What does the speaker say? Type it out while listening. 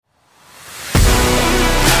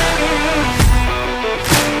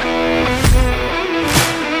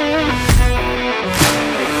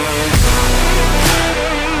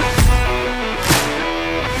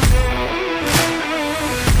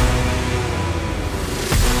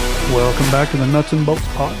Welcome back to the Nuts and Bolts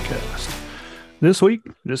podcast. This week,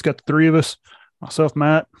 just got the three of us, myself,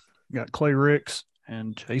 Matt, got Clay Ricks,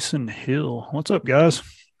 and Jason Hill. What's up, guys?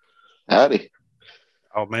 Howdy.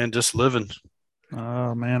 Oh man, just living.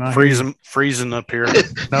 Oh man, I freezing up here.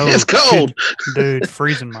 No, It's cold, dude.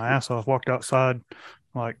 Freezing my ass off. Walked outside,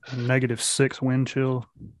 like -6 wind chill.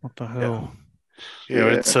 What the hell? Yeah,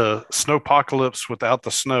 it's a snowpocalypse without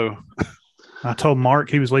the snow. I told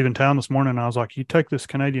Mark he was leaving town this morning. I was like, "You take this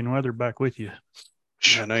Canadian weather back with you."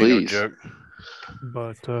 Yeah, ain't no joke.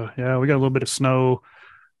 But yeah, we got a little bit of snow,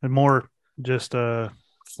 and more just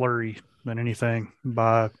flurry than anything.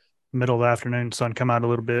 By middle of the afternoon, sun come out a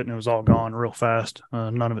little bit, and it was all gone real fast.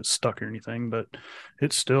 None of it stuck or anything, but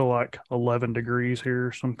it's still like 11 degrees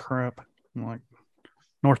here, some crap. I'm like,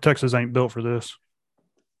 North Texas ain't built for this.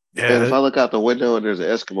 Yeah. And if I look out the window and there's an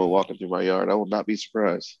Eskimo walking through my yard, I will not be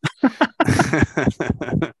surprised.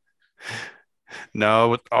 No,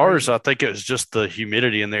 with ours, I think it was just the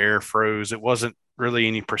humidity in the air froze. It wasn't really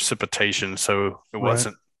any precipitation, so it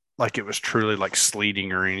wasn't like it was truly like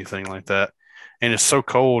sleeting or anything like that. And it's so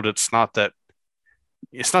cold, it's not that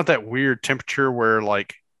weird temperature where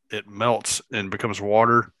like it melts and becomes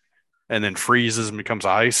water and then freezes and becomes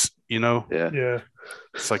ice, you know? Yeah.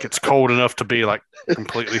 It's like it's cold enough to be like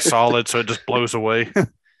completely solid, so it just blows away.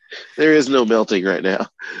 There is no melting right now.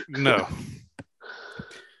 No.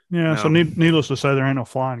 Yeah, so needless to say, there ain't no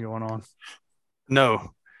flying going on.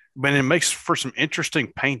 No, but it makes for some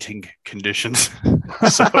interesting painting conditions.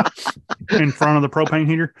 So, in front of the propane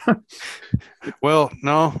heater? Well,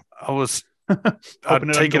 no,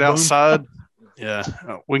 I'd take it outside. Yeah,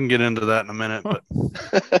 we can get into that in a minute. But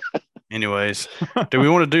anyways, do we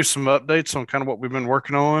want to do some updates on kind of what we've been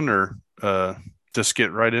working on, or just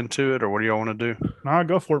get right into it, or what do y'all want to do? No,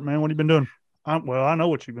 go for it, man. What have you been doing? I know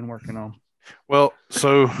what you've been working on. Well,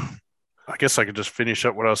 so I guess I could just finish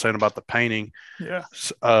up what I was saying about the painting. Yeah.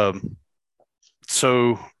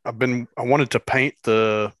 So I wanted to paint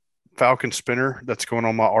the Falcon spinner that's going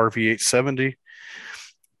on my RV 870,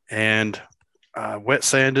 and I wet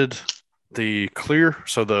sanded the clear.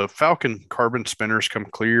 So the Falcon carbon spinners come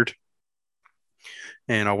cleared,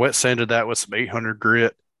 and I wet sanded that with some 800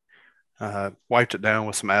 grit, wiped it down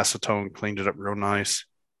with some acetone, cleaned it up real nice.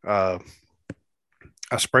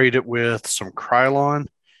 I sprayed it with some Krylon,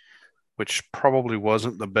 which probably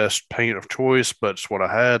wasn't the best paint of choice, but it's what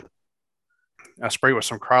I had. I sprayed with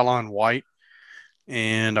some Krylon white,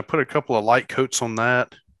 and I put a couple of light coats on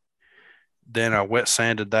that. Then I wet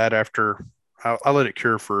sanded that after I let it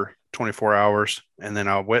cure for 24 hours, and then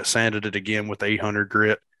I wet sanded it again with 800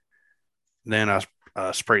 grit. Then I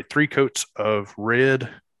sprayed 3 coats of red.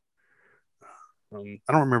 I don't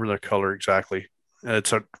remember the color exactly.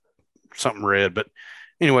 It's something red, but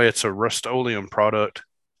anyway, it's a Rust-Oleum product.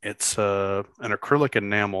 It's an acrylic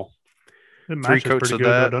enamel. It matches 3 coats pretty of good,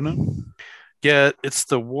 that. though, doesn't it? Yeah, it's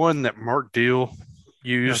the one that Mark Deal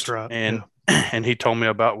used. That's right. And and he told me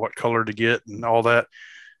about what color to get and all that.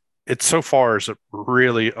 It so far is a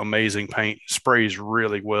really amazing paint. Sprays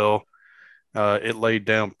really well. It laid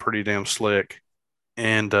down pretty damn slick.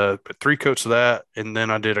 And put 3 coats of that, and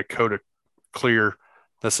then I did a coat of clear.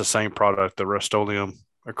 That's the same product, the Rust-Oleum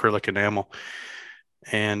acrylic enamel.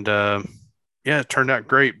 And it turned out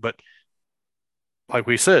great. But like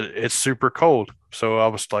we said, it's super cold. So I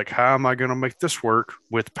was like, how am I going to make this work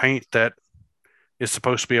with paint that is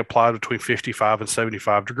supposed to be applied between 55 and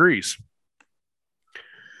 75 degrees?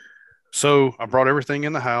 So I brought everything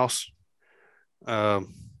in the house.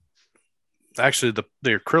 Actually, the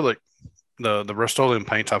acrylic, the Rust-Oleum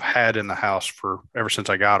paints I've had in the house for ever since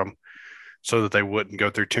I got them, so that they wouldn't go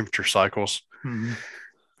through temperature cycles. Mm-hmm.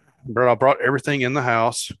 But I brought everything in the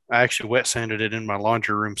house. I actually wet sanded it in my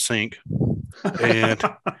laundry room sink, and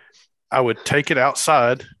I would take it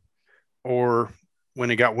outside, or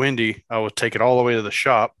when it got windy, I would take it all the way to the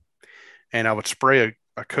shop, and I would spray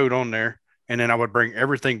a coat on there, and then I would bring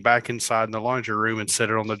everything back inside in the laundry room and set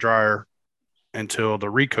it on the dryer until the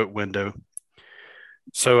recoat window.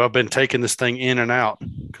 So I've been taking this thing in and out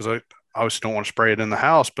because I obviously don't want to spray it in the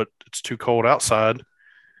house, but it's too cold outside.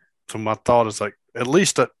 So my thought is like, at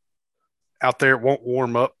least out there, it won't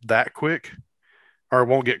warm up that quick, or it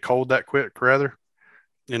won't get cold that quick, rather.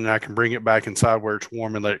 And I can bring it back inside where it's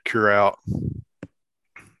warm and let it cure out.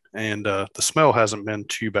 And the smell hasn't been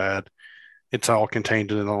too bad. It's all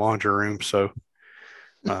contained in the laundry room. So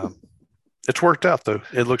it's worked out, though.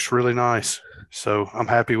 It looks really nice. So I'm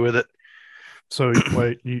happy with it. So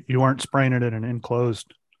wait, you weren't spraying it in an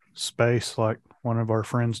enclosed space like one of our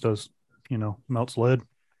friends does, melts lead?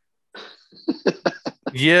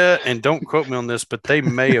 Yeah, and don't quote me on this, but they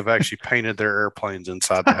may have actually painted their airplanes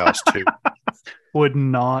inside the house too. would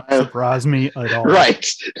not surprise me at all. Right.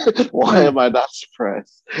 Why am I not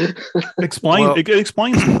surprised? It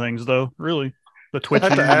explains some things, though, really. The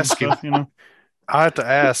twitching and stuff, I have to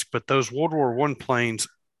ask, but those World War I planes,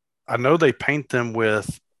 I know they paint them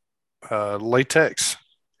with latex,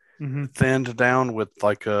 thinned down with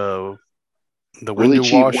like the really window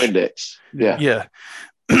cheap wash. Windex. Yeah.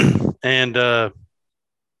 And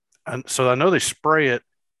so I know they spray it.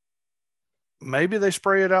 Maybe they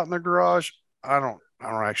spray it out in their garage. I don't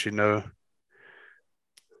actually know.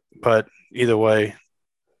 But either way,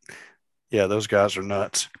 yeah, those guys are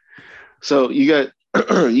nuts. So you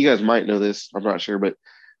guys might know this. I'm not sure, but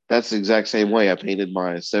that's the exact same way I painted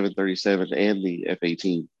my 737 and the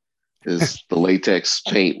F-18 is the latex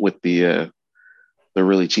paint with the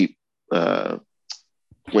really cheap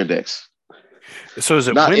Windex. So is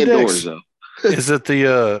it not Windex? Indoors though? Is it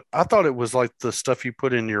the I thought it was like the stuff you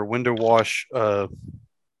put in your window wash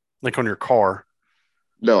like on your car.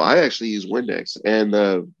 No, I actually use Windex, and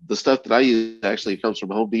the stuff that I use actually comes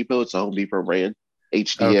from Home Depot. It's a Home Depot brand,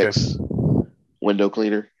 HDX window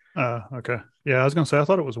cleaner. Okay. Yeah, I was gonna say I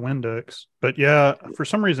thought it was Windex, but yeah, for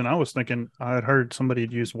some reason I was thinking I had heard somebody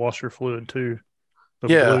had used washer fluid too,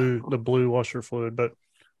 the blue washer fluid, but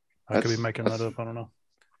I could be making that up. I don't know.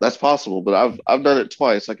 That's possible, but I've done it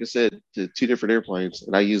twice. Like I said, to 2 different airplanes,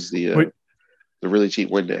 and I use the really cheap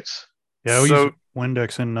Windex. Yeah, we use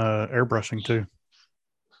Windex in airbrushing too.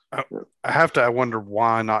 I wonder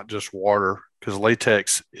why not just water, because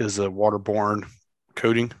latex is a waterborne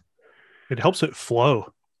coating. It helps it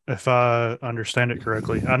flow, if I understand it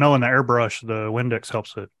correctly. I know in the airbrush, the Windex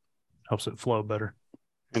helps it flow better.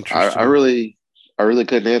 Interesting. I really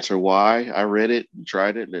couldn't answer why. I read it and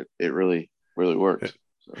tried it, and it really, really worked.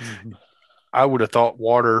 So. I would have thought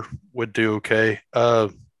water would do okay.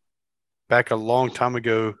 Back a long time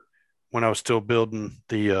ago, when I was still building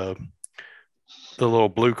the little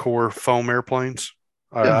blue core foam airplanes,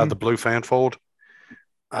 the blue fanfold,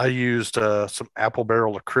 I used some apple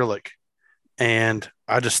barrel acrylic, and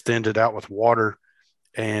I just thinned it out with water.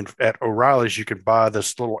 And at O'Reilly's, you can buy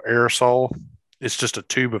this little aerosol. It's just a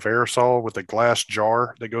tube of aerosol with a glass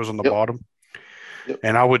jar that goes on the bottom. Yep.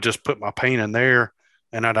 And I would just put my paint in there,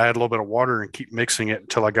 and I'd add a little bit of water and keep mixing it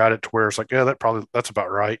until I got it to where it's like, yeah, that's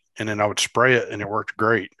about right. And then I would spray it, and it worked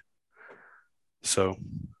great. So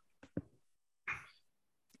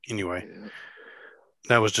anyway,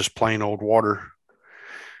 that was just plain old water.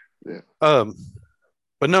 Yeah.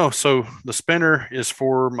 But no, so the spinner is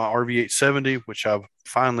for my RV870, which I'm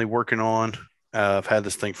finally working on. I've had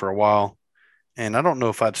this thing for a while, and I don't know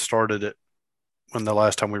if I'd started it when the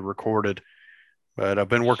last time we recorded, but I've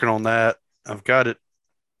been working on that. I've got it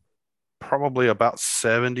probably about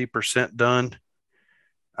 70% done.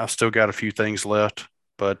 I've still got a few things left,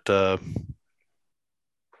 but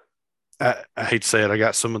I hate to say it, I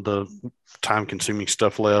got some of the time-consuming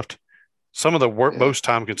stuff left. Some of the most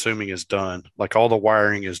time-consuming is done. Like all the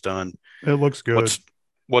wiring is done. It looks good.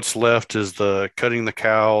 What's left is the cutting the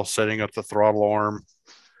cowl, setting up the throttle arm.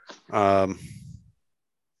 I've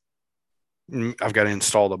got to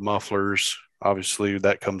install the mufflers. Obviously,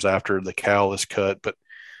 that comes after the cowl is cut, but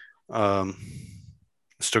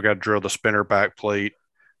still got to drill the spinner back plate.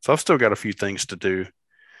 So I've still got a few things to do.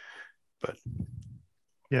 But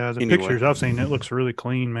yeah, the pictures I've seen, it looks really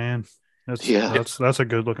clean, man. That's a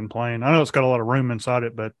good looking plane. I know it's got a lot of room inside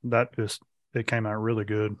it, but it came out really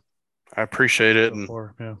good. I appreciate it, and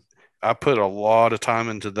I put a lot of time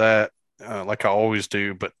into that, like I always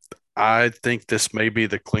do. But I think this may be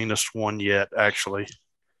the cleanest one yet, actually.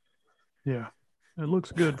 Yeah, it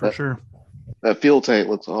looks good for sure. That fuel tank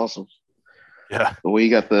looks awesome. Yeah, the way you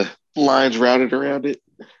got the lines routed around it,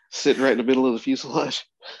 sitting right in the middle of the fuselage.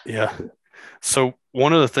 Yeah. So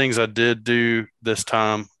one of the things I did do this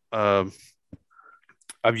time, I've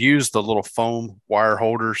used the little foam wire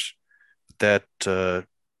holders that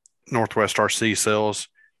Northwest RC sells.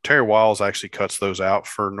 Terry Wiles actually cuts those out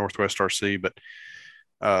for Northwest RC, but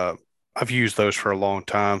I've used those for a long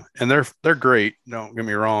time, and they're great. Don't get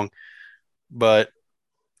me wrong, but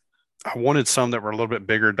I wanted some that were a little bit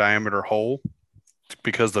bigger diameter hole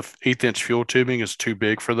because the 1/8-inch fuel tubing is too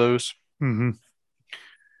big for those. Mm-hmm.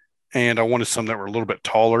 And I wanted some that were a little bit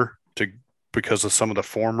taller because of some of the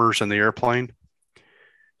formers in the airplane.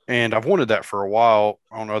 And I've wanted that for a while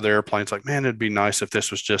on other airplanes. Like, man, it'd be nice if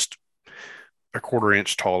this was just a 1/4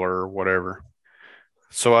 inch taller or whatever.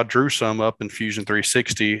 So I drew some up in Fusion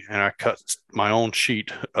 360, and I cut my own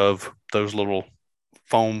sheet of those little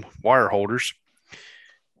foam wire holders.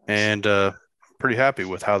 And pretty happy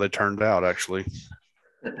with how they turned out, actually.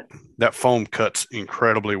 That foam cuts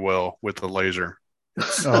incredibly well with the laser.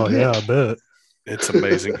 Oh, yeah, I bet. It's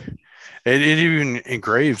amazing. It even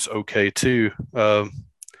engraves okay too.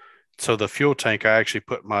 So the fuel tank, I actually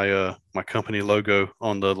put my company logo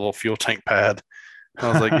on the little fuel tank pad.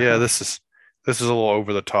 I was like, yeah, this is a little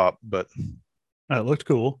over the top, but That looked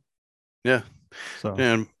cool. yeah, So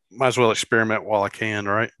and might as well experiment while I can,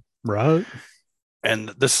 right? right. And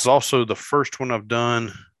this is also the first one I've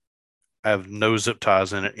done. I have no zip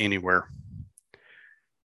ties in it anywhere.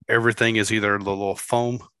 Everything is either the little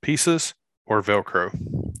foam pieces or Velcro.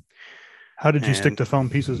 How did you stick And the foam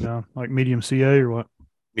pieces down? Like medium CA or what?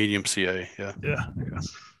 medium CA, yeah. Yeah. Okay.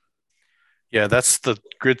 Yeah, that's the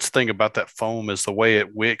good thing about that foam is the way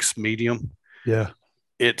it wicks medium, Yeah.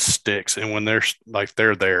 it sticks. And when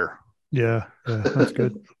they're there. Yeah. Yeah. That's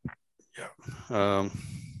good. Yeah. Um,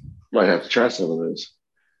 Might have to try some of those.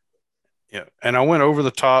 yeah. And I went over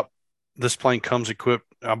the top. This plane comes equipped.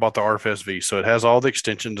 I bought the RFSV, so it has all the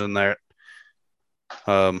extensions in there.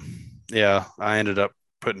 Yeah, I ended up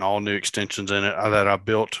putting all new extensions in it that I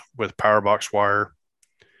built with Powerbox wire.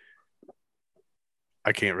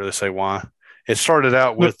 I can't really say why. It started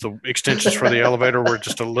out with the extensions for the elevator were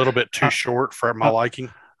just a little bit too I, short for my I,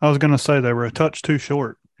 liking. I was going to say they were a touch too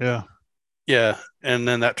short. Yeah. Yeah, and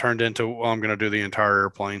then that turned into, well, I'm going to do the entire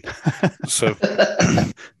airplane. So,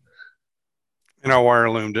 and I wire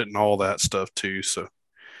loomed it and all that stuff too. So,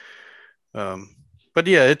 um, but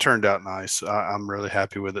yeah, it turned out nice. I'm really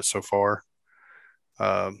happy with it so far.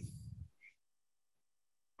 Um,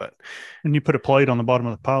 but And you put a plate on the bottom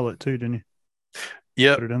of the pilot too, didn't you?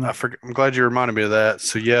 yep, Put it in there. I'm glad you reminded me of that.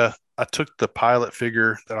 So yeah, I took the pilot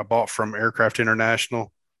figure that I bought from Aircraft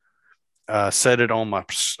International, set it on my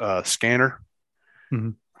scanner.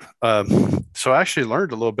 Mhm. So I actually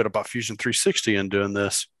learned a little bit about Fusion 360 in doing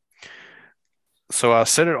this. So I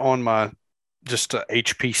set it on my just a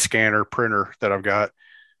HP scanner printer that I've got,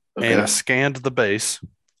 and I Okay. scanned the base,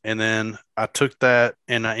 and then I took that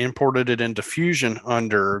and I imported it into Fusion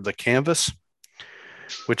under the canvas,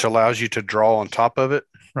 which allows you to draw on top of it.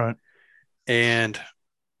 Right. And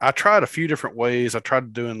I tried a few different ways. I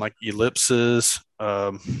tried doing like ellipses.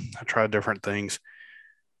 I tried different things,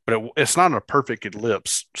 but it's not a perfect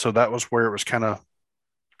ellipse. So that was where it was kind of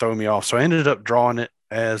throwing me off. So I ended up drawing it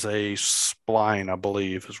as a spline, I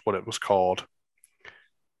believe is what it was called,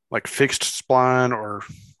 like fixed spline or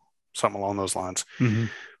something along those lines. Mm-hmm.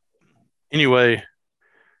 Anyway,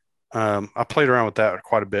 I played around with that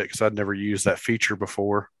quite a bit because I'd never used that feature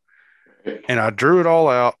before. And I drew it all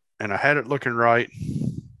out and I had it looking right.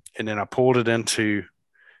 And then I pulled it into,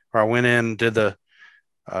 or I went in and did the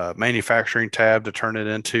manufacturing tab to turn it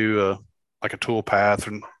into like a tool path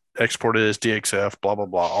and export it as DXF, blah, blah,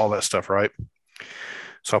 blah, all that stuff, right?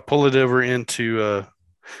 So I pull it over into,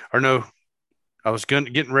 or no, I was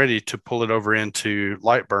getting ready to pull it over into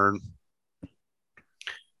Lightburn.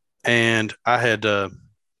 And I had,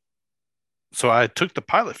 so I took the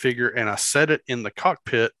pilot figure and I set it in the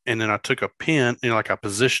cockpit, and then I took a pin and like I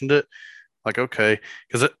positioned it like, okay,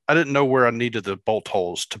 because I didn't know where I needed the bolt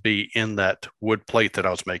holes to be in that wood plate that I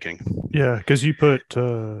was making. Yeah, because you put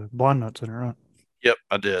blind nuts in it, right? Yep,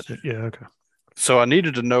 I did. So, yeah. Okay. So I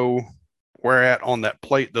needed to know where at on that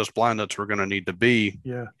plate those blind nuts were going to need to be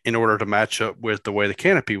Yeah. in order to match up with the way the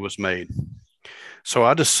canopy was made. So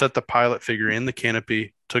I just set the pilot figure in the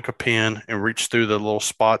canopy, took a pin and reached through the little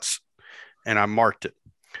spots, and I marked it.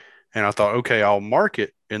 And I thought, okay, I'll mark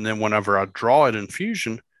it. And then whenever I draw it in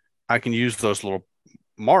Fusion, I can use those little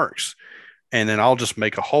marks. And then I'll just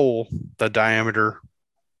make a hole the diameter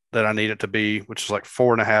that I need it to be, which is like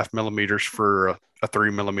 4.5 millimeters for a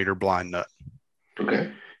 3 millimeter blind nut.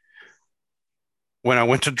 Okay. When I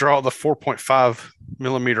went to draw the 4.5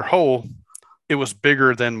 millimeter hole, it was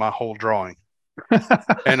bigger than my whole drawing.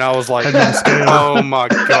 And I was like, oh my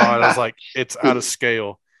God. I was like, it's out of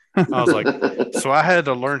scale. I was like, so I had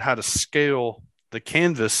to learn how to scale the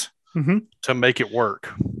canvas mm-hmm. to make it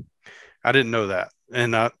work. I didn't know that.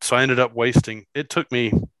 And so I ended up wasting, it took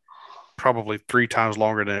me probably 3 times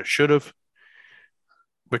longer than it should have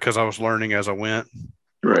because I was learning as I went.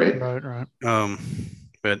 Right. Right.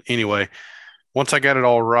 But anyway, once I got it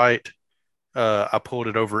all right, I pulled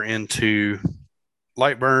it over into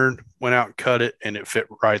Lightburn, went out and cut it, and it fit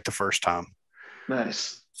right the first time.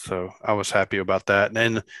 Nice. So I was happy about that. And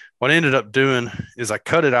then what I ended up doing is I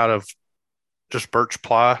cut it out of just birch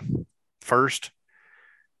ply first.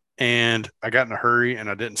 And I got in a hurry and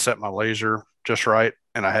I didn't set my laser just right.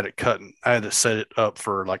 And I had it cut, I had to set it up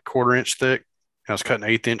for like 1/4 inch thick. I was cutting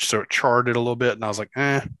 1/8 inch, so it charred it a little bit. And I was like,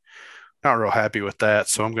 not real happy with that.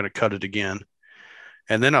 So I'm going to cut it again.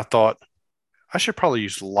 And then I thought I should probably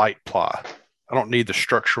use light ply. I don't need the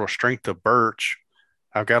structural strength of birch.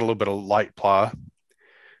 I've got a little bit of light ply.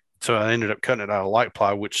 So I ended up cutting it out of light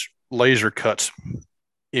ply, which laser cuts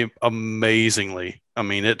amazingly. I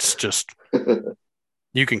mean, it's just,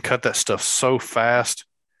 you can cut that stuff so fast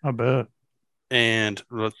I bet. and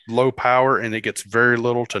with low power, and it gets very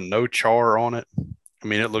little to no char on it. I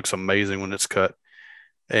mean, it looks amazing when it's cut.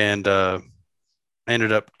 And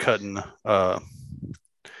ended up cutting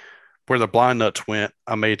where the blind nuts went.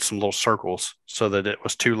 I made some little circles so that it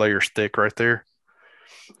was 2 layers thick right there.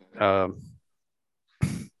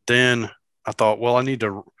 Then I thought, well, I need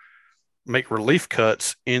to make relief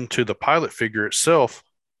cuts into the pilot figure itself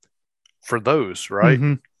for those, right?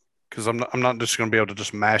 Because I'm not just going to be able to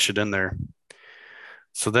just mash it in there.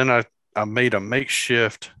 So then I made a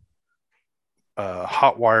makeshift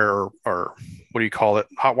hot wire or what do you call it?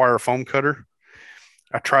 Hot wire foam cutter.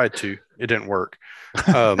 I tried to. It didn't work.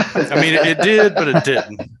 I mean, it did, but it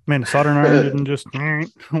didn't. Man, the soldering iron didn't just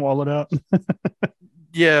wall it out.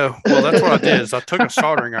 Yeah, well, that's what I did. Is I took a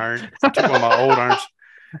soldering iron. I took one of my old irons.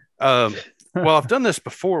 Well, I've done this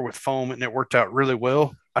before with foam, and it worked out really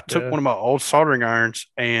well. I took one of my old soldering irons,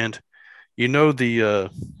 and you know the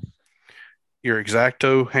your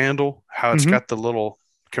X-Acto handle, how it's got the little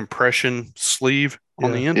compression sleeve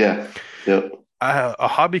on the end. Yeah. Yep. A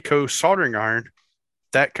Hobbyco soldering iron,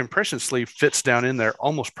 that compression sleeve fits down in there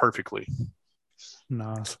almost perfectly.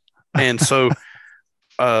 Nice. And so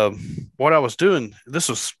what I was doing, this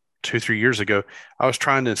was 2-3 years ago, I was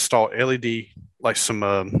trying to install LED, like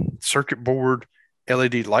some circuit board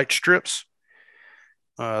LED light strips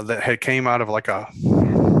that had came out of like a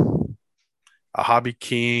Hobby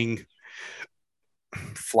King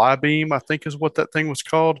fly beam, I think is what that thing was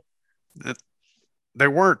called. They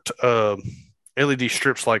weren't LED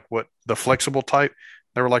strips like what the flexible type.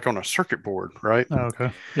 They were like on a circuit board, right? Oh,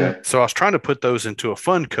 okay. Yeah. So I was trying to put those into a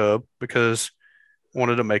fun cub because I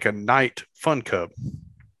wanted to make a night fun cub.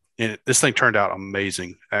 And this thing turned out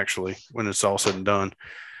amazing, actually, when it's all said and done.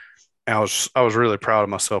 And I was really proud of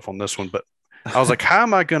myself on this one. But I was like, how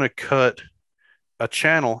am I going to cut a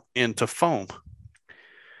channel into foam?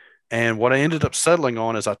 And what I ended up settling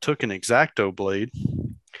on is I took an X-Acto blade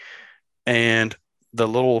and the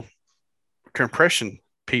little compression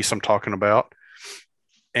piece I'm talking about,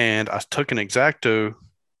 and I took an X-Acto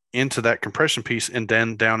into that compression piece and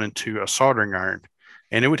then down into a soldering iron,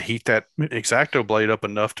 and it would heat that X-Acto blade up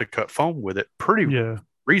enough to cut foam with it. Pretty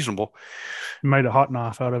reasonable. You made a hot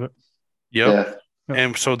knife out of it. Yep. Yeah.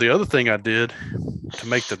 And so the other thing I did to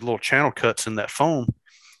make the little channel cuts in that foam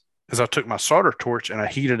is I took my solder torch and I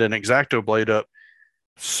heated an X-Acto blade up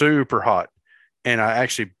super hot, and I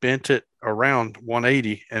actually bent it around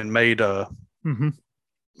 180 and made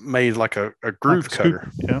like a groove cutter.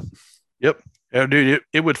 Yep. Dude,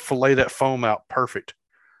 it would fillet that foam out perfect.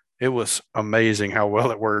 It was amazing how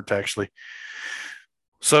well it worked, actually.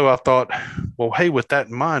 So I thought, well, hey, with that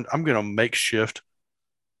in mind, I'm going to makeshift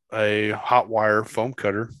a hot wire foam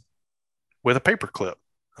cutter with a paper clip.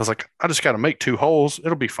 I was like, I just got to make 2 holes.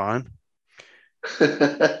 It'll be fine.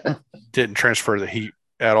 Didn't transfer the heat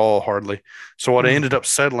at all, hardly. So what I ended up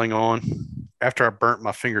settling on, after I burnt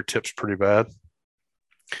my fingertips pretty bad,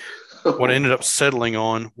 what I ended up settling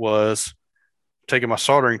on was taking my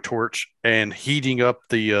soldering torch and heating up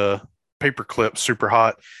the paper clip super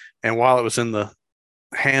hot. And while it was in the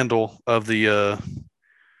handle of the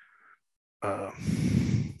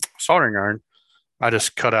soldering iron, I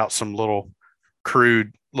just cut out some little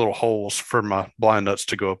crude little holes for my blind nuts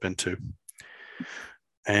to go up into.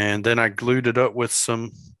 And then I glued it up with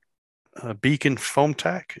some Beacon foam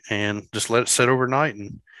tack and just let it sit overnight.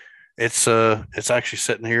 And it's actually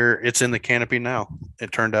sitting here. It's in the canopy now.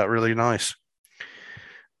 It turned out really nice.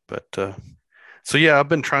 But so yeah, I've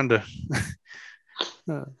been trying to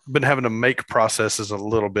been having to make processes a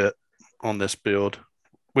little bit on this build,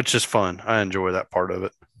 which is fun. I enjoy that part of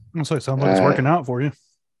it. I'll say sounds like it's working out for you.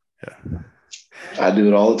 Yeah. I do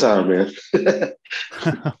it all the time, man.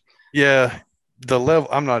 Yeah. The level,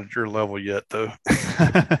 I'm not at your level yet, though.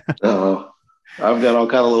 I've got all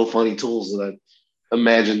kind of little funny tools that I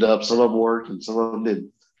imagined up. Some of them worked and some of them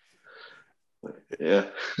didn't. Yeah.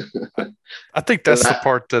 I think that's the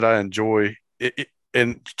part that I enjoy.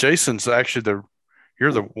 And Jason's actually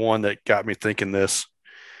you're the one that got me thinking this.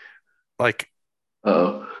 Like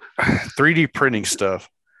 3D printing stuff.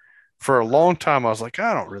 For a long time, I was like,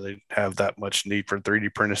 I don't really have that much need for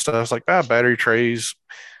 3D printing stuff. I was like, battery trays,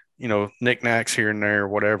 knickknacks here and there,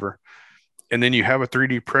 whatever. And then you have a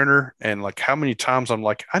 3D printer, and like how many times I'm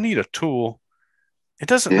like, I need a tool. It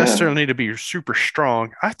doesn't necessarily need to be super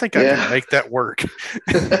strong. I think I can make that work.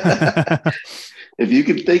 If you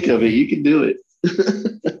can think of it, you can do it.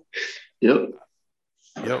 Yep.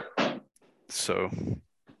 So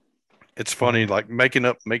it's funny, like making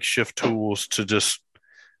up makeshift tools to just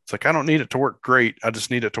It's like I don't need it to work great. I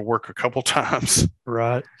just need it to work a couple times.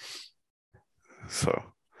 Right. So,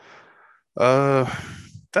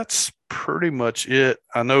 that's pretty much it.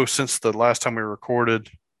 I know since the last time we recorded,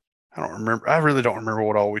 I don't remember. I really don't remember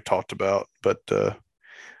what all we talked about, but the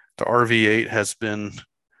RV8 has been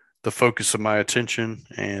the focus of my attention,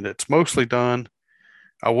 and it's mostly done.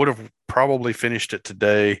 I would have probably finished it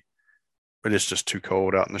today, but it's just too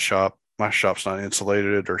cold out in the shop. My shop's not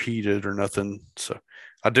insulated or heated or nothing. So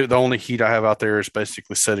the only heat I have out there is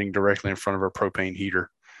basically sitting directly in front of our propane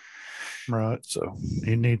heater. Right. So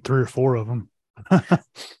you need 3 or 4 of them.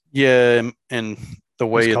 Yeah, and the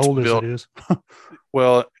way as it's cold built, as it is.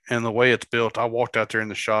 well, and the way it's built, I walked out there in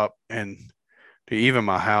the shop, and even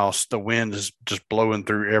my house, the wind is just blowing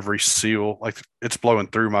through every seal, like it's blowing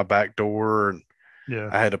through my back door, and Yeah.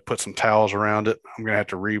 I had to put some towels around it. I'm gonna have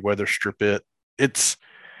to re-weather strip it. It's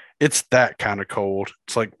that kind of cold.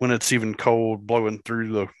 It's like when it's even cold blowing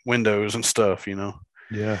through the windows and stuff, you know.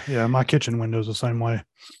 Yeah, yeah. My kitchen window's the same way.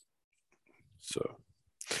 So,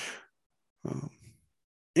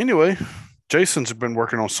 anyway, Jason's been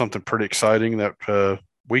working on something pretty exciting that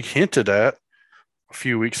we hinted at a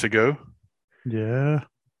few weeks ago. Yeah.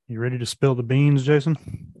 You ready to spill the beans, Jason?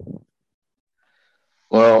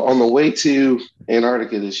 Well, on the way to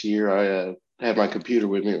Antarctica this year, I had my computer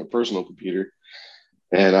with me, a personal computer,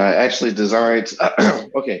 and I actually designed.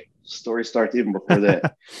 Okay, story starts even before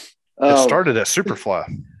that. It started at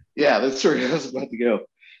Superfly. Yeah, that's where I was about to go.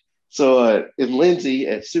 So in Lindsay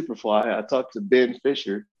at Superfly, I talked to Ben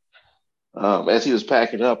Fisher. As he was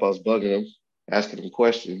packing up, I was bugging him, asking him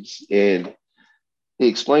questions, and he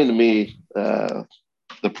explained to me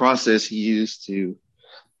the process he used to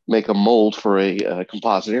make a mold for a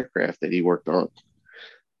composite aircraft that he worked on.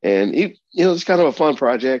 And it was kind of a fun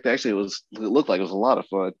project. Actually, it looked like it was a lot of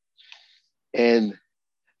fun. And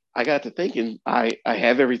I got to thinking, I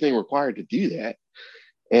have everything required to do that.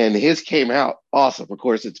 And his came out awesome. Of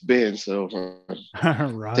course, it's Ben, so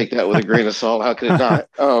right. Take that with a grain of salt. How could it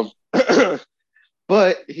not?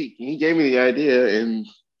 But he gave me the idea, and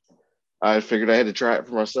I figured I had to try it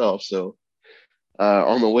for myself. So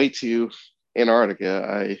on the way to Antarctica,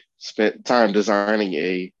 I spent time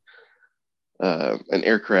designing an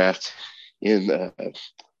aircraft in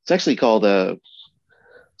it's actually called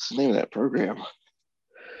what's the name of that program?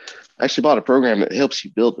 I actually bought a program that helps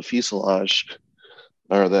you build the fuselage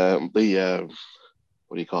or the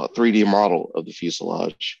what do you call it, 3D model of the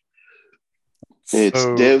fuselage. It's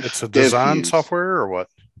It's a design DevFuse. software or what?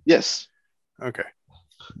 Yes. Okay.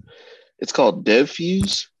 It's called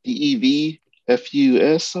DevFuse,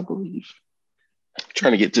 DEVFUS, I believe. I'm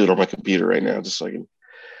trying to get to it on my computer right now just so I can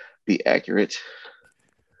be accurate.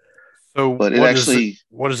 So but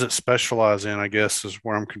what does it specialize in, I guess, is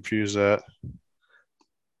where I'm confused at.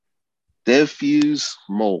 DevFuse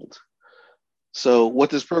Mold. So what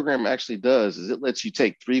this program actually does is it lets you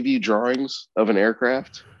take 3D drawings of an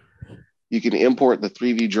aircraft. You can import the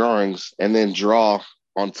 3D drawings and then draw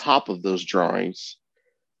on top of those drawings.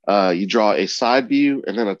 You draw a side view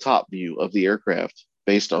and then a top view of the aircraft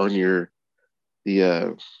based on the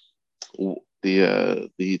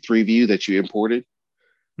 3 view that you imported.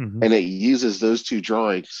 Mm-hmm. And it uses those 2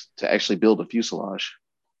 drawings to actually build a fuselage,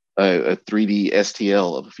 a 3D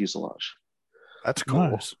STL of a fuselage. That's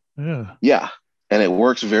cool. Nice. Yeah. Yeah. And it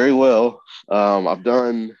works very well. I've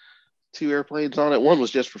done 2 airplanes on it. One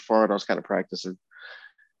was just for fun. I was kind of practicing.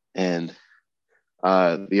 And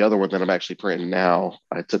the other one that I'm actually printing now,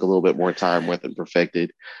 I took a little bit more time with and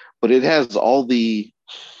perfected. But it has all the,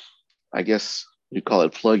 I guess you call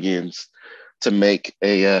it plugins to make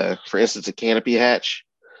for instance, a canopy hatch.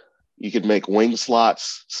 You could make wing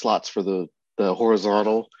slots for the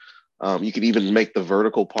horizontal. You could even make the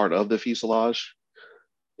vertical part of the fuselage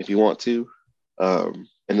if you want to. And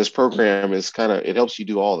this program is it helps you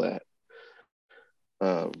do all that.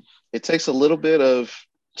 It takes a little bit of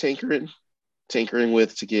tinkering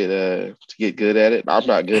with to get good at it. I'm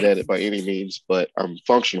not good at it by any means, but I'm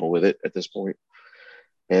functional with it at this point,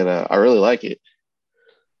 and I really like it.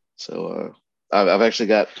 So I've actually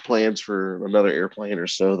got plans for another airplane or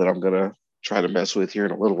so that I'm gonna try to mess with here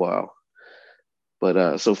in a little while.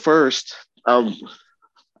 But so first, I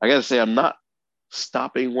gotta say I'm not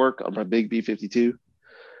stopping work on my big B-52,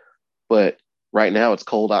 but right now it's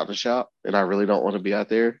cold out in the shop, and I really don't want to be out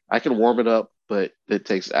there. I can warm it up, but it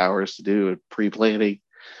takes hours to do pre-planning,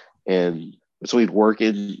 and between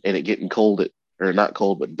working and it getting cold or not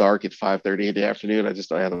cold, but dark at 5:30 in the afternoon, I just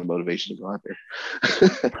don't have the motivation to go out there.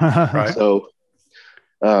 Right. So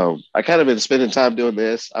I kind of been spending time doing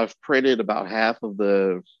this. I've printed about half of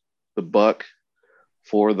the buck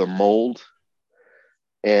for the mold,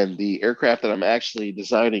 And the aircraft that I'm actually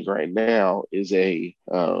designing right now is I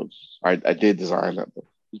did design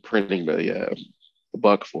printing the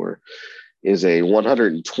buck for is a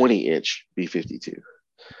 120 inch B-52.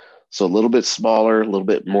 So a little bit smaller, a little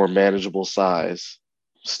bit more manageable size,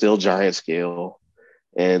 still giant scale,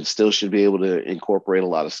 and still should be able to incorporate a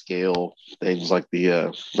lot of scale things like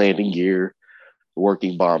the landing gear,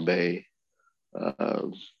 working bomb bay, uh,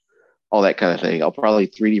 all that kind of thing. I'll probably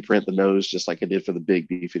 3D print the nose just like I did for the big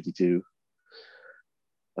B-52.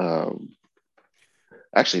 Um,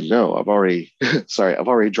 Actually, no, I've already I've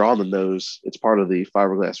already drawn the nose. It's part of the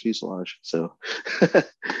fiberglass fuselage. So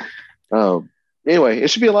um, anyway, it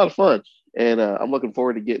should be a lot of fun, and I'm looking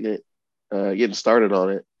forward to getting started on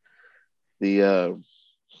it. The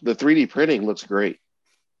 3D printing looks great.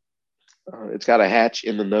 It's got a hatch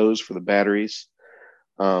in the nose for the batteries.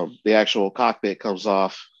 The actual cockpit comes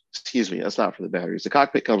off. Excuse me, that's not for the batteries. The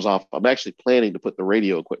cockpit comes off. I'm actually planning to put the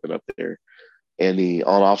radio equipment up there and the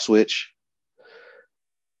on-off switch.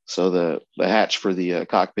 So the hatch for the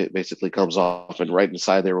cockpit basically comes off, and right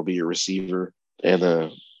inside there will be your receiver and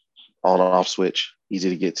the on-off switch, easy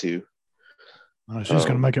to get to. She's going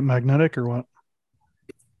to make it magnetic or what?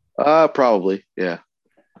 Probably, yeah.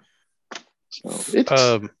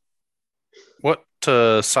 So what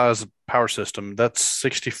size power system? That's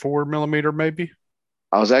 64 millimeter, maybe.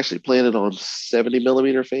 I was actually planning on 70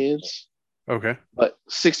 millimeter fans. Okay, but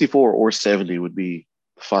 64 or 70 would be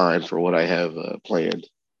fine for what I have planned.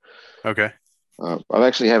 Okay. I've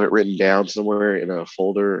actually have it written down somewhere in a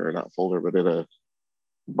folder, or not folder, but in a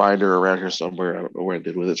binder around here somewhere. I don't know where I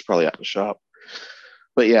did with it. It's probably out in the shop.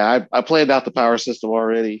 But yeah, I planned out the power system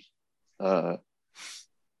already. That's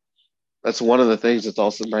one of the things that's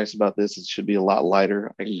also nice about this. It should be a lot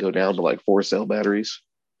lighter. I can go down to like 4-cell batteries,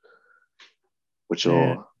 which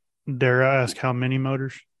will. Dare I ask how many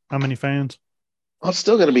motors? How many fans? Well, it's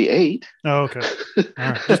still going to be 8. Oh, okay. All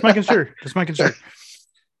right. Just making sure.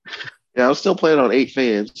 Yeah, I'm still planning on 8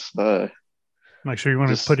 fans. Make sure you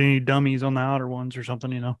want to put any dummies on the outer ones or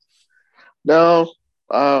something, No,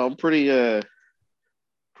 I'm pretty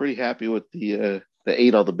happy with the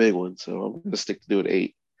 8 on the big one, so I'm going to stick to doing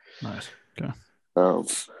 8. Nice. Okay.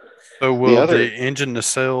 So will the engine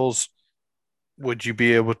nacelles, would you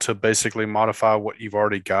be able to basically modify what you've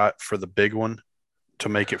already got for the big one to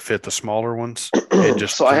make it fit the smaller ones and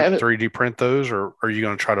just so 3D print those, or are you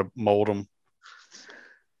going to try to mold them?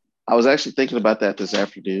 I was actually thinking about that this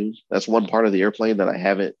afternoon. That's one part of the airplane that I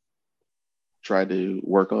haven't tried to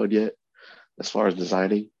work on yet as far as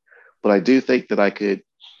designing. But I do think that I could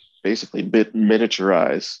basically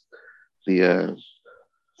miniaturize the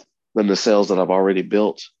nacelles that I've already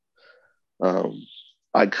built.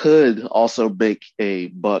 I could also make a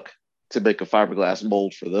buck to make a fiberglass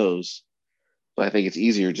mold for those, but I think it's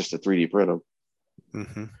easier just to 3D print them.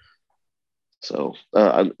 Mm-hmm. So,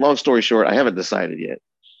 long story short, I haven't decided yet,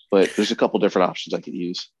 but there's a couple different options I could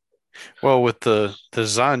use. Well, with the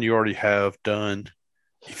design you already have done,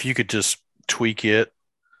 if you could just tweak it,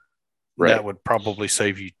 that would probably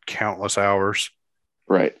save you countless hours.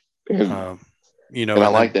 Right. And, and I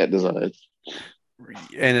like that design.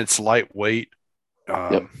 And it's lightweight.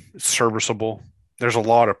 It's serviceable. There's a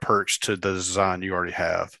lot of perks to the design you already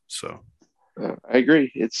have. So I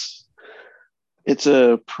agree. It's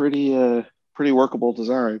a pretty workable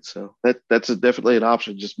design. So that's definitely an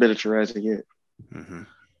option. Just miniaturizing it. Mm-hmm.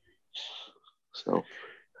 So,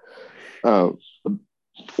 well,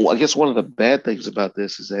 I guess one of the bad things about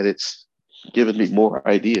this is that it's given me more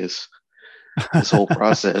ideas. This whole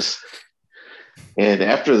process. And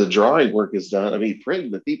after the drawing work is done, I mean,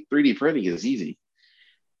 printing the 3D printing is easy.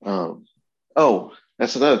 Oh,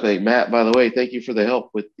 that's another thing, Matt. By the way, thank you for the help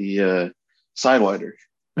with the Sidewinder.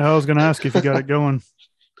 I was going to ask if you got it going.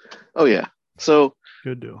 Oh yeah, so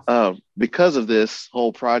good deal. Because of this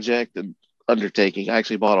whole project and undertaking, I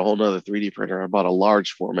actually bought a whole nother 3D printer. I bought a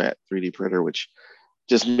large format 3D printer, which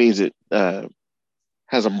just means it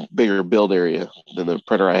has a bigger build area than the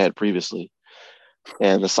printer I had previously.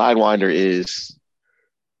 And the Sidewinder is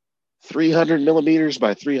 300 millimeters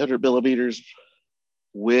by 300 millimeters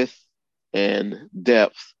width and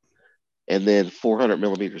depth, and then 400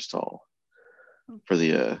 millimeters tall for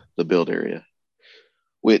the build area,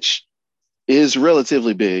 which is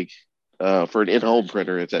relatively big. For an in-home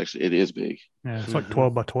printer, it is big. Yeah, it's like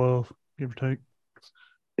 12 by 12, give or take.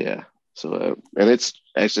 Yeah. So, and it's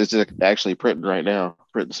actually printing right now,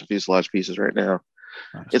 printing some fuselage pieces right now.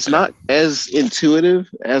 Nice. It's not as intuitive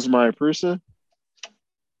as my Prusa,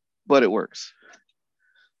 but it works.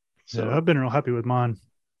 So yeah, I've been real happy with mine.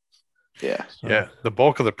 Yeah. So. Yeah. The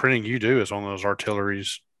bulk of the printing you do is on those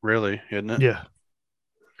artilleries, really, isn't it? Yeah.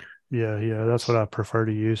 Yeah, that's what I prefer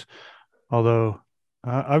to use. Although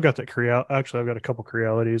I've got that Creal. Actually, I've got a couple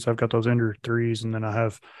Crealities. I've got those Ender threes, and then I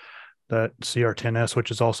have that CR10S,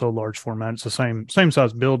 which is also large format. It's the same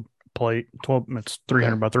size build plate. 12. It's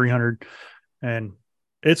 300 by 300, and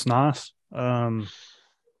it's nice.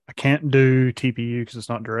 I can't do TPU because it's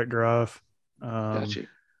not direct drive. Gotcha.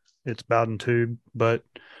 It's Bowden tube, but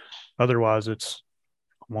otherwise it's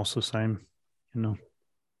almost the same. You know,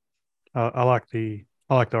 I like the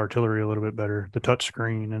artillery a little bit better. The touch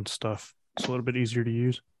screen and stuff. It's a little bit easier to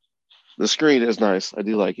use. The screen is nice. I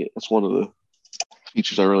do like it. That's one of the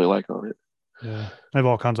features I really like on it. Yeah, I have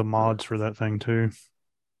all kinds of mods for that thing too.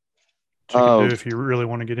 Which you can Um, do if you really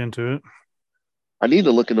want to get into it. I need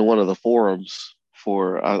to look into one of the forums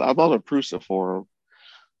for. I'm on a Prusa forum,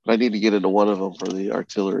 but I need to get into one of them for the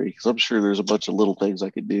artillery because I'm sure there's a bunch of little things I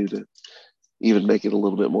could do to even make it a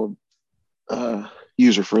little bit more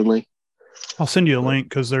user friendly. I'll send you a link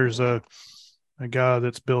because there's a guy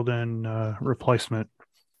that's building replacement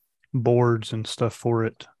boards and stuff for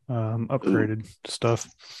it, upgraded stuff,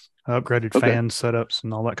 upgraded Okay. fan setups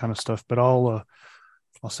and all that kind of stuff. But I'll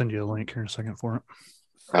send you a link here in a second for it.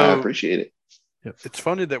 I So appreciate it. Yep. it's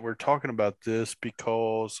funny that we're talking about this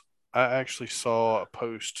because I actually saw a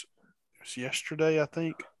post, it was yesterday, I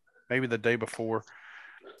think, maybe the day before,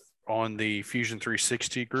 on the Fusion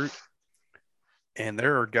 360 group. And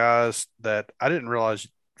there are guys that I didn't realize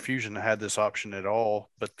Fusion had this option at all,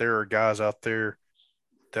 but there are guys out there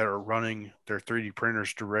that are running their 3D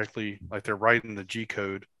printers directly, like they're writing the G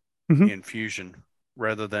code in Fusion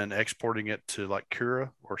rather than exporting it to like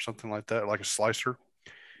Cura or something like that, like a slicer.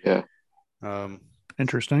 Yeah.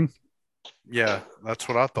 Interesting. Yeah, that's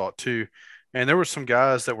what I thought too. And there were some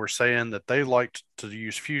guys that were saying that they liked to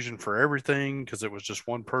use Fusion for everything because it was just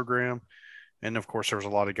one program. And of course, there was a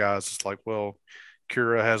lot of guys that's like, well,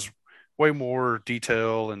 Cura has way more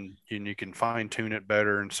detail and you can fine tune it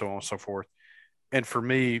better and so on and so forth. And for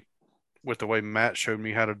me, with the way Matt showed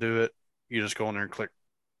me how to do it, you just go in there and click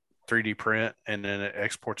 3D print and then it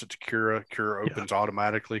exports it to Cura. Cura opens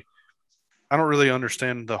automatically. I don't really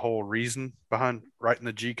understand the whole reason behind writing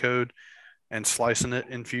the G code and slicing it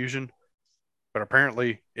in Fusion, but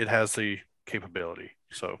apparently it has the capability.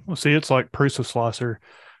 So, Well, see, it's like Prusa Slicer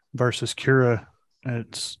versus Cura.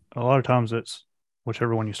 It's a lot of times it's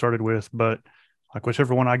whichever one you started with, but like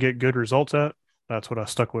whichever one I get good results at, that's what I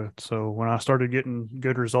stuck with. So when I started getting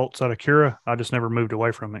good results out of Cura, I just never moved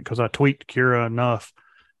away from it because I tweaked Cura enough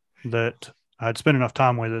that I'd spent enough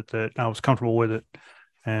time with it that I was comfortable with it.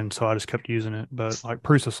 And so I just kept using it. But like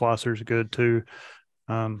Prusa Slicer is good too.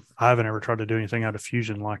 I haven't ever tried to do anything out of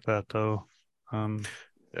Fusion like that though.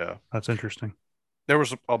 yeah, That's interesting. there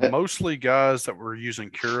was Uh, mostly guys that were using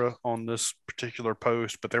Cura on this particular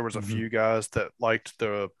post, but there was a few guys that liked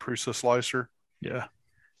the Prusa slicer. Yeah.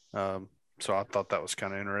 Um, so I thought that was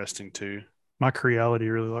kind of interesting too. My Creality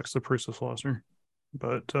really likes the Prusa Slicer,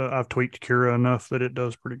 but I've tweaked Cura enough that it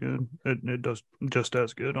does pretty good. It does just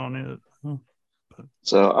as good on it.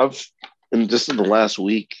 So and just in the last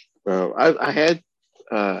week, I had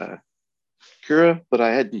Cura, but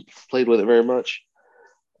I hadn't played with it very much.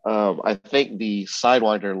 I think the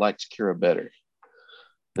Sidewinder likes Cura better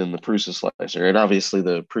than the Prusa Slicer, and obviously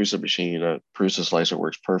the Prusa machine, Prusa Slicer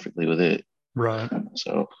works perfectly with it. Right.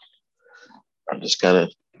 So I'm just kind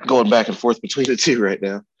of going back and forth between the two right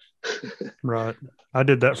now. Right. I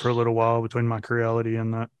did that for a little while between my Creality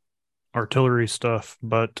and that artillery stuff,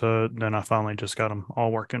 but then I finally just got them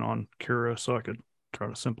all working on Cura so I could try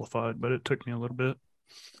to simplify it, but it took me a little bit.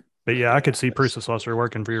 But yeah, I could see Prusa Slicer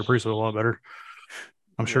working for your Prusa a lot better.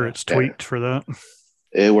 I'm sure it's tweaked for that.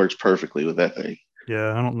 It works perfectly with that thing.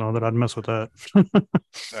 Yeah, I don't know that I'd mess with that.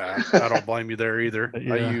 I don't blame you there either.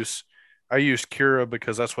 Yeah. I use Cura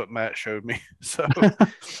because that's what Matt showed me. So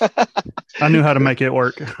I knew how to make it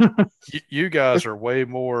work. you guys are way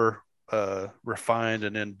more refined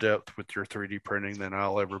and in depth with your 3D printing than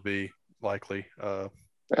I'll ever be likely. I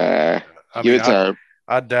Give mean, it time.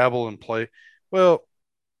 I dabble and play. Well,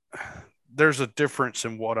 there's a difference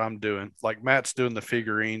in what I'm doing. Like Matt's doing the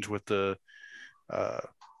figurines with the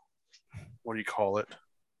what do you call it?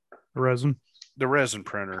 Resin. The resin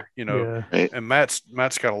printer, you know. Yeah. Right. And Matt's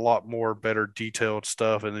got a lot more better detailed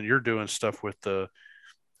stuff, and then you're doing stuff with the,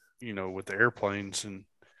 you know, with the airplanes and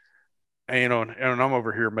and I'm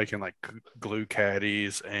over here making like glue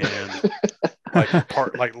caddies and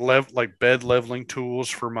like bed leveling tools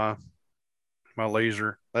for my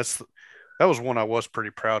laser. That was one I was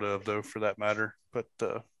pretty proud of though, for that matter.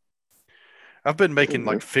 But I've been making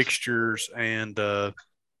like fixtures and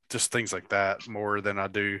just things like that more than I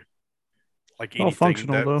do like All anything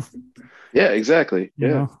functional that. though. Yeah, exactly. You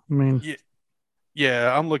Yeah. know, I mean, Yeah,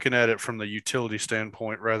 Yeah, I'm looking at it from the utility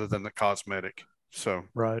standpoint rather than the cosmetic. So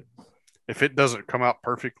Right. if it doesn't come out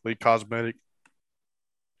perfectly cosmetic,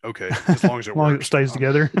 okay, as long as As it long as it works. stays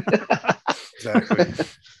together. Exactly.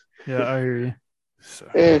 Yeah, I hear you. So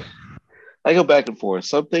Eh, I go back and forth.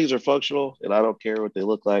 Some things are functional, and I don't care what they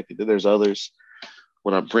look like. And then there's others.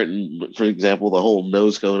 When I'm printing, for example, the whole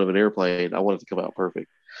nose cone of an airplane, I want it to come out perfect.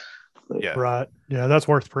 But, yeah, Right. Yeah, that's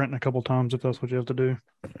worth printing a couple times if that's what you have to do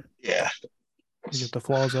yeah, to get the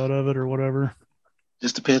flaws out of it or whatever.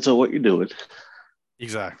 just depends on what you're doing.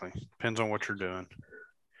 exactly. Depends on what you're doing.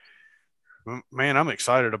 Man, I'm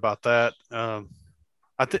excited about that. I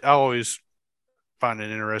always find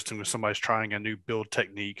it interesting when somebody's trying a new build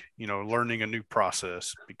technique, learning a new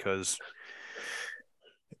process because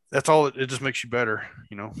that's all it just makes you better.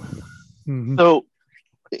 Mhm. So,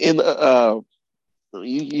 in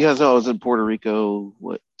you guys know I was in Puerto Rico,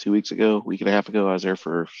 what, 2 weeks ago, week and a half ago. I was there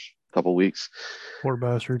for a couple weeks, Poor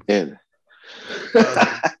bastard. and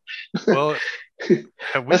Well,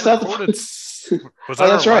 have we that's not recorded? the. Was Oh, that our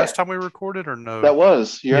that's right. last time we recorded or no? That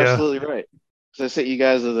was. You're Yeah. absolutely right. 'Cause I sent you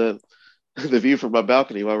guys the view from my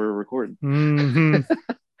balcony while we were recording. Hmm.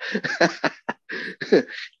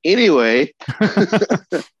 Anyway,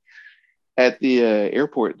 at the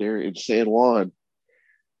airport there in San Juan,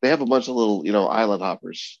 they have a bunch of little, island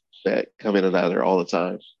hoppers that come in and out of there all the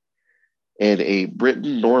time. And a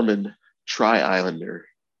Britain Norman Tri Islander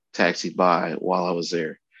taxied by while I was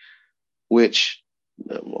there, which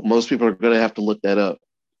most people are going to have to look that up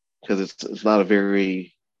because it's not a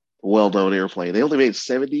very well known airplane. They only made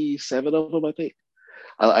 77 of them, I think.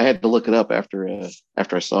 I had to look it up after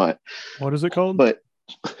I saw it. What is it called? But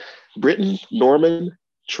Britain Norman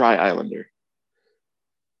Tri Islander.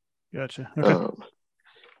 Gotcha. Okay.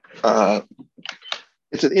 Uh,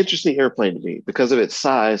 it's an interesting airplane to me because of its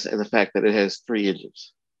size and the fact that it has three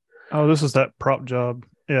engines. Oh, this is that prop job.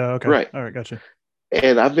 Yeah. Okay. Right. All right. Gotcha.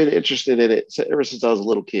 And I've been interested in it ever since I was a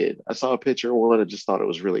little kid. I saw a picture of one and just thought it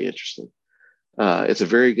was really interesting. It's a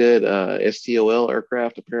very good STOL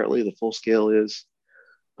aircraft. Apparently, the full scale is.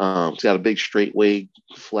 It's got a big straight wing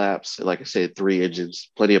flaps, and like I said, three engines,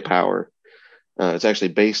 plenty of power. It's actually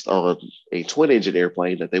based on a twin engine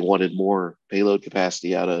airplane that they wanted more payload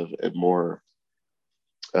capacity out of and more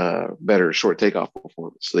better short takeoff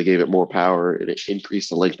performance. So they gave it more power and it increased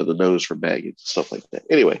the length of the nose for baggage, stuff like that.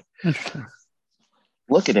 Anyway, Interesting.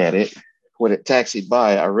 looking at it, when it taxied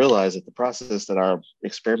by, I realized that the process that I'm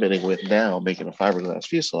experimenting with now, making a fiberglass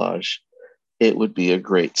fuselage, it would be a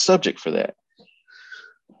great subject for that.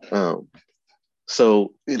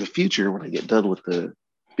 So in the future, when I get done with the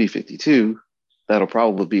B-52, that'll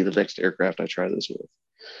probably be the next aircraft I try this with.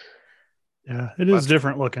 Yeah, it is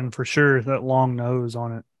different looking for sure. That long nose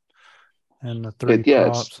on it and the three Yeah,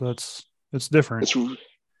 props. It's different. it's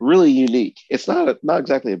really unique. It's not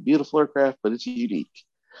exactly a beautiful aircraft, but it's unique.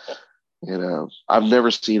 And I've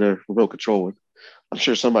never seen a remote control one. I'm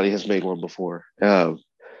sure somebody has made one before. I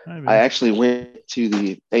actually went to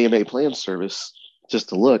the AMA plan service just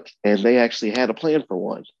to look, and they actually had a plan for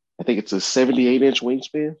one. I think it's a 78-inch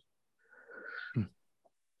wingspan.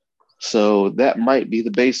 So that might be the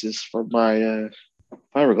basis for my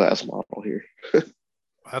fiberglass model here.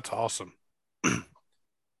 That's awesome.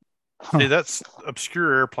 See, that's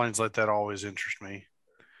obscure airplanes like that always interest me.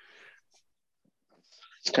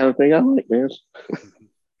 It's the kind of thing I like, man.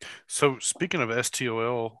 So speaking of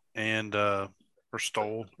STOL and or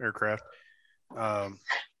STOL aircraft,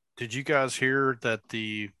 did you guys hear that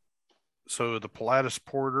the Pilatus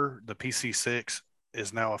Porter, the PC-6,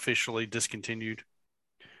 is now officially discontinued?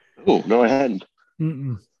 Oh, no, I hadn't.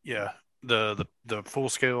 Mm-mm. Yeah, the full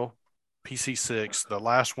scale PC-6, the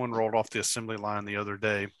last one rolled off the assembly line the other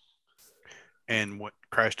day and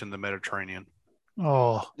crashed in the Mediterranean.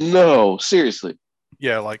 Oh no, seriously.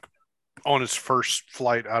 Yeah, like on its first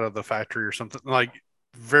flight out of the factory or something, like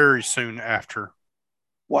very soon after.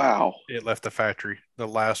 Wow. It left the factory. The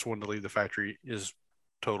last one to leave the factory is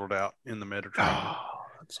totaled out in the Mediterranean. Oh,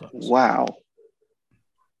 that sucks. Wow.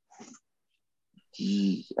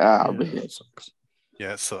 Yeah, man. that sucks.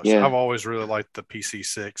 Yeah, it sucks. Yeah. I've always really liked the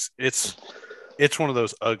PC-6. It's one of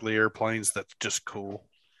those ugly airplanes that's just cool.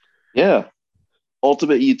 Yeah.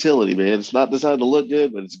 Ultimate utility, man. It's not designed to look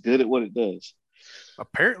good, but it's good at what it does.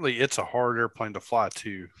 Apparently, it's a hard airplane to fly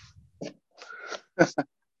too.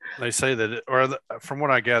 They say that, from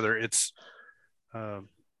what I gather, it's an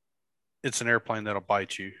airplane that'll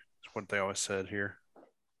bite you. Is what they always said here.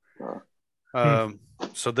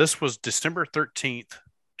 So this was December 13th,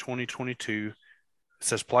 2022. It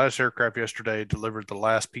says Pilatus Aircraft yesterday delivered the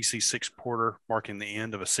last PC-6 Porter, marking the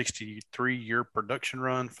end of a 63-year production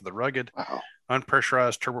run for the rugged,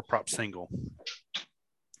 unpressurized turboprop single.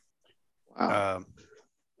 Wow.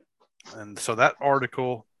 And so that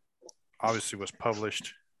article obviously was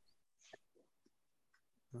published.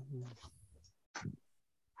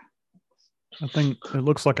 I think it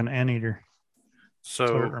looks like an anteater. So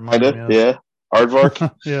That's what it reminded me of. Yeah.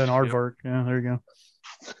 Aardvark. Yeah, an aardvark. Yeah, there you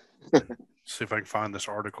go. see if I can find this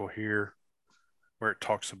article here where it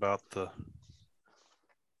talks about the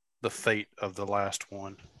fate of the last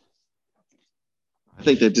one. I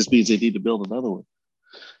think that just means they need to build another one.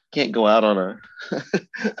 Can't go out on a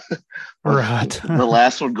Right. the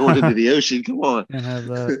last one going into the ocean. Come on. Can't have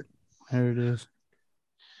that. There it is.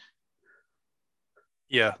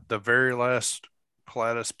 Yeah, the very last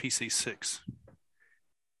Pilatus PC-6.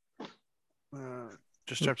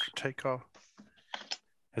 Just after takeoff.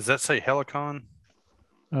 Does that say Helicon?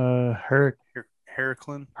 Heraclin?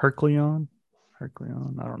 Hercleon?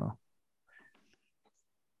 Hercleon? I don't know.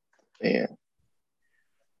 Yeah.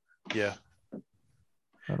 Yeah.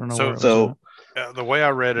 I don't know. So- where it was So The way I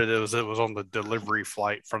read it, it was on the delivery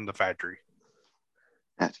flight from the factory.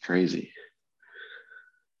 that's crazy.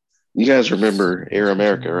 You guys remember Air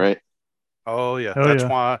America, right? Oh yeah, Oh, that's yeah.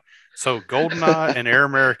 why. So GoldenEye and Air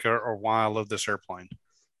America are why I love this airplane.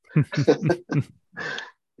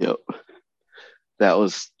 Yep.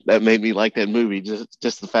 That made me like that movie.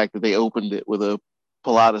 Just the fact that they opened it with a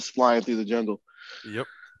Pilatus flying through the jungle. Yep,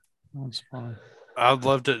 That's fine. I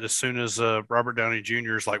loved it as soon as Robert Downey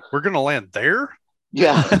Jr. is like, "We're gonna land there."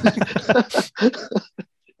 Yeah.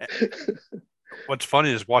 What's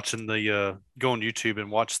funny is watching the go on YouTube and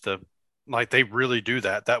watch they really do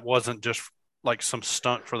that. That wasn't just like some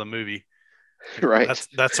stunt for the movie. Right.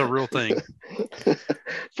 That's a real thing.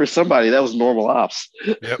 For somebody, that was normal ops.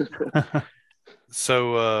 Yep.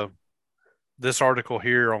 So this article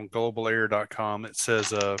here on globalair.com, it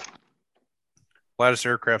says Pilatus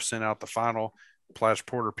Aircraft sent out the final Pilatus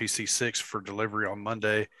Porter PC-6 for delivery on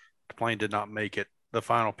Monday. The plane did not make it. The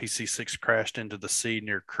final PC-6 crashed into the sea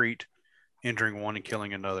near Crete, injuring one and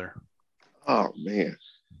killing another. Oh man.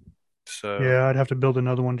 So Yeah, I'd have to build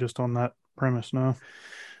another one just on that premise now,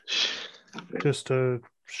 just to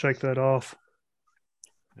shake that off.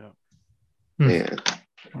 Man.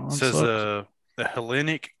 Oh, it that says sucks. the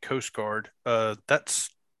Hellenic Coast Guard. Is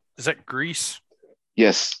that Greece?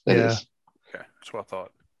 Yes, that Yeah. is. Okay, that's what I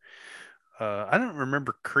thought. I don't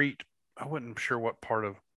remember Crete. I wasn't sure what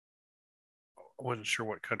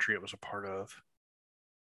country it was a part of.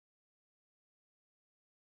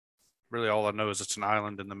 Really, all I know is it's an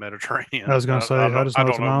island in the Mediterranean. I was gonna say, I just know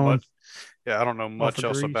it's an island. much. Yeah, I don't know much of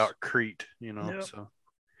else Greece. about Crete. Yep. So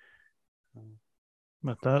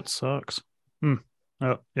But that sucks.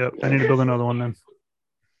 Oh, yep. I need to build another one then.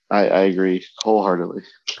 I agree wholeheartedly.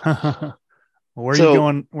 Well, where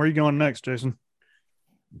So- are you going next, Jason?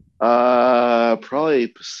 Probably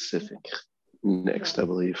Pacific next, I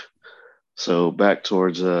believe. So back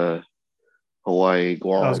towards Hawaii,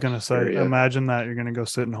 Guam. I was gonna say, area. imagine that you're gonna go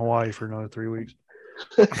sit in Hawaii for another 3 weeks.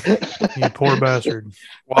 You poor bastard.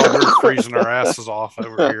 while we're freezing our asses off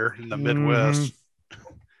over here in the Mm-hmm. Midwest,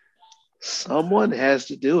 Someone has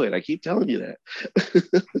to do it. I keep telling you that.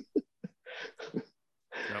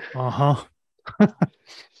 Uh-huh.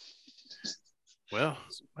 well,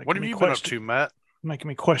 Making what have me you been up question- to, Matt? Making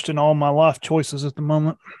me question all my life choices at the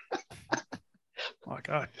moment. Like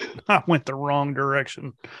I went the wrong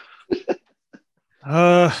direction.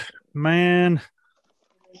 Man,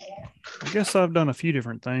 I guess I've done a few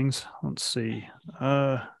different things. Let's see.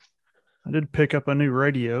 I did pick up a new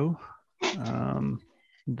radio.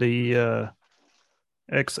 The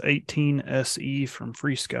X18 SE from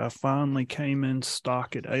Free Sky finally came in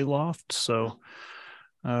stock at Aloft, so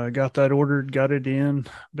got that ordered, got it in,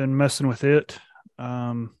 been messing with it.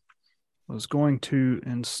 Was going to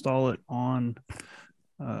install it on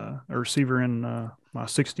a receiver in my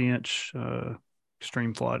 60-inch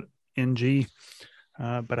Extreme Flight NG,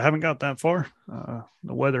 but I haven't got that far.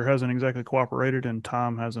 The weather hasn't exactly cooperated, and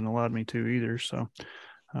time hasn't allowed me to either. So,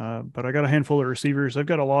 but I got a handful of receivers. I've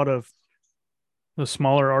got a lot of the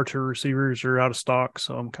smaller Archer receivers are out of stock,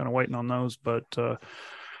 so I'm kind of waiting on those. But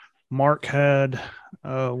Mark had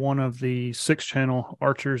one of the 6-channel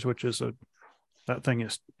Archers, which is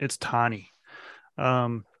it's tiny.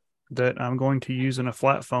 That I'm going to use in a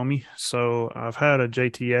flat foamy. So I've had a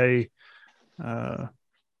JTA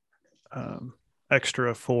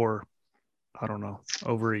extra for, I don't know,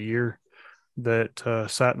 over a year that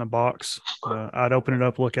sat in a box. I'd open it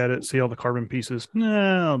up, look at it, see all the carbon pieces.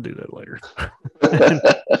 Nah, I'll do that later.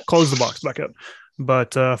 Close the box back up.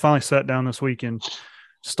 But I finally sat down this week and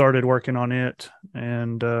started working on it.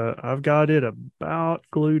 And I've got it about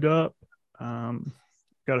glued up.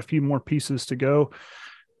 Got a few more pieces to go.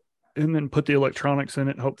 and then put the electronics in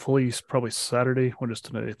it. Hopefully, it's probably Saturday. What is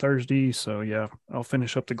today? Thursday. So yeah, I'll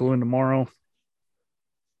finish up the gluing tomorrow.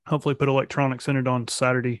 Hopefully, put electronics in it on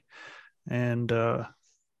Saturday, and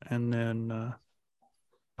then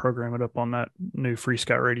program it up on that new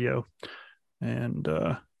FreeSky radio, and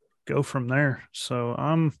go from there. So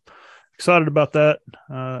I'm excited about that.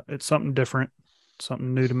 It's something different,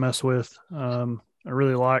 something new to mess with. I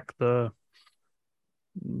really like the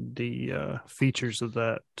features of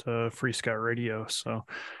that FreeSky radio. So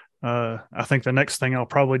I think the next thing I'll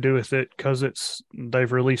probably do with it, because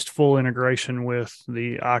they've released full integration with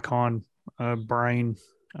the Icon Brain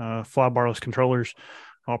fly barless controllers.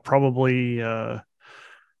 I'll probably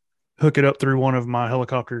hook it up through one of my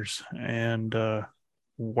helicopters and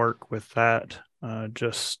work with that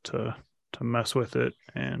just to mess with it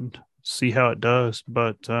and see how it does.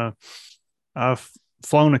 But I've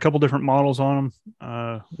flown a couple different models on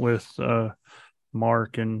them with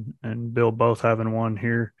Mark and Bill both having one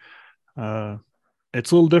here.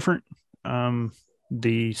 It's a little different.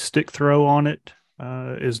 The stick throw on it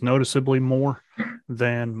is noticeably more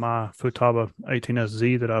than my Futaba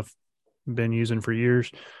 18SZ that I've been using for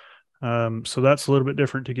years. So that's a little bit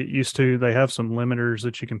different to get used to. They have some limiters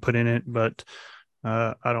that you can put in it, but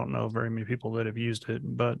I don't know very many people that have used it.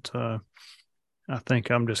 But I think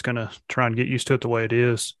I'm just going to try and get used to it the way it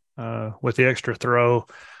is. With the extra throw,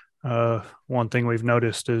 one thing we've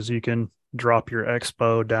noticed is you can drop your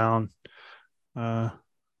expo down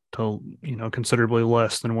to considerably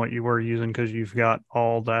less than what you were using, because you've got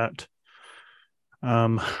all that. I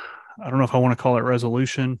don't know if I want to call it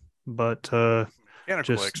resolution, but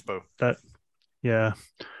Mechanical just expo. That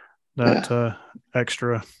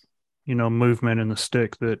extra, movement in the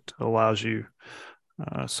stick that allows you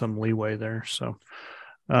some leeway there. So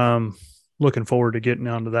looking forward to getting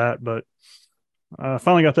onto that. But I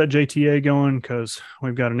finally got that JTA going because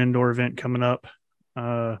we've got an indoor event coming up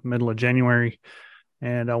middle of January,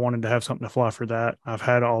 and I wanted to have something to fly for that. I've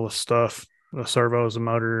had all the stuff, the servos, the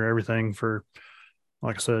motor, everything for,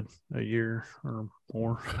 like I said, a year or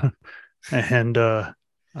more. And I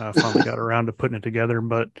finally got around to putting it together.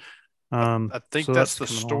 But I think so that's the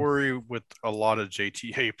story with a lot of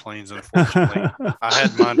JTA planes, unfortunately. I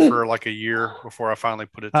had mine for like a year before I finally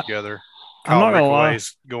put it together. I'm not gonna lie,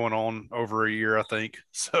 going on over a year, I think.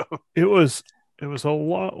 So it was a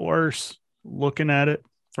lot worse looking at it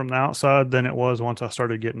from the outside than it was once I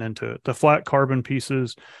started getting into it. The flat carbon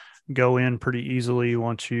pieces go in pretty easily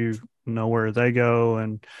once you know where they go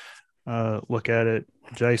and look at it.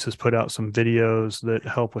 Jace has put out some videos that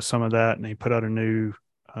help with some of that, and he put out a newer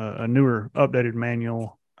updated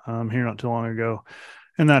manual here not too long ago,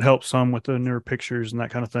 and that helps some with the newer pictures and that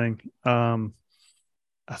kind of thing.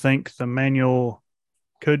 I think the manual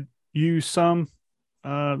could use some.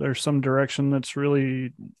 There's some direction that's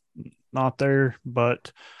really not there,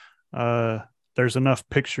 but there's enough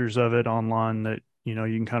pictures of it online that you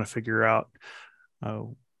can kind of figure out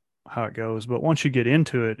how it goes. But once you get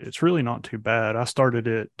into it, it's really not too bad. I started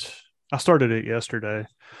it yesterday,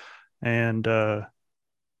 and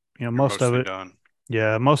most of it done.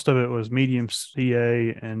 Yeah, most of it was medium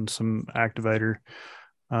CA and some activator,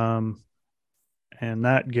 and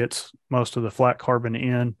that gets most of the flat carbon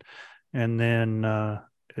in, and then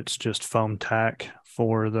it's just foam tack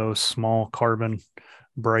for those small carbon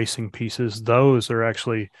bracing pieces. Those are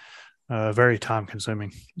actually very time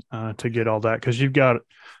consuming to get all that, because you've got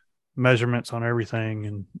measurements on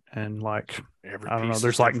everything, and like I don't know,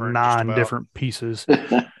 there's like 9 different pieces.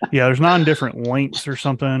 Yeah, there's 9 different lengths or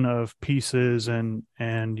something of pieces, and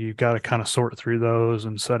you've got to kind of sort through those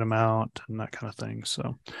and set them out and that kind of thing.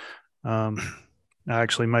 So I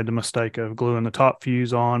actually made the mistake of gluing the top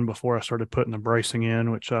fuse on before I started putting the bracing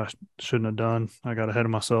in, which I shouldn't have done. I got ahead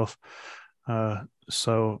of myself.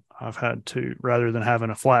 So I've had to, rather than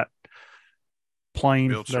having a flat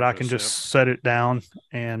plane that I can just set it down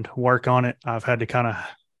and work on it, I've had to kind of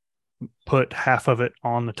put half of it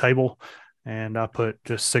on the table, and I put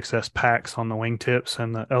just 6S packs on the wingtips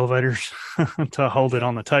and the elevators to hold it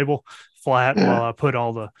on the table flat while I put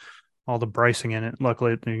all the bracing in it.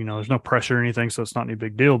 Luckily, there's no pressure or anything, so it's not any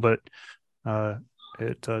big deal, but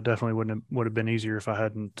it definitely would have been easier if I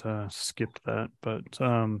hadn't skipped that. But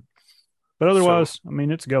otherwise, I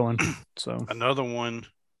mean, it's going. So another one,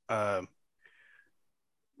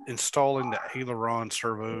 installing the aileron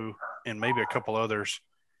servo and maybe a couple others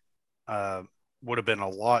would have been a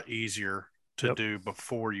lot easier to do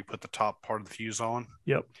before you put the top part of the fuse on.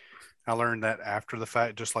 Yep. I learned that after the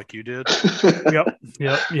fact, just like you did.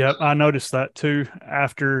 Yep. I noticed that too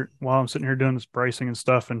while I'm sitting here doing this bracing and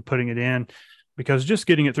stuff and putting it in, because just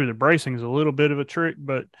getting it through the bracing is a little bit of a trick,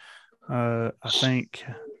 but I think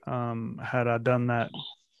Had I done that,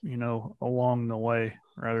 along the way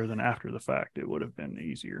rather than after the fact, it would have been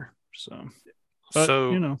easier. So, but,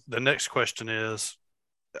 so the next question is,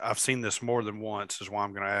 I've seen this more than once, is why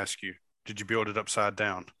I'm going to ask you, did you build it upside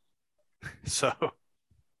down? So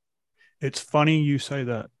it's funny you say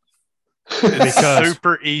that. It's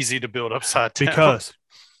super easy to build upside down. Because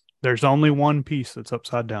there's only one piece that's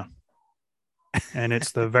upside down. And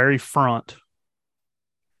it's the very front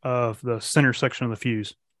of the center section of the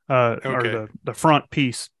fuse. Or the front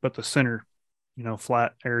piece, but the center,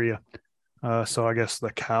 flat area. So I guess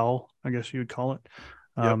the cowl, I guess you would call it.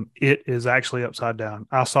 It is actually upside down.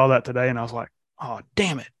 I saw that today and I was like, oh,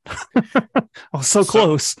 damn it. I was so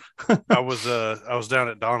close. I was down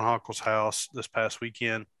at Don Hockle's house this past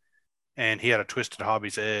weekend, and he had a Twisted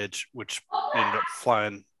Hobbies Edge, which ended up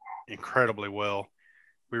flying incredibly well.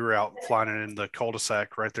 We were out flying it in the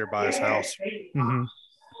cul-de-sac right there by his house. Mm-hmm.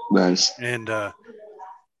 Nice. And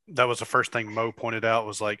that was the first thing Mo pointed out,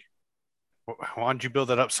 was like, why did you build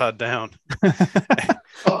that upside down?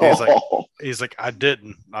 He's like, I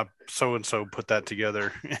didn't. So-and-so put that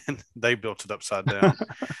together, and they built it upside down.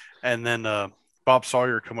 And then Bob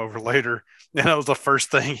Sawyer come over later, and that was the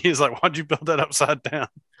first thing. He's like, why'd you build that upside down?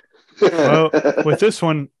 Well, with this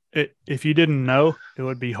one, if you didn't know, it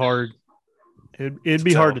would be hard. It'd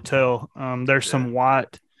be hard to tell. There's some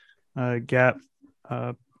white gap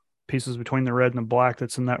pieces between the red and the black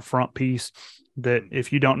that's in that front piece that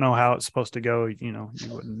if you don't know how it's supposed to go, you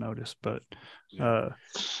wouldn't notice. But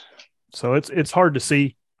so it's hard to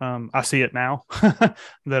see. I see it now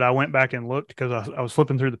that I went back and looked, because I was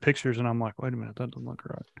flipping through the pictures and I'm like, wait a minute, that doesn't look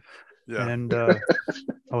right. Yeah. And I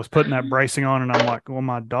was putting that bracing on and I'm like, well,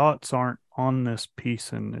 my dots aren't on this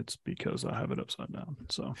piece, and it's because I have it upside down.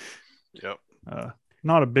 So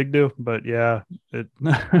not a big deal, but yeah, it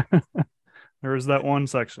there was that one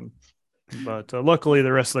section. But luckily,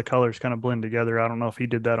 the rest of the colors kind of blend together. I don't know if he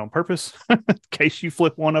did that on purpose, in case you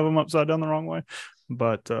flip one of them upside down the wrong way.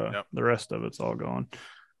 But the rest of it's all gone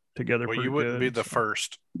together. Well, you wouldn't be the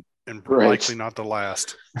first, and likely not the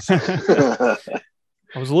last. So.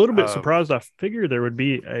 I was a little bit surprised. I figured there would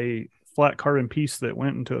be a flat carbon piece that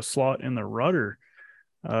went into a slot in the rudder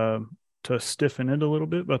to stiffen it a little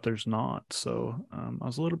bit, but there's not. So I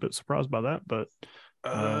was a little bit surprised by that, but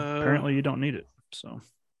apparently you don't need it. So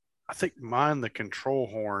I think the control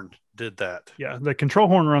horn did that. Yeah, the control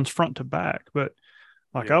horn runs front to back, but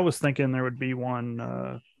I was thinking there would be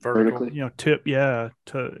one vertically, tip,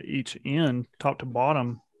 to each end, top to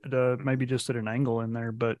bottom, maybe just at an angle in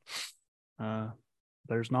there, but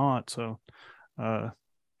there's not. So I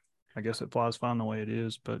guess it flies fine the way it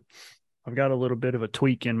is, but I've got a little bit of a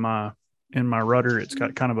tweak in my rudder. It's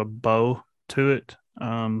got kind of a bow to it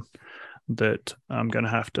that I'm going to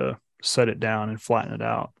have to set it down and flatten it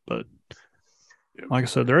out. But like I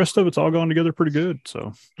said, the rest of it's all going together pretty good.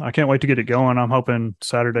 So I can't wait to get it going. I'm hoping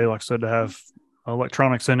Saturday, like I said, to have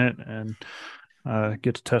electronics in it and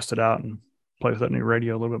get to test it out and play with that new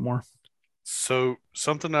radio a little bit more. So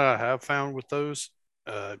something that I have found with those,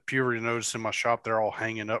 if you ever notice in my shop, they're all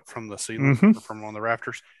hanging up from the ceiling or from one of the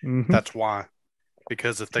rafters. Mm-hmm. That's why.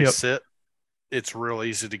 Because if they sit, it's real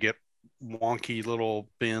easy to get wonky little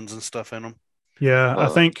bends and stuff in them. Yeah, I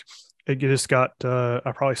think it just got,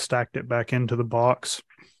 I probably stacked it back into the box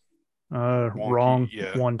wrong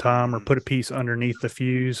one time, or put a piece underneath the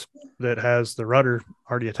fuse that has the rudder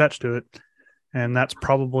already attached to it. And that's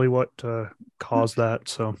probably what caused that.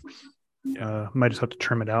 So might just have to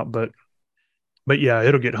trim it out. But yeah,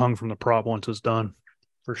 it'll get hung from the prop once it's done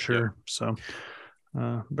for sure. Yep.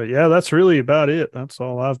 So, but yeah, that's really about it. That's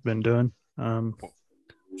all I've been doing.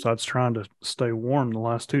 Besides trying to stay warm the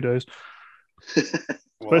last 2 days.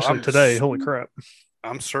 Especially today. Holy crap.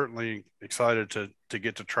 I'm certainly excited to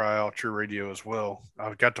get to try out your radio as well.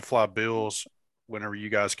 I've got to fly Bill's whenever you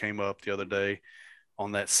guys came up the other day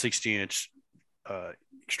on that 60-inch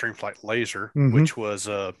Extreme Flight Laser, which was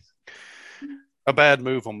a bad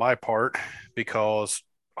move on my part because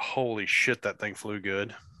holy shit, that thing flew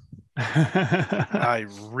good. I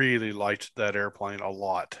really liked that airplane a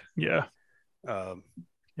lot. Yeah.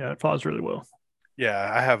 It flies really well.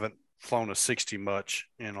 Yeah, I haven't flown a 60 much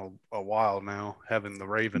in a while now, having the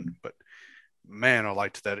Raven, but man, I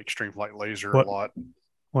liked that Extreme Flight Laser a lot.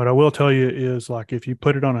 What I will tell you is, like, if you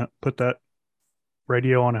put that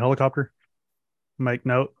radio on a helicopter, make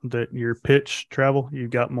note that your pitch travel, you've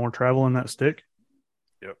got more travel in that stick.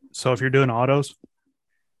 Yep. So if you're doing autos,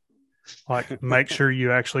 like, make sure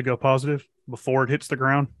you actually go positive before it hits the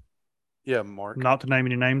ground. Yeah, Mark. Not to name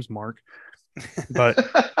any names, Mark. But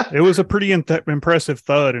it was a pretty impressive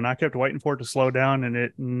thud, and I kept waiting for it to slow down, and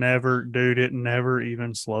it never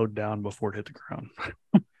even slowed down before it hit the ground.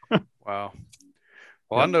 Wow.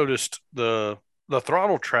 Well, Yep. I noticed the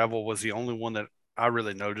throttle travel was the only one that I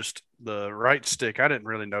really noticed. The right stick, I didn't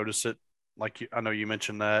really notice it. I know you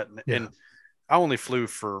mentioned that, Yeah. and I only flew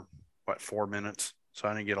for 4 minutes, so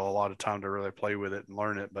I didn't get a lot of time to really play with it and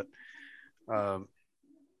learn it. But um,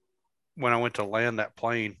 when I went to land that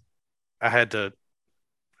plane, I had to.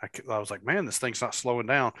 I was like, man, this thing's not slowing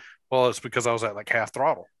down. Well, it's because I was at like half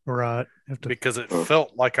throttle. Right. You have to, Because it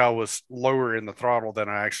felt like I was lower in the throttle than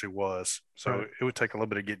I actually was. So Right. it would take a little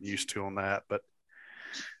bit of getting used to on that. But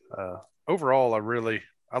overall,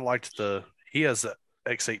 I liked he has the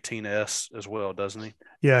X18S as well, doesn't he?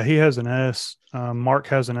 yeah, he has an S. Mark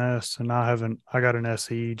has an S, and I got an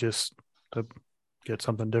SE just to get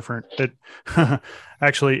something different. It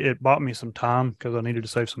actually it bought me some time because I needed to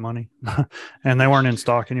save some money, and they weren't in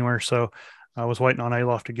stock anywhere. So I was waiting on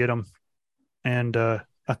Aloft to get them, and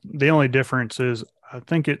the only difference is I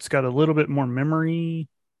think it's got a little bit more memory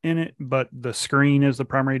in it, but the screen is the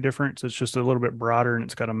primary difference. It's just a little bit broader and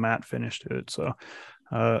it's got a matte finish to it. So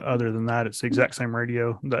other than that, it's the exact same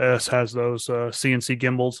radio. The S has those CNC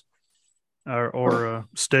gimbals or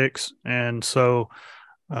sticks, and so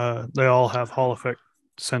they all have Hall effect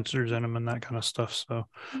sensors in them and that kind of stuff. So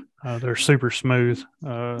they're super smooth.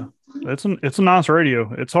 It's a nice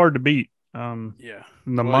radio. It's hard to beat. Yeah.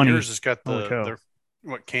 The money. Yours has got holy cow. the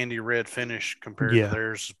candy red finish compared Yeah. to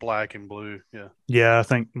theirs is black and blue. Yeah. Yeah, I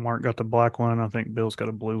think Mark got the black one. I think Bill's got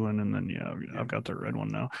a blue one, and then I've got the red one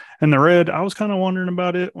now. And the red, I was kind of wondering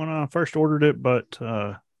about it when I first ordered it, but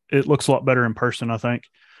it looks a lot better in person, I think.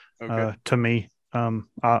 Okay. To me,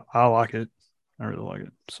 I like it. I really like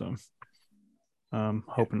it. So,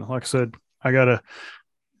 hoping, like I said, I gotta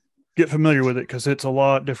get familiar with it because it's a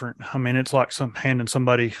lot different. I mean, it's like handing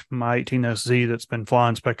somebody my 18SZ that's been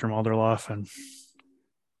flying Spectrum all their life, and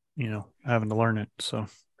having to learn it. So.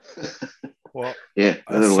 Well, Yeah,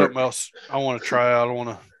 that's something else I want to try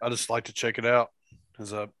out. I just like to check it out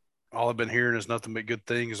because all I've been hearing is nothing but good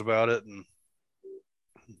things about it, and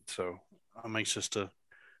so I'm anxious to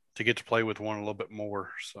get to play with one a little bit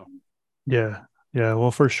more. So yeah,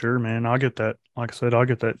 well, for sure, man. I'll get that. Like I said, I'll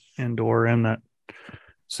get that indoor and that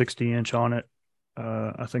 60-inch on it.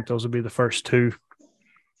 I think those will be the first two,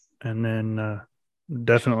 and then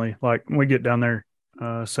definitely like when we get down there,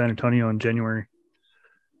 San Antonio in January.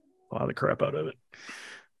 Fly the crap out of it.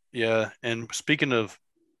 Yeah, and speaking of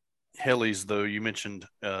helis, though, you mentioned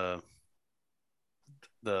the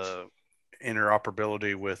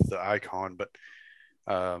interoperability with the Icon, but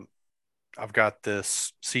I've got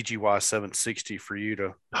this CGY 760 for you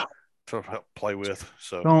to help play with.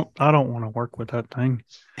 So I don't want to work with that thing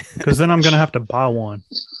because then I'm going to have to buy one.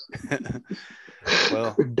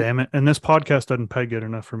 Well, damn it! And this podcast doesn't pay good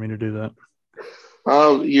enough for me to do that.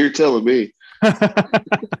 You're telling me.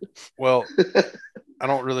 Well, I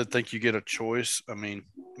don't really think you get a choice. I mean,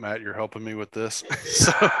 Matt, you're helping me with this.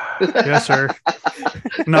 So. Yes, sir.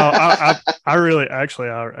 No, I really, actually,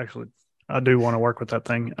 I do want to work with that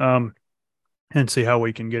thing, and see how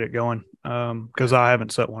we can get it going. Because I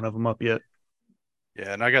haven't set one of them up yet.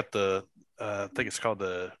 Yeah, and I got I think it's called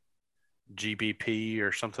the GBP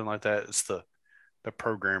or something like that. It's the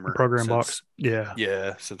programmer. The program box. Yeah.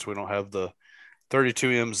 Yeah, since we don't have the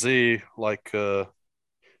 32MZ like a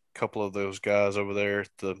couple of those guys over there at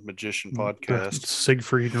the Magician podcast. The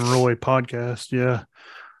Siegfried and Roy podcast. Yeah.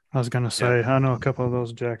 I was going to say, I know a couple of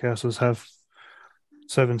those jackasses have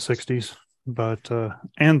 760s, but,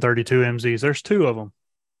 and 32MZs. There's two of them.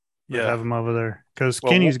 Yeah. Have them over there because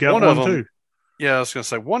Kenny's got one too. Yeah. I was going to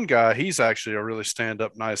say one guy, he's actually a really stand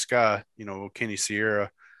up, nice guy, Kenny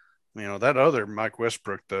Sierra. That other Mike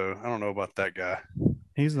Westbrook, though, I don't know about that guy.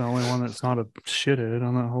 He's the only one that's not a shithead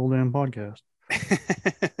on that whole damn podcast.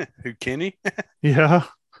 Who, Kenny? Yeah.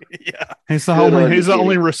 Yeah. He's the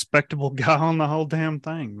only respectable guy on the whole damn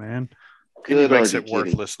thing, man. Kenny makes it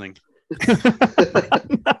worth listening.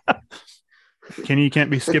 Kenny, you can't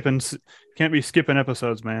be skipping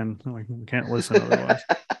episodes, man. We can't listen otherwise.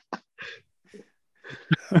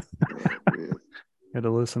 Had to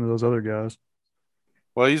listen to those other guys.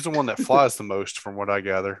 Well, he's the one that flies the most, from what I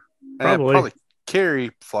gather. Probably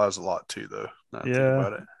Kerry flies a lot too, though.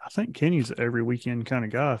 Yeah, I think Kenny's every weekend kind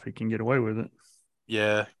of guy if he can get away with it.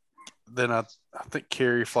 Yeah. Then I think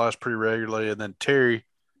Kerry flies pretty regularly, and then Terry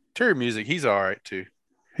Music, he's all right too.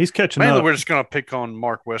 He's catching Mainly up. We're just gonna pick on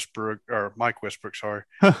Mike Westbrook, sorry,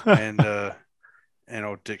 and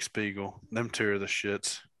old Dick Spiegel. Them two are the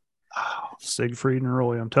shits. Oh, Siegfried and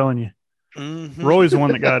Roy, I'm telling you. Mm-hmm. Roy's the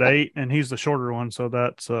one that got 8, and he's the shorter one, so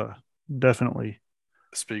that's definitely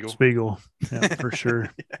Spiegel. Yeah, for sure.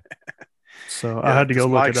 Yeah. So I had to go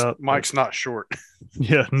look it up. Mike's not short.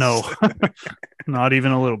 Yeah, no, not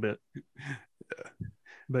even a little bit.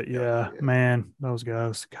 But yeah, man, those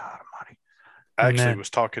guys, God almighty. I And actually then- was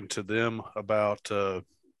talking to them about.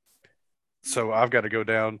 So I've got to go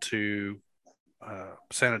down to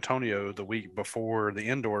San Antonio the week before the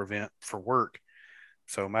indoor event for work.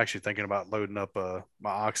 So I'm actually thinking about loading up my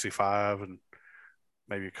Oxy 5 and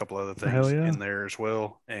maybe a couple other Hell things yeah. in there as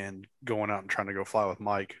well, and going out and trying to go fly with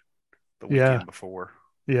Mike the Yeah. weekend before.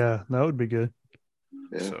 Yeah, that would be good.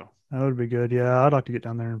 Yeah. So That would be good. Yeah, I'd like to get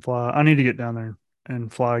down there and fly. I need to get down there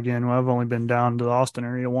and fly again. Well, I've only been down to the Austin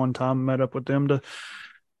area one time, met up with them to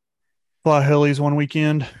fly helis one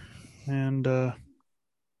weekend. And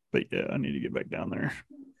but yeah, I need to get back down there.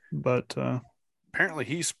 But apparently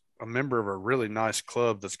he's a member of a really nice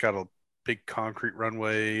club that's got a big concrete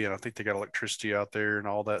runway, and I think they got electricity out there and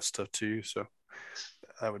all that stuff too. So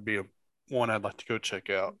that would be one I'd like to go check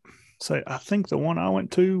out. say I think the one I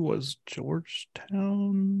went to was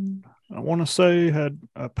Georgetown. I want to say had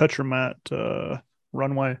a Petromat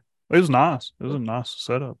runway. It was nice. It was a nice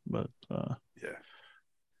setup, but Yeah.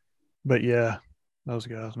 But yeah, those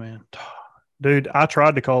guys, man. Dude, I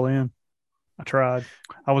tried to call in. I tried.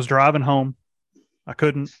 I was driving home. I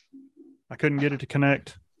couldn't get it to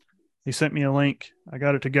connect. He sent me a link. I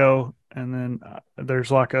got it to go, and then there's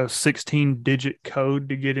like a 16-digit code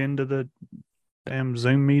to get into the damn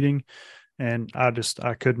Zoom meeting, and I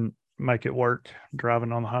couldn't make it work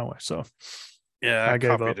driving on the highway. So Yeah, I I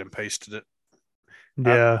gave copied up. and pasted it.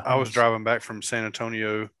 Yeah, I was driving back from San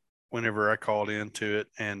Antonio whenever I called into it,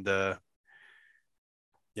 and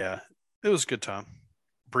yeah, it was a good time.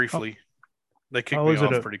 Briefly, they kicked me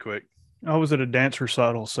off pretty quick. I was at a dance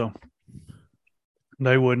recital, so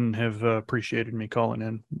they wouldn't have appreciated me calling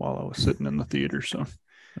in while I was sitting in the theater, so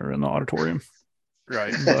or in the auditorium.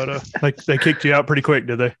 Right. But they kicked you out pretty quick,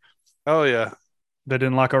 did they? Oh yeah. They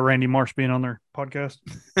didn't like our Randy Marsh being on their podcast.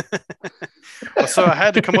 Well, so I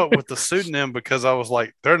had to come up with the pseudonym because I was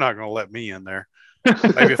like, they're not going to let me in there.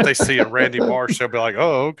 Maybe if they see a Randy Marsh, they'll be like,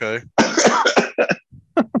 oh, okay.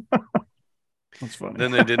 That's funny.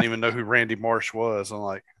 Then they didn't even know who Randy Marsh was. I'm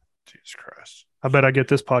like, Jesus Christ. I bet I get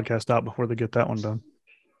this podcast out before they get that one done.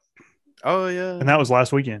 Oh yeah. And that was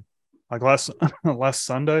last weekend, like last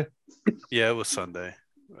Sunday. Yeah, it was Sunday.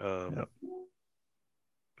 Yep.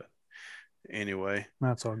 But anyway,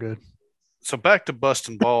 that's all good. So back to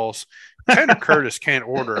busting balls. Tanner Curtis can't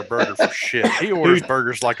order a burger for shit. He orders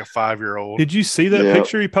burgers like a 5-year-old. Did you see that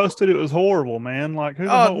picture he posted? It was horrible, man. Like who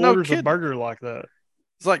the hell orders a burger like that?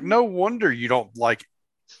 It's like no wonder you don't like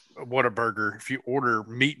Whataburger if you order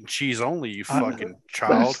meat and cheese only, you fucking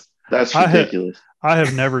child. That's ridiculous. I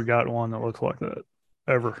have never got one that looks like that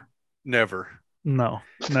ever. Never. No,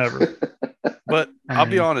 never. But I'll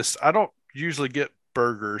be honest, I don't usually get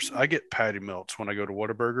burgers. I get patty melts when I go to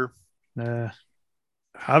Whataburger.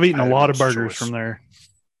 I've eaten a lot of burgers from there.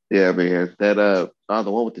 Yeah, man. That the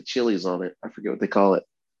one with the chilies on it. I forget what they call it.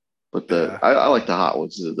 But I like the hot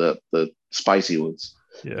ones, the spicy ones.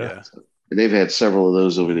 Yeah. And they've had several of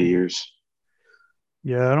those over the years.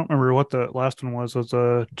 Yeah, I don't remember what the last one was. It was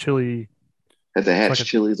a chili. Had the Hatch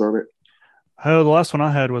chilies on it. Oh, the last one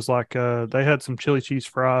I had was like they had some chili cheese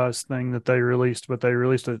fries thing that they released, but they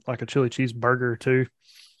released like a chili cheese burger too.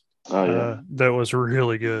 Oh yeah, that was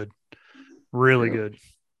really good, really good.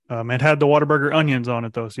 It had the Whataburger onions on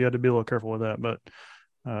it though, so you had to be a little careful with that. But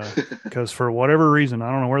because for whatever reason,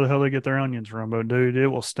 I don't know where the hell they get their onions from, but dude, it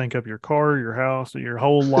will stink up your car, your house, your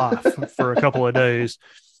whole life for a couple of days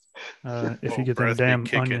if you get them damn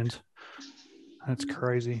onions. That's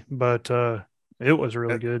crazy, but it was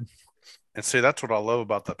really good. And see, that's what I love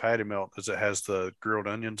about the patty melt is it has the grilled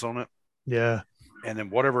onions on it. Yeah. And then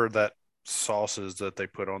whatever that sauce is that they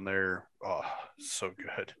put on there, oh, so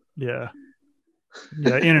good. Yeah.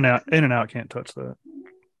 Yeah, In-N-Out can't touch that.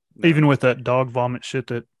 No. Even with that dog vomit shit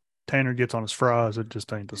that Tanner gets on his fries, it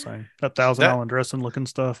just ain't the same. That Thousand Island dressing looking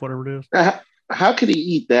stuff, whatever it is. How could he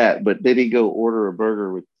eat that, but then he go order a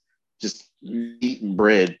burger with just meat and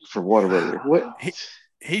bread for Whataburger? What?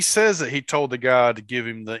 He says that he told the guy to give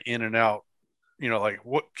him the In-N-Out,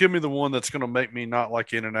 give me the one that's going to make me not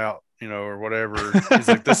like In-N-Out, or whatever. He's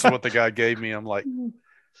like, this is what the guy gave me. I'm like,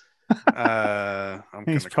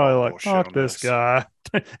 he's probably like, fuck this guy.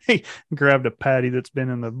 He grabbed a patty that's been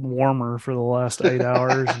in the warmer for the last 8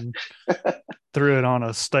 hours and threw it on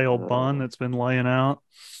a stale bun that's been laying out.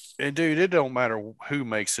 And dude, it don't matter who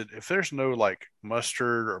makes it. If there's no like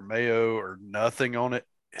mustard or mayo or nothing on it,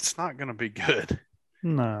 it's not going to be good.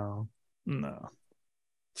 No.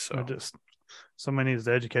 So somebody needs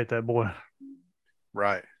to educate that boy.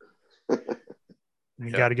 Right. You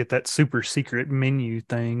got to get that super secret menu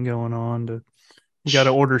thing going on to you got to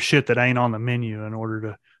order shit that ain't on the menu in order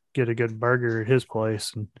to get a good burger at his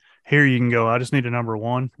place. And here you can go, I just need a number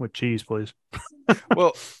one with cheese, please.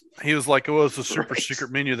 Well, he was like, "Oh, it's a super Right.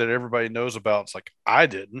 secret menu that everybody knows about." It's like I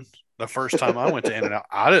didn't. The first time I went to In-N-Out,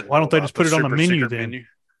 I didn't. Why know don't they about just put it on the super menu secret then?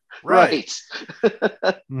 Right.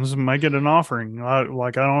 Let's make it an offering. I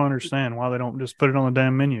don't understand why they don't just put it on the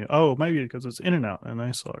damn menu. Oh, maybe because it's In-N-Out and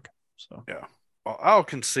they suck. So Yeah. Well, I'll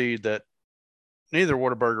concede that neither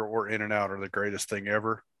Whataburger or In-N-Out are the greatest thing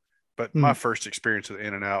ever. But my first experience with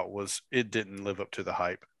In-N-Out was it didn't live up to the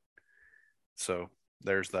hype. So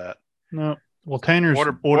there's that. no. Well, Tanner's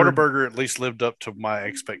ordered. Whataburger at least lived up to my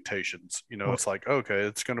expectations. You know, Well- it's like, okay,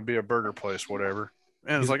 it's going to be a burger place, whatever.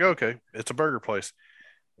 And it's like, okay, it's a burger place.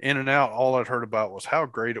 In-N-Out, all I'd heard about was how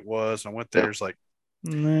great it was. And I went there, it's like,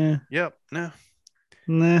 Nah, yep, no.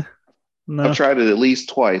 no. I've tried it at least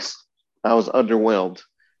twice. I was underwhelmed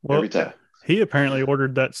Well, every time. he apparently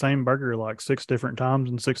ordered that same burger like 6 different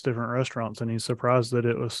times in 6 different restaurants, and he's surprised that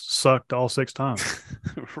it was sucked all 6 times.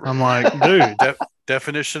 I'm like, dude,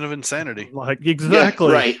 Definition of insanity. like exactly,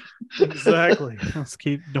 Yeah, right. exactly. Let's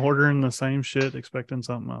keep ordering the same shit, expecting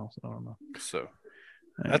something else. I don't know. So Anyway.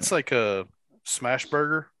 that's like a smash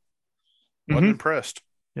burger. Wasn't impressed.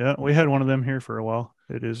 Yeah, we had one of them here for a while.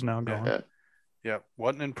 It is now gone. Yeah. Yeah,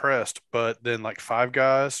 wasn't impressed. But then like Five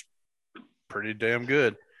Guys, pretty damn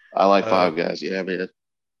good. I like Five Guys. Yeah, man.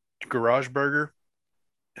 Garage Burger,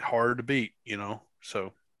 hard to beat, you know.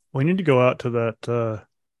 So We need to go out to that the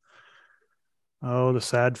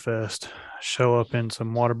Sad Fest. Show up in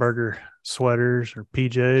some Whataburger sweaters or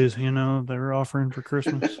PJs, you know, they were offering for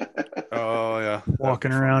Christmas. oh yeah.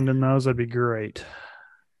 Walking around in those, that'd be great.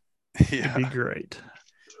 Yeah. It'd be great.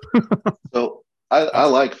 So I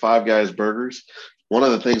like Five Guys burgers. One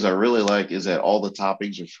of the things I really like is that all the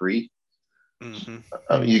toppings are free.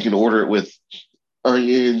 Mm-hmm. You can order it with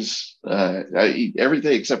onions,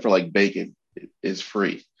 everything except for like bacon is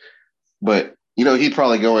free. But you know, he'd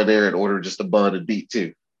probably go in there and order just a bun and beet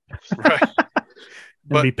too. Right.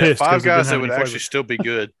 But be pissed at Five 'cause it didn't Guys, have it would any actually flavor. still be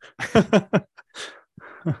good.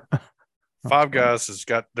 Five Guys has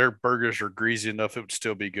got their burgers are greasy enough; it would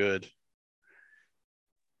still be good.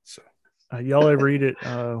 So, Y'all ever eat it?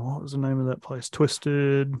 What was the name of that place?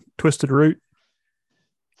 Twisted Root.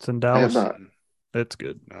 It's in I have Dallas. not. It's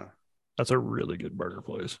good. no. That's a really good burger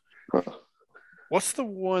place. What's the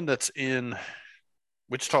one that's in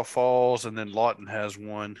Wichita Falls, and then Lawton has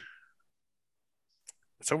one?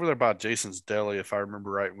 It's over there by Jason's Deli, if I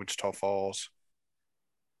remember right, in Wichita Falls.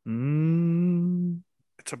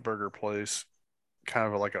 It's a burger place,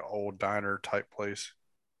 kind of like an old diner type place.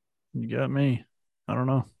 You got me. I don't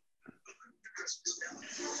know.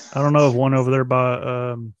 I don't know of one over there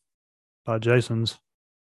by Jason's.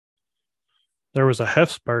 There was a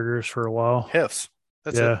Hef's Burgers for a while. Hef's.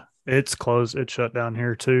 That's it. Yeah, it's closed. It shut down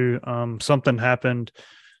here too. Something happened.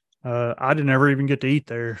 I didn't ever even get to eat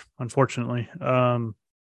there, unfortunately.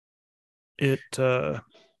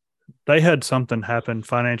 They had something happen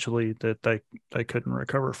financially that they couldn't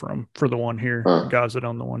recover from for the one here. Guys that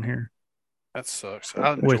own the one here. That sucks.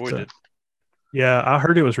 I enjoyed it. Yeah, I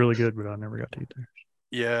heard it was really good, but I never got to eat there.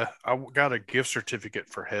 Yeah, I got a gift certificate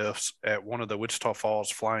for Hef's at one of the Wichita Falls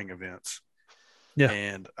flying events. Yeah.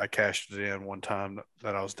 And I cashed it in one time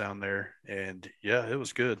that I was down there, and yeah, it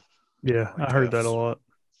was good. Yeah, I heard that a lot.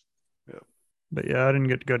 Yeah. But yeah, I didn't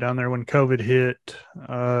get to go down there when COVID hit.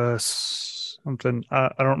 Something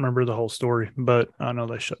I don't remember the whole story, but I know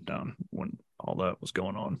they shut down when all that was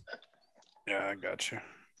going on. Yeah, I got you.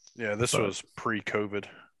 Yeah, this was pre-COVID,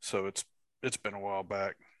 so it's been a while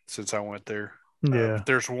back since I went there. Yeah,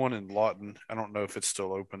 there's one in Lawton. I don't know if it's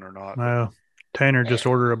still open or not. Well, Tanner just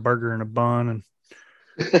ordered a burger and a bun and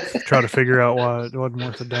try to figure out why it wasn't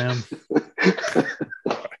worth a damn.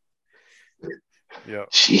 Yeah.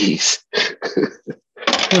 Jeez.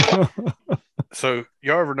 So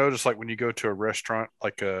y'all ever notice, like when you go to a restaurant,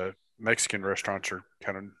 like a Mexican restaurants are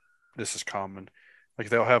kind of, this is common. Like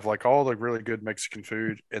they'll have like all the really good Mexican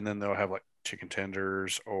food, and then they'll have like chicken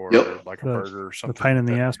tenders or like a burger or something. The pain in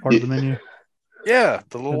the ass part of the menu. Yeah,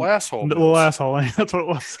 the little asshole. The little asshole. That's what it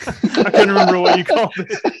was. I couldn't remember what you called it.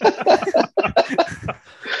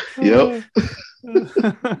 Yep.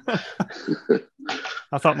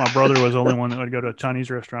 I thought my brother was the only one that would go to a Chinese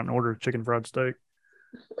restaurant and order a chicken fried steak.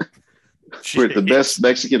 We're at the best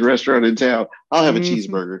Mexican restaurant in town. I'll have a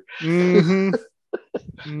cheeseburger. Mm-hmm.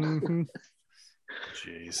 Mm-hmm.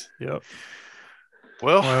 Jeez. Yep.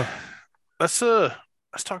 Well, let's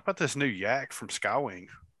talk about this new yak from Skywing.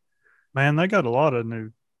 Man, they got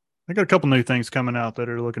a couple new things coming out that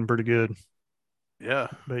are looking pretty good. Yeah.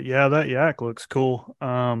 But yeah, that yak looks cool.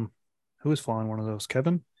 Who was flying one of those?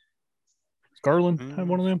 Kevin? Garland had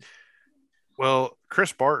one of them. Well,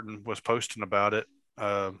 Chris Barton was posting about it.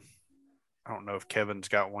 I don't know if Kevin's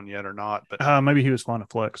got one yet or not, but Maybe he was flying a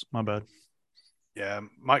flex. My bad. yeah,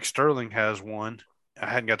 Mike Sterling has one. I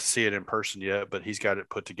hadn't got to see it in person yet, but he's got it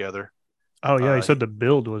put together. Oh yeah, he said the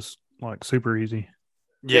build was like super easy.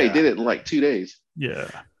 Yeah, he did it in like 2 days. Yeah.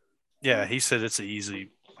 Yeah, he said it's an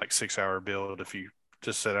easy like 6-hour build if you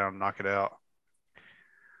just sit down and knock it out.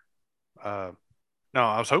 No,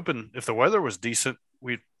 I was hoping if the weather was decent,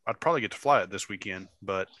 I'd probably get to fly it this weekend,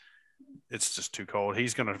 but it's just too cold.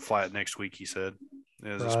 He's going to fly it next week. He said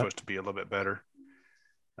it's supposed to be a little bit better.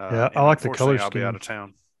 Yeah, I like the color scheme. I'll be out of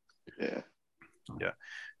town. Yeah.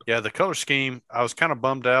 The color scheme. I was kind of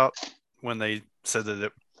bummed out when they said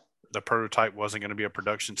that the prototype wasn't going to be a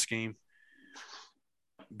production scheme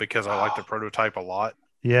because I like the prototype a lot.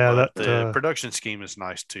 Yeah, the production scheme is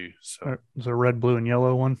nice too. So it's a red, blue, and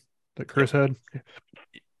yellow one that Chris had.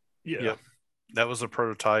 Yeah. Yep. That was a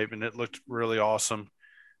prototype, and it looked really awesome.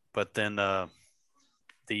 But then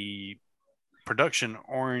the production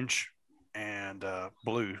orange and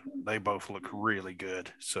blue, they both look really good.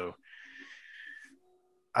 So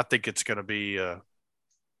I think it's going to be a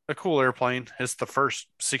cool airplane. It's the first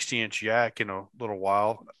 60-inch yak in a little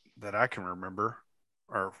while that I can remember,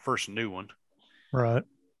 or first new one. Right.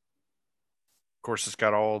 Of course, it's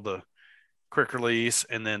got all the quick release,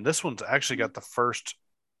 and then this one's actually got the first.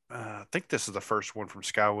 I think this is the first one from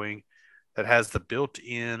Skywing that has the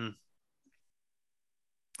built-in,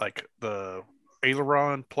 like the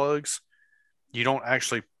aileron plugs. You don't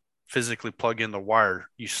actually physically plug in the wire.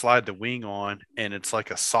 You slide the wing on, and it's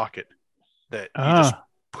like a socket that you just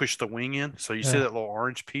push the wing in. So you see that little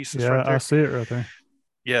orange piece? Yeah, right there? I see it right there.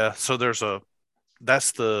 Yeah, so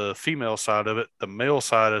that's the female side of it. The male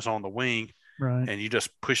side is on the wing, right? And you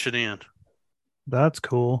just push it in. That's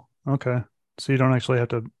cool. Okay, so you don't actually have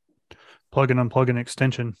to plug and unplug an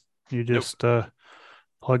extension. You just plug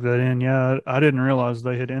that in. Yeah, I didn't realize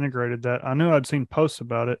they had integrated that. I knew I'd seen posts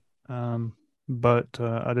about it, but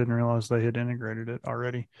I didn't realize they had integrated it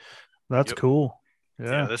already. That's cool.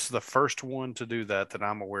 Yeah, this is the first one to do that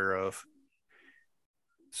I'm aware of.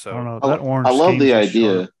 So I don't know. That orange. I love the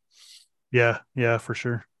idea. Sharp. Yeah, for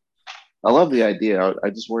sure. I love the idea. I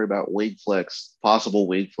just worry about wing flex, possible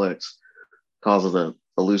wing flex, causing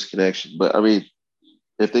a loose connection. But I mean,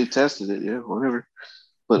 if they tested it, yeah, whatever.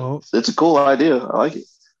 But it's a cool idea. I like it.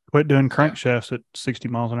 Quit doing crankshafts at 60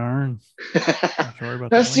 miles an hour. And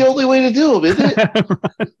that's the only way to do them, isn't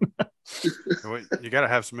it? You got to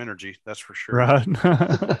have some energy. That's for sure. Right.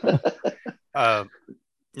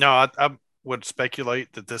 No, I would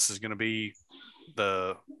speculate that this is going to be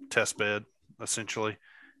the test bed, essentially.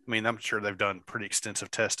 I mean, I'm sure they've done pretty extensive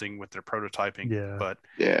testing with their prototyping. Yeah. But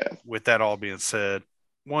with that all being said,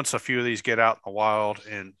 once a few of these get out in the wild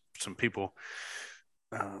and some people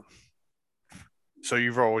so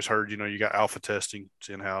you've always heard, you got alpha testing, it's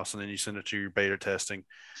in-house, and then you send it to your beta testing.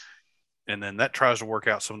 And then that tries to work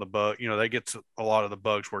out some of the bugs. That gets a lot of the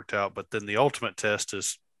bugs worked out. But then the ultimate test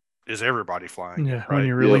is everybody flying. Yeah, right? When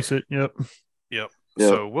you release it. Yep.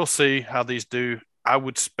 So we'll see how these do. I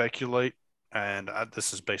would speculate, and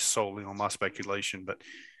this is based solely on my speculation, but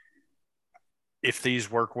if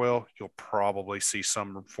these work well, you'll probably see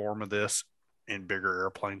some form of this in bigger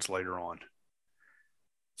airplanes later on.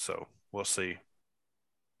 So we'll see.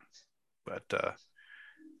 But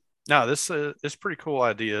no, this is a pretty cool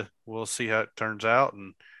idea. We'll see how it turns out.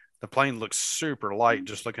 And the plane looks super light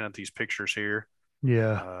just looking at these pictures here.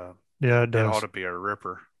 Yeah. Yeah, it does. It ought to be a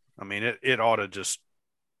ripper. I mean, it ought to just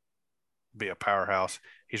be a powerhouse.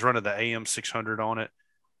 He's running the AM 600 on it,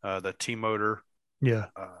 the T motor. Yeah.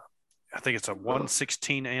 I think it's a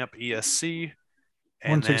 116 amp ESC.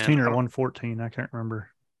 116 or 114. I can't remember.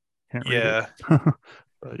 Can't read it.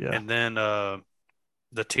 But yeah. And then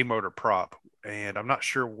the T motor prop. And I'm not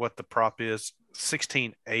sure what the prop is.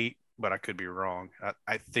 16.8, but I could be wrong.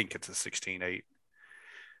 I think it's a 16.8.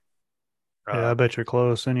 Yeah, I bet you're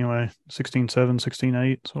close anyway. 16.7,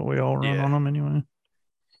 16.8 is what we all run on them anyway.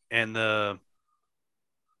 And the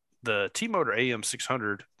T-Motor AM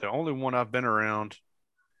 600, the only one I've been around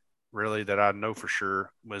really that I know for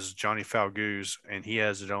sure was Johnny Falgouz, and he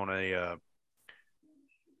has it on a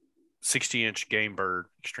 60-inch Game Bird,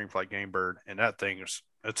 Extreme Flight Game Bird, and that thing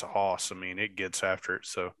it's a hoss. I mean, it gets after it,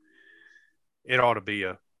 so it ought to be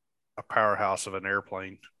a powerhouse of an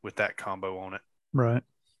airplane with that combo on it. Right.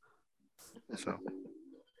 So,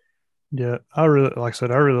 yeah, I really like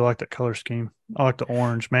that color scheme. I like the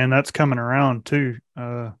orange, man. That's coming around too,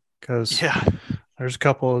 because there's a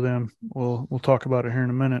couple of them. We'll talk about it here in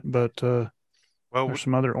a minute, but there's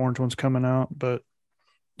some other orange ones coming out. But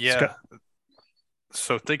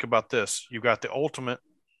So think about this. You've got the Ultimate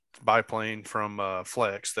biplane from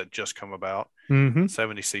Flex that just come about, Mm-hmm.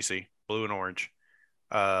 70cc, blue and orange.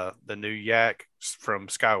 The new Yak from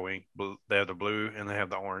Skywing, they have the blue and they have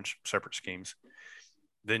the orange, separate schemes.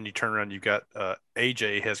 Then you turn around, you've got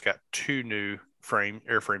AJ has got 2 new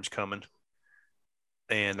airframes coming,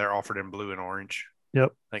 and they're offered in blue and orange.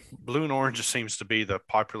 Yep. Like blue and orange just seems to be the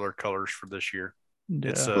popular colors for this year. Yeah.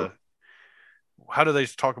 It's how do they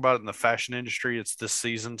talk about it in the fashion industry? It's this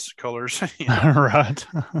season's colors. You know? Right.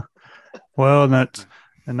 Well,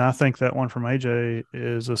 and I think that one from AJ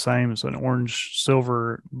is the same as an orange,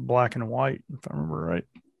 silver, black, and white, if I remember right.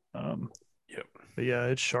 Yep. But yeah,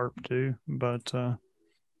 it's sharp too. But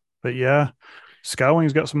yeah,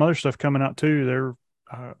 Skywing's got some other stuff coming out too. They're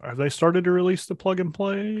have they started to release the plug and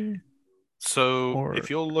play? So Or if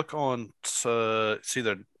you'll look on, it's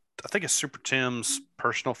either I think it's Super Tim's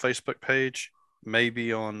personal Facebook page,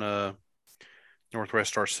 maybe on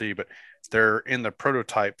Northwest RC, but they're in the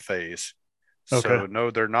prototype phase. So Okay.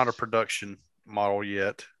 no, they're not a production model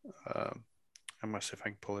yet. I'm gonna see if I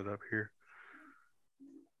can pull it up here.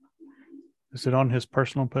 Is it on his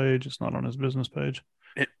personal page? It's not on his business page.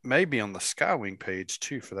 It may be on the Skywing page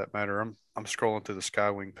too, for that matter. I'm scrolling through the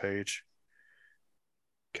Skywing page.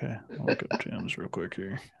 Okay, I'll look up Tim's real quick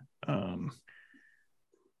here.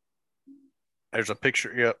 There's a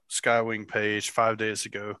picture. Yep, Skywing page 5 days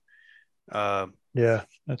ago. Yeah,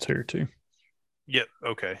 that's here too. Yep.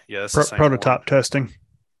 Okay. Yeah, that's the same prototype one. testing.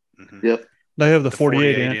 Mm-hmm. Yep. They have the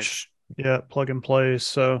 48 48 inch. Yeah, plug and play.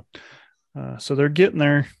 So they're getting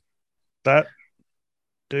there. That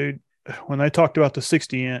dude, when they talked about the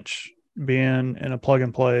 60 inch being in a plug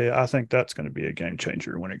and play, I think that's going to be a game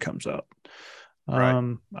changer when it comes out.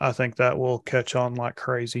 Right. I think that will catch on like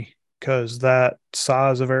crazy because that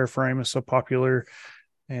size of airframe is so popular,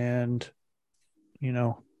 and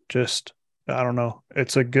just I don't know,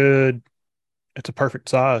 it's a perfect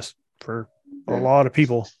size for a lot of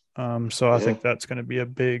people. So I think that's going to be a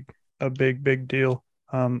big deal.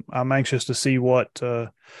 I'm anxious to see what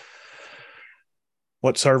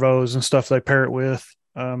servos and stuff they pair it with.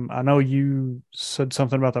 I know you said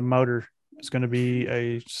something about the motor. It's going to be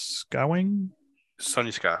a Skywing,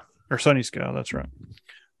 Sunny Sky. or Sunny Sky. That's right.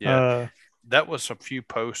 Yeah. That was a few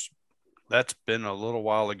posts. That's been a little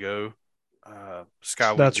while ago.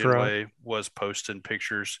 Skywing Genway was posting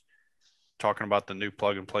pictures talking about the new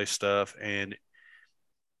plug and play stuff. And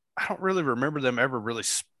I don't really remember them ever really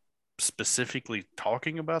specifically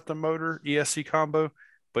talking about the motor ESC combo,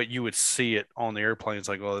 but you would see it on the airplanes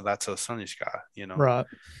like, well, that's a Sunny Sky, Right.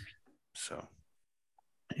 So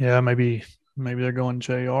yeah, maybe they're going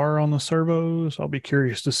JR on the servos. I'll be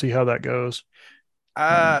curious to see how that goes.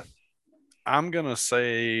 I'm gonna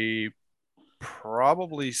say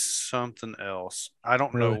probably something else. I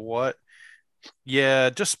don't know what. Yeah,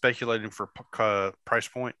 just speculating for price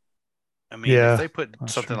point. I mean, if they put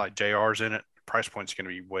something like JRs in it, price point's going to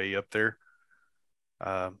be way up there.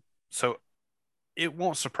 So it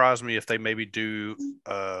won't surprise me if they maybe do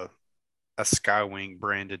a Skywing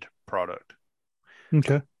branded product.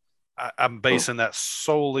 Okay. I'm basing that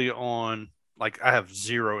solely on, like, I have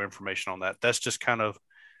zero information on that. That's just kind of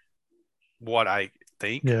what I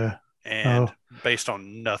think. Yeah. And based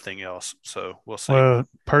on nothing else. So we'll see. Well,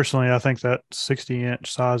 personally, I think that 60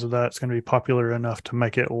 inch size of that's going to be popular enough to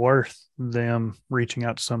make it worth them reaching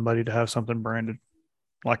out to somebody to have something branded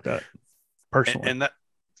like that. Personally. And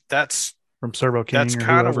that's from Servo King. That's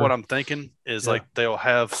kind of what I'm thinking is like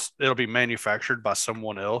it'll be manufactured by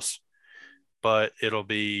someone else, but it'll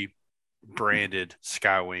be branded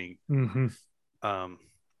Skywing. Mm-hmm.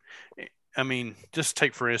 I mean, just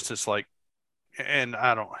take for instance, like, and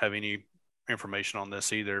I don't have any information on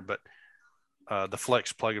this either, but the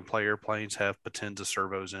Flex plug and play airplanes have Potenza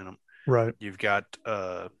servos in them. Right. You've got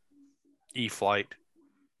E-Flight.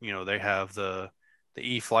 They have the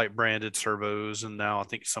E-Flight branded servos, and now I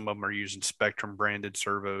think some of them are using Spectrum branded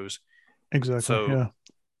servos. Exactly. So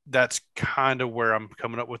that's kind of where I'm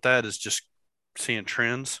coming up with that, is just seeing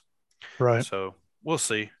trends. Right. So we'll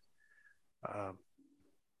see.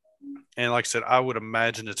 And like I said, I would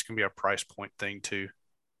imagine it's going to be a price point thing too.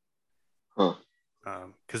 Huh.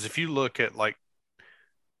 Because if you look at like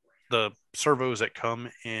the servos that come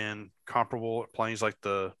in comparable planes, like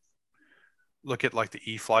look at like the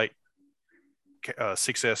E-Flight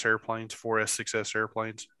 6S airplanes, 4S 6S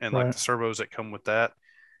airplanes, and like the servos that come with that.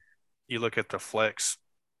 You look at the Flex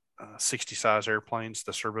 60 size airplanes,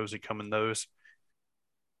 the servos that come in those,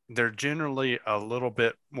 they're generally a little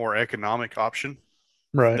bit more economic option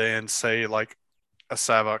than say like a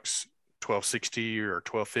Savox 1260 or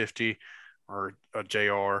 1250 or a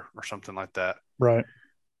JR or something like that. Right.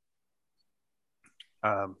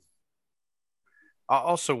 Um, I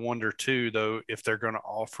also wonder too, though, if they're going to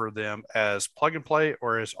offer them as plug and play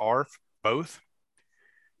or as ARF, both.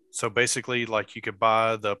 So basically, like you could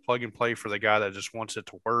buy the plug and play for the guy that just wants it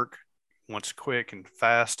to work, wants quick and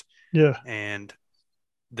fast, Yeah. and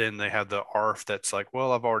then they have the ARF that's like,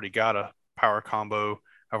 well, I've already got a power combo,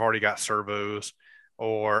 I've already got servos,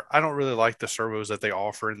 or I don't really like the servos that they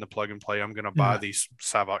offer in the plug and play. I'm going to buy Yeah. these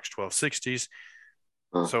Cyvox 1260s.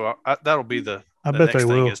 Huh. So that'll be the I the bet they next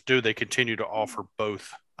thing will. is, do they continue to offer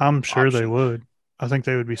both I'm sure they options? would. I think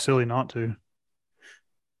they would be silly not to.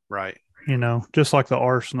 Right. Just like the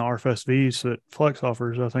ARFs and the ARF SVs that Flex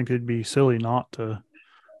offers, I think it'd be silly not to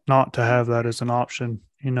have that as an option,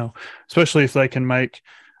 especially if they can make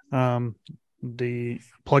um, the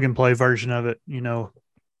plug and play version of it,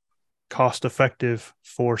 cost effective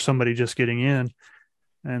for somebody just getting in.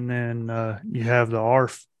 And then you have the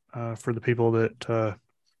ARF for the people that,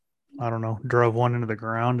 I don't know, drove one into the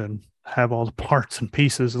ground and have all the parts and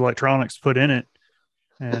pieces, electronics put in it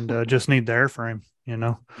and just need the airframe,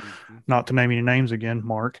 Mm-hmm. not to name any names again,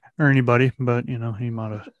 Mark or anybody, but, he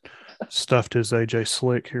might have stuffed his AJ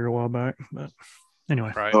Slick here a while back. But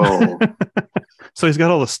anyway. Right. Oh, So he's got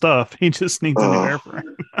all the stuff. He just needs a new oh, airframe.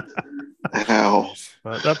 ow.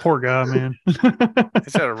 But that poor guy, man.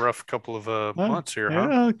 He's had a rough couple of months here, huh?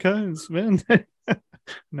 Yeah, okay. It's been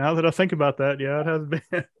now that I think about that, yeah, it has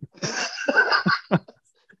been.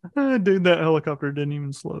 Dude, that helicopter didn't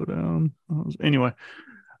even slow down. Anyway,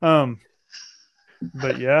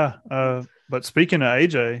 but yeah, but speaking of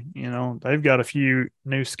AJ, they've got a few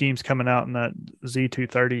new schemes coming out in that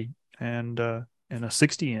Z230 and in a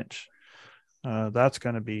 60-inch. That's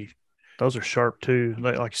going to be, those are sharp too.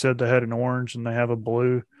 Like you said, they had an orange and they have a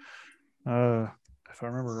blue. If I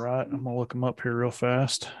remember right, I'm gonna look them up here real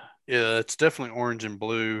fast. Yeah, it's definitely orange and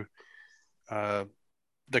blue.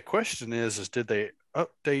 The question is did they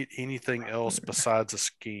update anything else besides a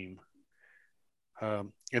scheme?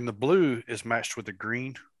 And the blue is matched with the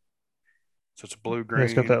green. So it's blue, Yeah,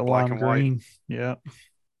 it's got green, that black, lime and white. green. Yeah.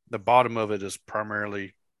 The bottom of it is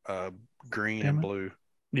primarily green Damn and it. blue.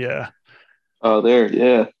 Yeah. Oh, there.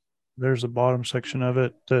 Yeah. There's a bottom section of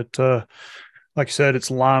it that, like I said, it's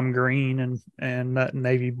lime green and that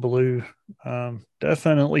navy blue.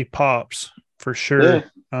 Definitely pops for sure.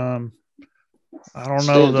 Yeah. I don't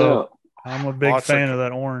know Stands though. out. I'm a big Lots fan of of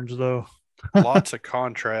that orange though. lots of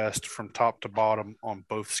contrast from top to bottom on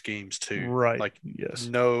both schemes too. Right. Like Yes.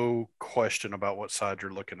 no question about what side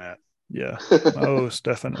you're looking at. Yeah. Most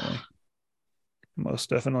definitely. Most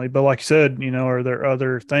definitely. But like you said, are there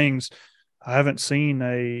other things? I haven't seen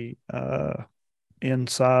a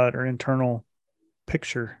inside or internal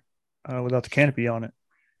picture without the canopy on it.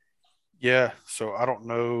 Yeah, so I don't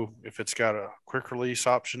know if it's got a quick release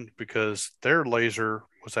option because their laser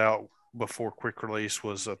was out before quick release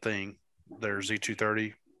was a thing. Their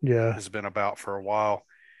Z230 Yeah. has been about for a while.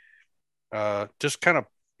 Just kind of,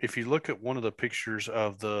 if you look at one of the pictures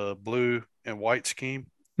of the blue and white scheme,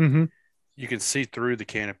 Mm-hmm. you can see through the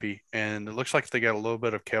canopy, and it looks like they got a little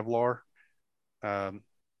bit of Kevlar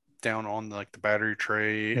down on like the battery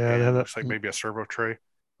tray, Yeah, they have and that looks like maybe a servo tray.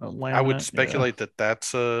 I would laminate. speculate that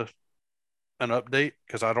that's an update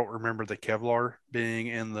because I don't remember the Kevlar being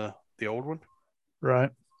in the old one. Yeah.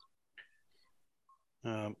 Right.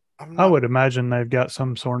 I'm I not would imagine they've got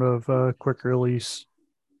some sort of quick release,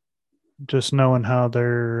 just knowing how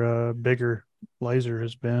their bigger laser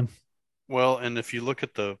has been. well, and if you look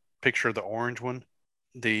at the picture of the orange one,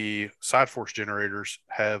 the side force generators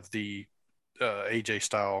have the AJ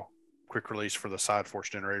style quick release for the side force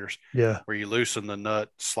generators, Yeah. where you loosen the nut,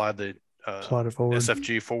 slide the Slide it forward.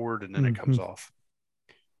 SFG forward, and then it comes off.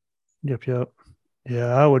 Yep. Yep.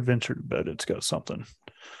 Yeah. I would venture to bet it's got something.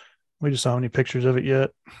 We just saw any pictures of it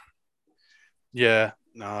yet. Yeah,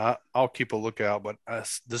 no, I'll keep a lookout, but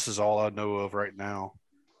this is all I know of right now,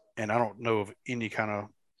 and I don't know of any kind of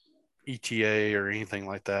ETA or anything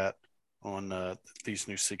like that on these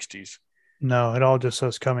new 60s. No, it all just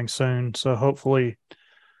says coming soon. So hopefully,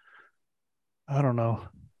 I don't know.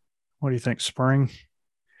 What do you think? Spring?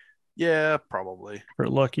 Yeah, probably. If we're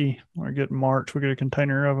lucky, we're getting March. We get a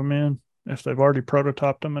container of them in. If they've already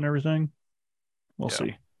prototyped them and everything, we'll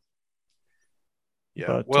see. Yeah.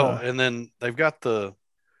 But, well, and then they've got the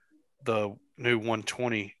new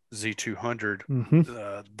 120 Z200.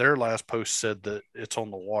 Mm-hmm. Their last post said that it's on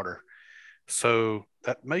the water. So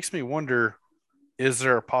that makes me wonder, is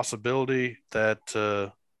there a possibility that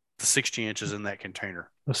the 60 inches in that container?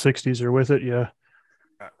 The 60s are with it. Yeah.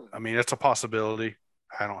 I mean, it's a possibility.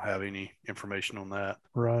 I don't have any information on that.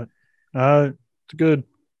 Right. It's a good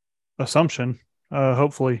assumption.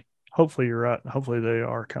 Hopefully you're right. Hopefully they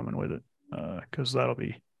are coming with it. because that'll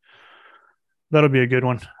be a good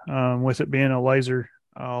one. With it being a laser,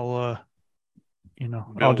 I'll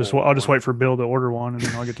I'll just wait for Bill to order one, and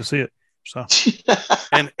then I'll get to see it. So,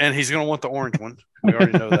 and he's gonna want the orange one. We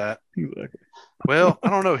already know that. Well, I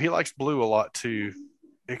don't know. He likes blue a lot too.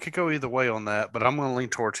 It could go either way on that, but I'm gonna lean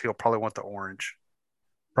towards he'll probably want the orange.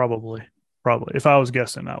 Probably. If I was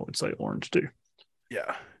guessing, I would say orange too.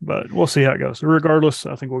 Yeah, but we'll see how it goes. Regardless,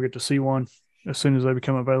 I think we'll get to see one as soon as they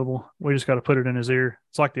become available. We just got to put it in his ear.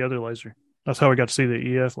 It's like the other laser. That's how we got to see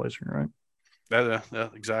the EF laser, right?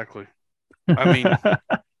 That exactly. I mean,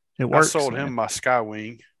 it works. I sold him my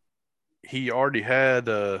Skywing. He already has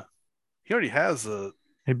a he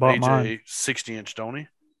bought AJ mine 60-inch, don't he?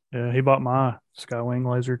 Yeah, he bought my Skywing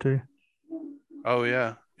laser too. Oh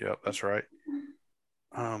yeah, yep, that's right.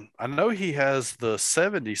 I know he has the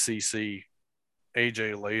 70cc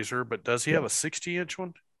AJ laser, but does he have a 60-inch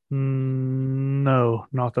one? No,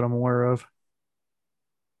 not that I'm aware of.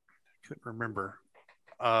 I couldn't remember.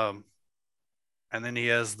 And then he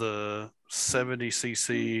has the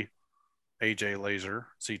 70cc AJ laser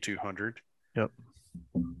Z200. Yep.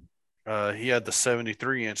 He had the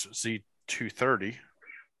 73-inch Z230.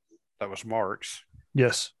 That was Mark's.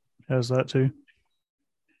 Yes, has that too.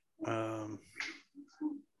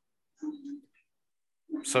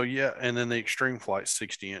 So yeah, and then the Extreme Flight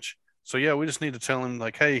 60-inch. So yeah, we just need to tell him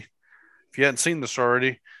like, hey, if you hadn't seen this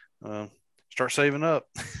already, start saving up.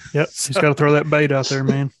 Yep, he's got to throw that bait out there,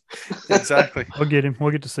 man. Exactly. We'll get him.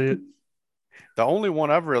 We'll get to see it. The only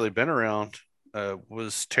one I've really been around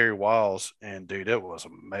was Terry Wiles, and dude, it was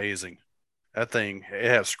amazing. That thing, it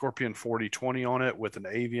had Scorpion 4020 on it with an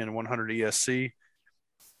Avian 100 ESC,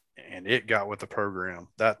 and it got with the program.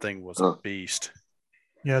 That thing was a beast.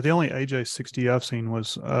 Yeah, the only AJ60 I've seen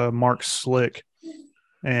was Mark Slick,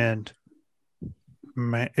 and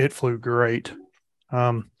man, it flew great.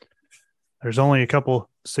 There's only a couple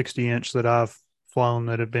 60-inch that I've flown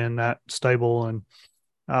that have been that stable, and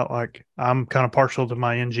I'm kind of partial to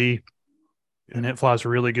my NG, and it flies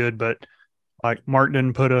really good. But like Mark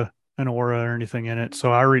didn't put an aura or anything in it,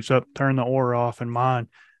 so I reached up, turned the aura off in mine,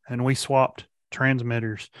 and we swapped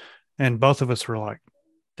transmitters, and both of us were like,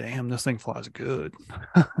 damn, this thing flies good.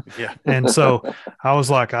 Yeah. And so I was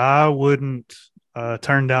like, I wouldn't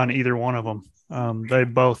turn down either one of them. They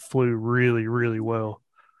both flew really, really well.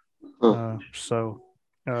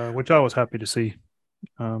 Which I was happy to see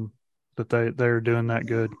that they're doing that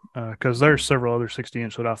good, because there's several other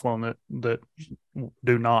 60-inch that I've flown that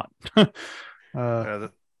do not. They're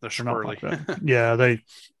squirrely. Like yeah, they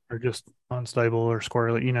are just unstable or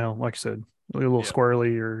squirrely, like I said, a little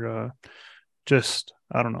squirrely, or just,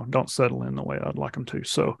 I don't know, don't settle in the way I'd like them to.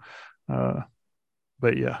 So,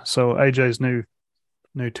 but yeah, so AJ's new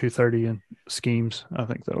 230 and schemes, I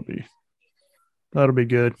think that'll be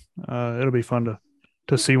good. It'll be fun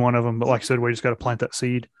to see one of them. But like I said, we just got to plant that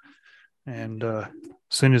seed, and as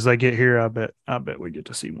soon as they get here, I bet we get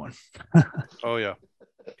to see one. Oh yeah,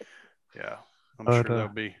 I'm sure that'll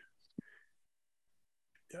be.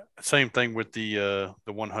 Yeah. Same thing with the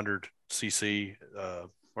 100cc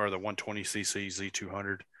or the 120cc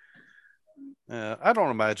Z200. I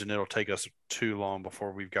don't imagine it'll take us too long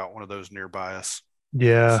before we've got one of those nearby us.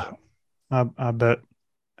 Yeah, so. I bet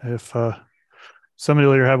if somebody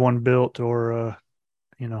will either have one built, or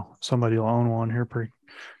somebody will own one here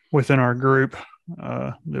within our group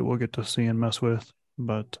that we'll get to see and mess with.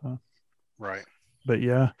 But right. But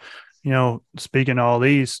yeah, speaking of all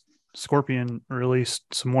these, Scorpion released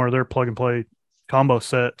some more of their plug and play combo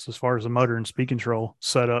sets as far as the motor and speed control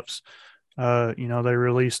setups. They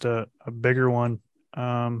released a bigger one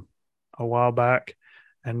a while back,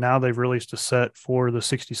 and now they've released a set for the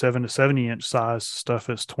 67 to 70-inch size stuff.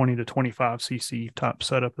 It's 20 to 25 cc type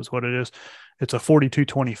setup is what it is. It's a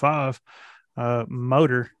 4225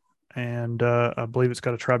 motor, and I believe it's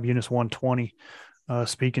got a Tribunus 120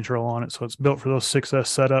 speed control on it. So it's built for those 6S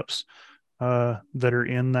setups that are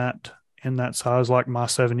in that size, like my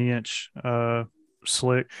 70-inch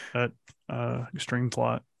Slick at Extreme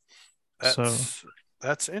Flight.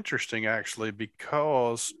 That's interesting, actually,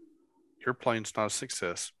 because your plane's not a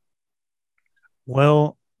 6S.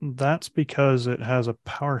 Well, that's because it has a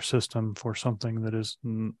power system for something that is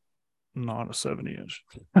not a 70-inch.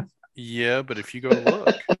 Yeah, but if you go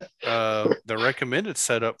look, the recommended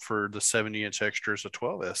setup for the 70-inch extra is a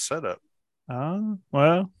 12S setup.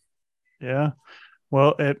 Well, yeah.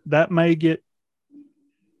 Well, that may get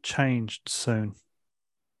changed soon.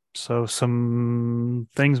 So some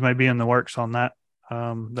things may be in the works on that.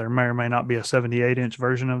 There may or may not be a 78-inch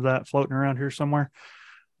version of that floating around here somewhere.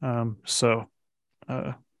 So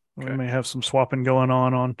We Okay. may have some swapping going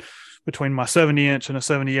on between my 70-inch and a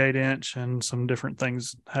 78-inch, and some different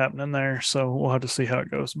things happening there. So we'll have to see how it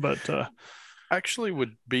goes. But Actually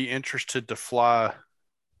would be interested to fly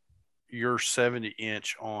your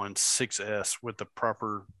 70-inch on 6S with the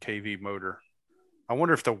proper KV motor. I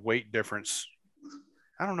wonder if the weight difference,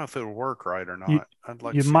 I don't know if it'll work right or you not. I'd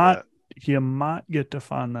like you to see might that. you might get to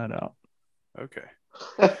find that out. Okay.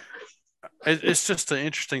 It's just an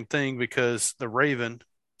interesting thing because the Raven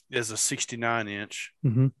is a 69-inch,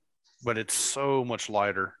 Mm-hmm. but it's so much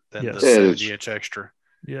lighter than the Yes. Yeah, it's 70-inch extra.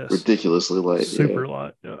 Yes. ridiculously light. Super Yeah.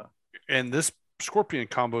 light. Yeah. And this Scorpion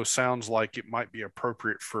combo sounds like it might be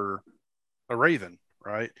appropriate for a Raven,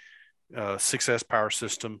 right? 6S power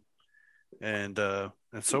system and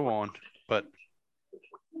so on. But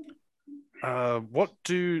what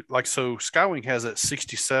do so Skywing has that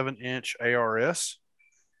 67-inch ARS.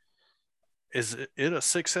 Is it a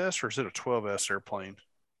 6S or is it a 12S airplane?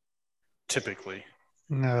 Typically.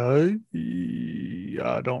 No,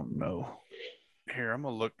 I don't know. Here, I'm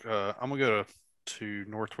gonna look. I'm gonna go to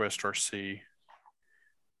Northwest RC.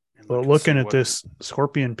 And But look and looking see at what this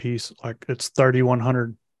Scorpion piece, like it's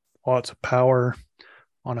 3,100 watts of power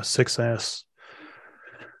on a 6S.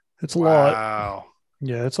 It's a lot. Wow,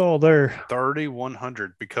 Yeah, it's all there.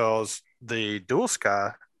 3,100 because the Dual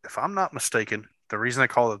Sky, if I'm not mistaken, the reason they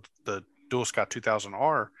call it the Dual Sky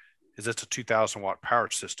 2000R is it's a 2,000 watt power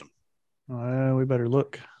system. We better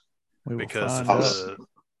look. We will Because find out.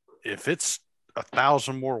 if it's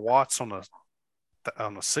 1,000 more watts on a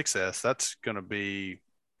 6S, that's going to be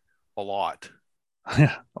a lot.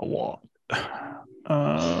 Yeah, a lot.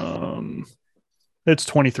 It's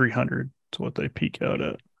 2,300. It's what they peak out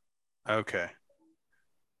at Okay.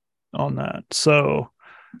 on that. So,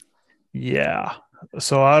 yeah.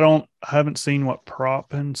 So I haven't seen what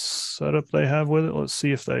prop and setup they have with it. Let's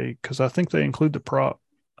see if because I think they include the prop.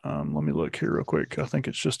 Let me look here real quick. I think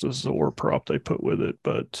it's just a Zor prop they put with it,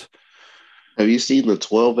 but Have you seen the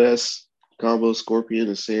 12S combo Scorpion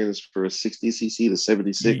is saying it's for a 60cc to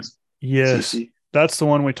 76? yes, CC? that's the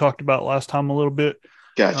one we talked about last time a little bit.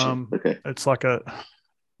 Gotcha. Okay. It's like I don't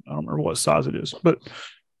remember what size it is, but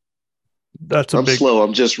that's I'm slow.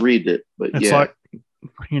 I'm just reading it, but it's yeah. like,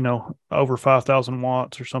 over 5,000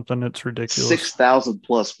 watts or something. It's ridiculous. 6,000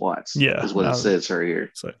 plus watts. Yeah, is what it says right here.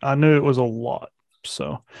 So I knew it was a lot.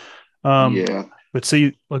 So, yeah. But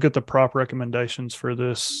see, look at the prop recommendations for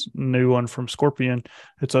this new one from Scorpion.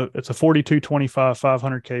 It's a 4225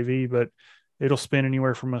 500 kV, but it'll spin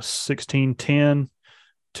anywhere from a 1610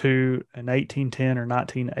 to an 1810 or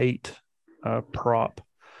 19.8 prop.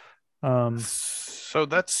 So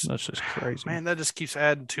that's just crazy, man. That just keeps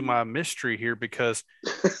adding to my mystery here because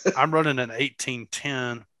I'm running an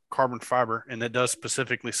 1810 carbon fiber, and it does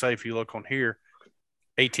specifically say, if you look on here,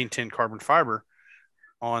 1810 carbon fiber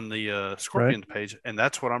on the Scorpion page, and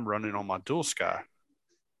that's what I'm running on my Dual Sky.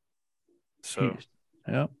 So,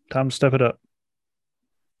 yeah, time to step it up.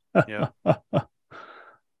 Yeah.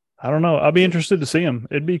 I don't know. I'll be interested to see them.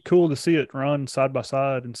 It'd be cool to see it run side by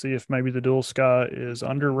side and see if maybe the Dual Sky is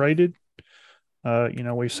underrated.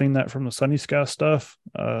 We've seen that from the Sunny Sky stuff.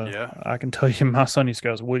 I can tell you my Sunny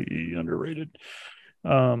Sky is way underrated.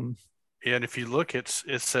 And if you look, it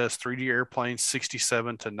says 3D airplane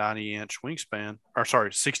 67 to 90-inch wingspan, or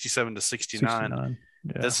sorry, 67 to 69.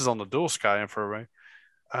 Yeah. This is on the Dual Sky infrared.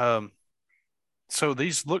 So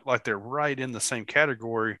these look like they're right in the same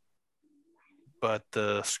category, but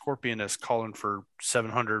the Scorpion is calling for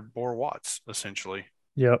 700 more watts, essentially.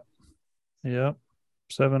 Yep.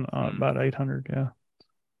 About 800. Yeah.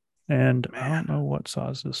 And I don't know what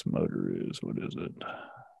size this motor is. What is it?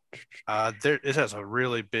 It has a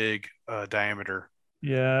really big diameter.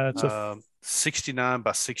 Yeah, it's 69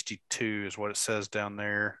 by 62 is what it says down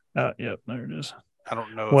there. Yep, there it is. I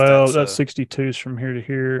don't know. Well, that's 62s from here to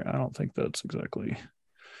here. I don't think that's exactly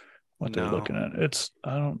what they're looking at.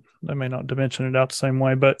 They may not dimension it out the same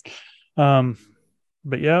way, but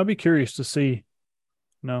yeah, I'll be curious to see.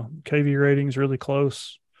 KV ratings really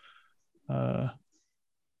close.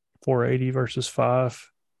 480 versus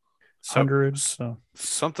 500. So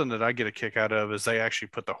something that I get a kick out of is they actually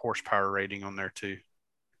put the horsepower rating on there too.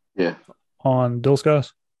 Yeah. On Dual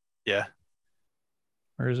Skies? Yeah.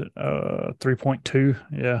 Or is it 3.2?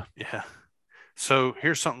 Yeah. Yeah. So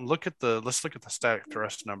here's something. Let's look at the static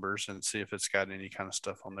thrust numbers and see if it's got any kind of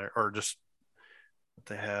stuff on there, or just what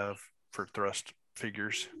they have for thrust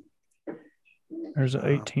figures. There's an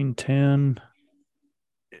 1810.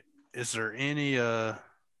 Is there any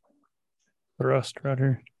thrust right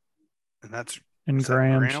here? And that's in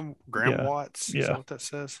grams. Gram watts. Yeah. Is that what that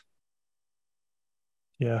says?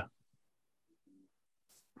 Yeah.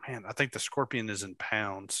 Man, I think the Scorpion is in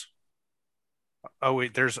pounds. Oh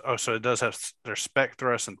wait, so it does have there's spec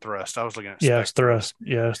thrust and thrust. I was looking at Yeah, spec it's thrust.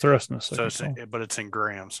 Yeah, it's thrust in the So second call. but it's in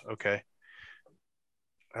grams. Okay.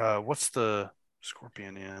 What's the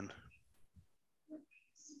Scorpion in?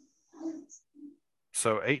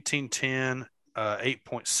 So 1810,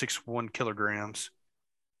 8.61 kilograms.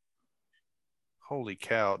 Holy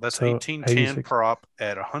cow. That's So 1810 86. prop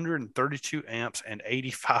at 132 amps and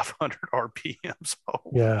 8,500 RPMs.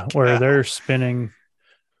 Holy Yeah, cow. where they're spinning,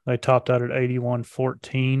 they topped out at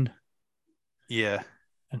 8114 Yeah.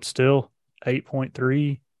 and still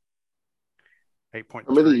 8.3,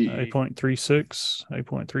 8.3. 8.36, How many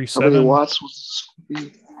 8.37. watts was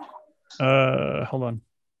the Scorpion? Hold on.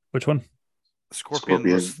 Which one? Scorpion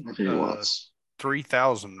was How many watts?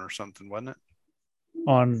 3,000 or something, wasn't it?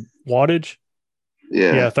 On wattage?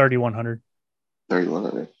 Yeah, 3,100.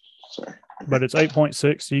 3,100. Sorry. But it's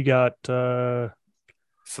 8.6. So you got, so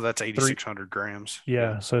that's 8,600 grams.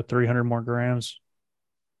 Yeah, so 300 more grams.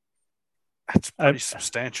 That's pretty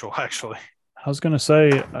substantial, actually. I was going to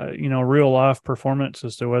say, real life performance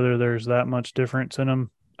as to whether there's that much difference in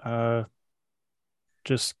them.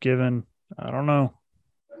 Just given, I don't know.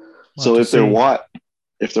 So if their watt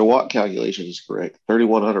calculation is correct,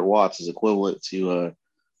 3,100 watts is equivalent to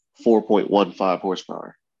 4.15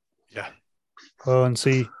 horsepower. Yeah. Well, and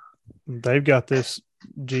see, they've got this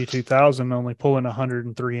G2000 only pulling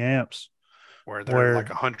 103 amps. Where they're like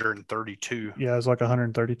 132. Yeah, it's like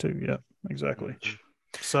 132. Yeah, exactly. Mm-hmm.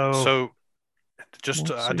 So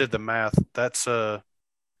just I did the math. That's the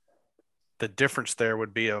difference there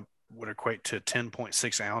would equate to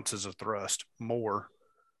 10.6 ounces of thrust more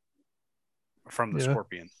from the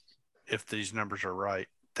Scorpion, if these numbers are right.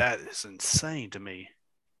 That is insane to me.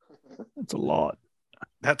 That's a lot.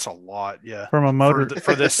 That's a lot, yeah. From a motor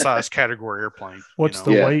for this size category airplane. What's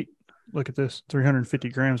the weight? Look at this, 350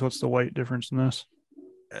 grams. What's the weight difference in this?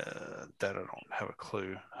 That I don't have a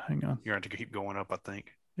clue. Hang on. You're going to have to keep going up, I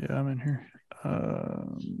think. Yeah, I'm in here.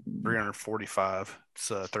 345.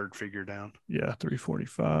 It's a third figure down. Yeah,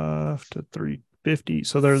 345 to 350.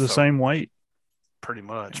 So they're the same weight. Pretty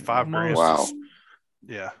much. 5 grams. Wow.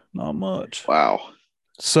 Yeah. Not much. Wow.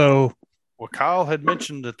 So. Well, Kyle had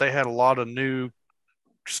mentioned that they had a lot of new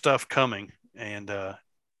stuff coming, and I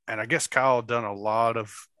guess Kyle had done a lot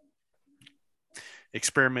of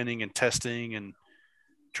experimenting and testing and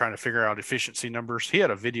trying to figure out efficiency numbers. He had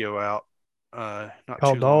a video out not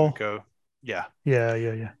too long ago. Yeah.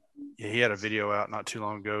 He had a video out not too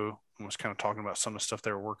long ago and was kind of talking about some of the stuff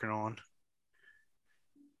they were working on.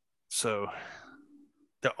 So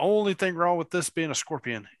the only thing wrong with this being a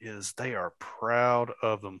Scorpion is they are proud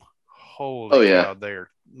of them. Holy cow,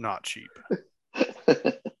 they're not cheap.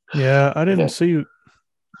 Yeah, I didn't see.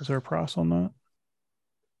 Is there a price on that?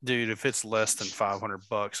 Dude, if it's less than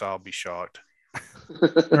 $500, I'll be shocked.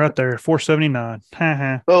 Right there,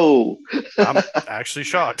 $479. Oh, I'm actually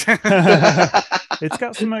shocked. It's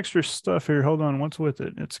got some extra stuff here. Hold on, what's with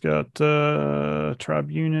it? It's got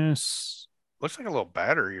Tribunus. Looks like a little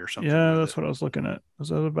battery or something. Yeah, that's what I was looking at. Is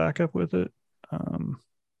that a backup with it?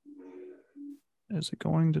 Is it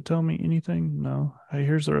going to tell me anything? No. Hey,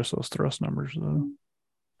 here's the rest of those thrust numbers, though.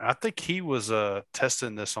 I think he was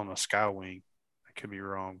testing this on a Skywing. I could be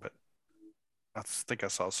wrong, but I think I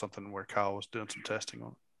saw something where Kyle was doing some testing on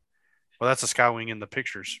it. Well, that's a Skywing in the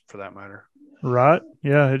pictures, for that matter. Right?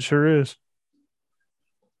 Yeah, it sure is.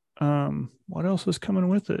 What else is coming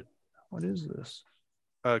with it? What is this?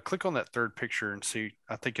 Click on that third picture and see.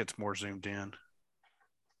 I think it's more zoomed in.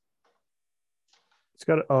 It's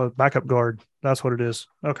got a backup guard. That's what it is.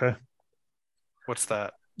 Okay. What's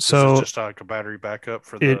that? So is it just like a battery backup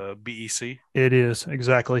for the BEC? It is,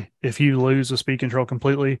 exactly. If you lose the speed control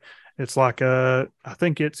completely, it's like I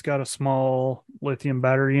think it's got a small lithium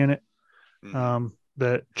battery in it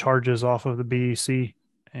that charges off of the BEC.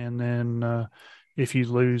 And then if you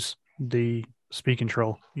lose the speed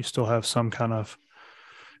control, you still have some kind of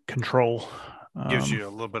control. Gives you a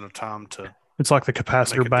little bit of time to. It's like the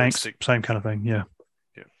capacitor banks, same kind of thing. Yeah.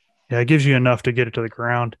 It gives you enough to get it to the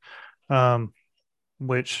ground,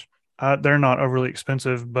 which they're not overly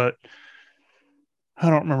expensive, but I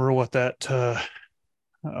don't remember what that.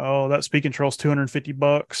 That speed control is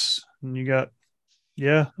 $250, and you got,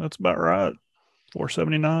 that's about right,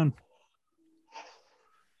 $479.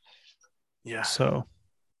 Yeah. So,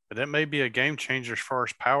 but it may be a game changer as far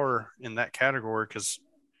as power in that category because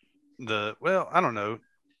I don't know.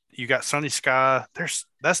 You got Sunny Sky.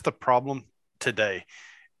 That's the problem today.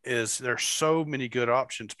 Is there's so many good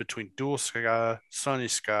options between Dual Sky, Sunny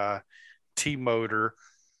Sky, T-Motor,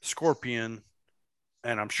 Scorpion,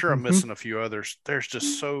 and I'm sure I'm missing a few others. There's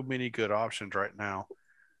just so many good options right now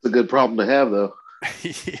It's a good problem to have, though.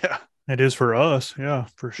 Yeah. It is for us. Yeah,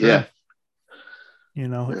 for sure. Yeah.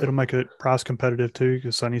 It'll make it price competitive too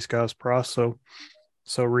because Sunny Sky's price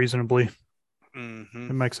so reasonably. Mm-hmm.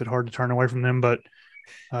 It makes it hard to turn away from them. But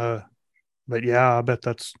yeah, I bet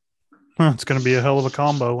it's going to be a hell of a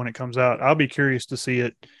combo when it comes out. I'll be curious to see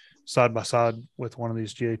it side by side with one of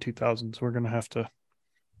these GA2000s. We're going to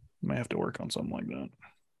may have to work on something like that.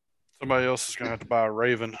 Somebody else is going to have to buy a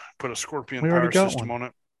Raven, put a Scorpion We already power got system one. on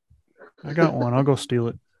it. I got one. I'll go steal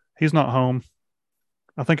it. He's not home.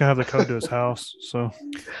 I think I have the code to his house, so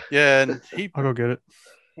Yeah, and I'll go get it.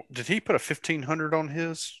 Did he put a 1500 on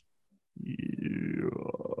his?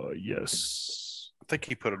 Yes. I think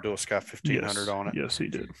he put a Dual Sky 1500 on it. Yes, he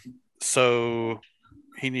did. So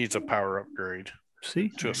he needs a power upgrade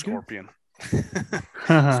to a Scorpion.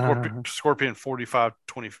 Scorpion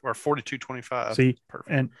 4520 or 4225. See,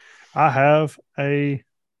 perfect. And I have a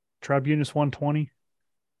Tribunus 120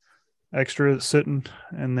 extra sitting,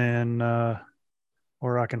 and then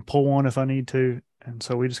or I can pull one if I need to. And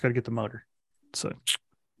so we just got to get the motor. So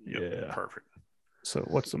yeah, perfect. So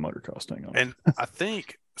what's the motor costing on it? And I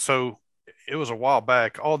think so. It was a while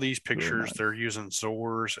back. All these pictures, really nice. They're using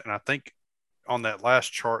Zors, and I think on that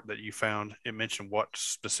last chart that you found, it mentioned what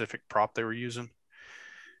specific prop they were using,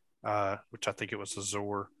 which I think it was a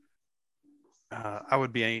Zor. I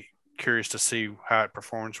would be curious to see how it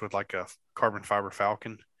performs with like a carbon fiber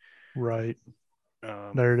Falcon. Right.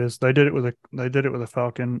 There it is. They did it with a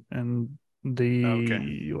Falcon, and this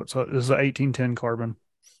is the 1810 carbon.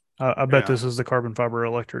 I bet this is the carbon fiber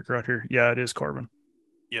electric right here. Yeah, it is carbon.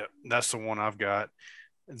 Yeah, that's the one I've got.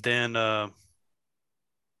 Then there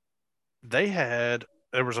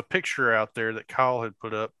was a picture out there that Kyle had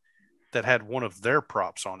put up that had one of their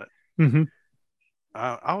props on it. Mm-hmm.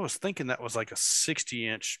 I was thinking that was like a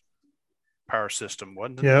 60-inch power system,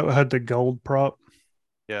 wasn't it? Yeah, it had the gold prop.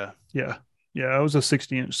 Yeah. It was a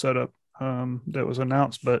 60-inch setup that was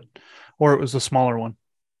announced, or it was a smaller one.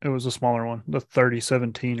 It was a smaller one, the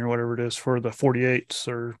 3017 or whatever it is for the 48s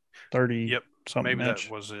or 30. Yep. Something maybe inch.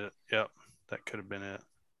 That was it. Yep. That could have been it.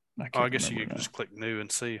 I guess you could just click new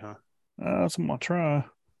and see, huh? That's what I'll try.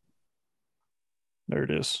 There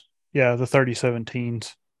it is. Yeah, the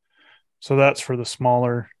 3017s. So that's for the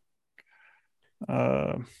smaller. They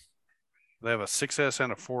have a 6S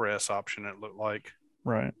and a 4S option, it looked like.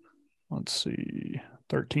 Right. Let's see.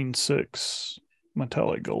 13.6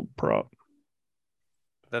 metallic gold prop.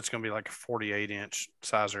 That's going to be like a 48-inch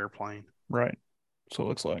size airplane. Right. So it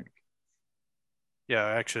looks like. Yeah,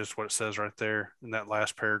 actually, that's what it says right there in that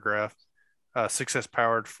last paragraph. 6S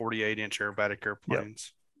powered 48-inch aerobatic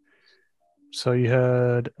airplanes. Yep. So you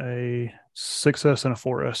had a 6S and a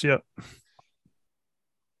 4S. Yep.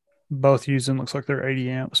 Both using, looks like they're 80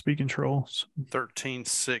 amp speed controls.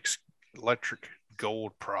 13.6 electric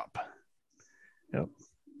gold prop. Yep.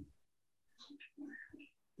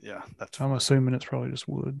 Yeah, I'm assuming it's probably just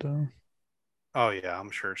wood, though. Oh, yeah, I'm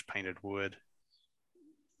sure it's painted wood.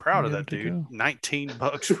 Proud of that dude.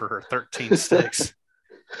 $19 for a 13.6.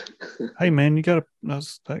 Hey man,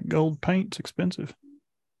 that gold paint's expensive.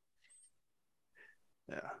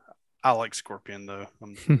 Yeah, I like Scorpion though.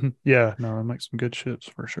 Yeah, no, it makes some good ships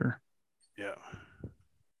for sure. Yeah,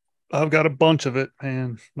 I've got a bunch of it,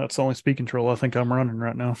 and that's the only speed control I think I'm running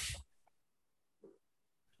right now.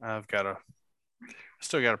 I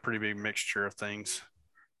still got a pretty big mixture of things.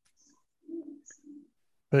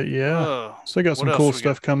 But yeah, still got some cool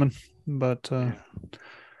stuff coming. But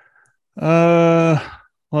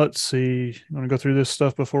let's see. You want to go through this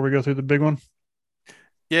stuff before we go through the big one?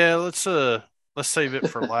 Yeah, let's save it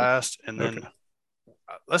for last, and then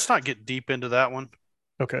let's not get deep into that one.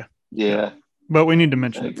 Okay. Yeah. But we need to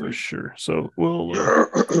mention it for sure. So we'll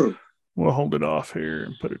hold it off here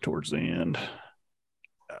and put it towards the end.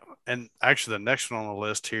 And actually, the next one on the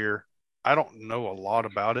list here, I don't know a lot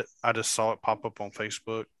about it. I just saw it pop up on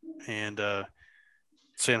Facebook and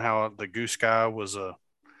seeing how the Goose Guy was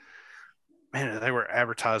man, they were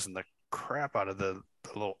advertising the crap out of the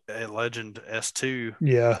little Legend S2.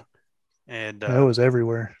 Yeah. And that was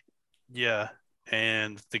everywhere. Yeah.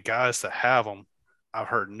 And the guys that have them, I've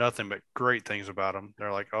heard nothing but great things about them.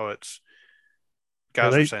 They're like, guys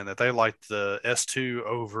are saying that they like the S2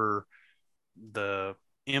 over the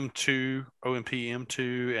M2, OMP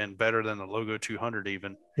M2, and better than the Logo 200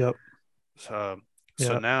 even. Yep. So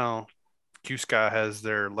now Goose Guy has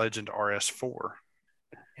their Legend RS4.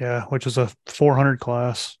 Yeah, which is a 400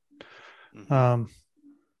 class. Mm-hmm.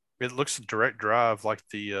 It looks direct drive like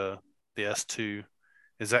the S2.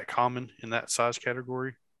 Is that common in that size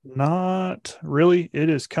category? Not really. It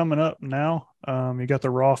is coming up now. You got the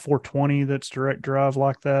Raw 420 that's direct drive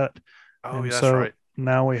like that. Oh, yeah, that's right.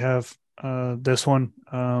 now we have this one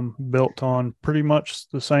built on pretty much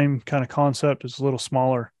the same kind of concept. It's a little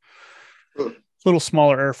smaller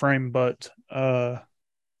airframe, but and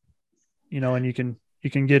you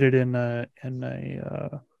can get it in a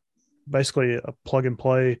basically a plug and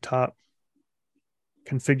play type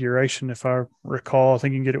configuration. If I recall, I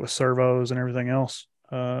think you can get it with servos and everything else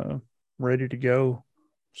ready to go.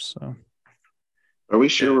 So, Are we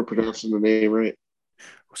sure Yeah. we're pronouncing the name right?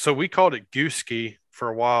 So we called it Gooski for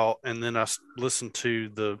a while, and then I listened to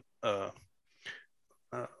the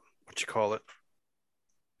what you call it,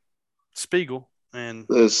 Spiegel, and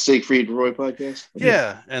The Siegfried and Roy podcast?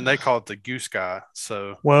 yeah, and they call it the Goose Guy.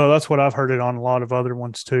 So well, that's what I've heard it on a lot of other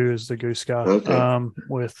ones too. Is the Goose Guy Okay.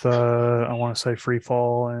 with I want to say Free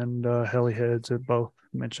Fall and Heliheads have both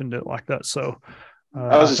mentioned it like that. So I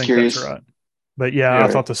was I just think that's curious. right. But yeah, Yeah. I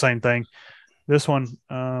thought the same thing. This one,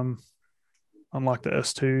 unlike the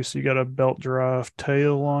S2, so you got a belt drive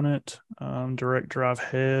tail on it, direct drive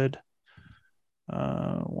head.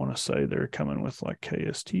 I want to say they're coming with like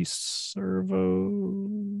KST servos.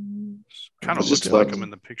 kind was of just looks about like to- them in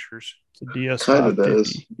the pictures. It's a DS Kind of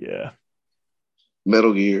 550. does. Yeah.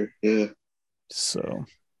 Metal Gear. Yeah. So,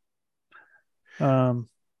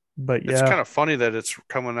 but It's yeah, kind of funny that it's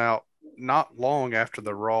coming out not long after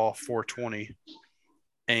the Raw 420,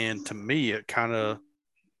 and to me, it kind of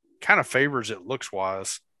favors it looks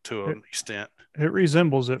wise to an extent. it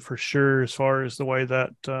resembles it for sure as far as the way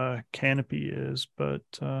that canopy is, but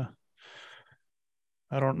I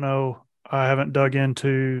don't know. I haven't dug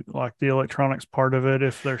into like the electronics part of it,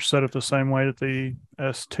 if they're set up the same way that the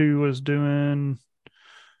S2 was doing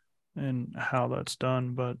and how that's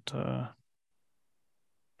done. But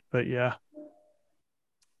yeah,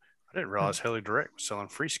 I didn't realize Heli Direct was selling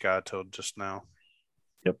Free Sky till just now.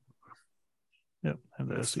 yep. And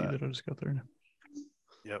the Missed SE that. that I just got there.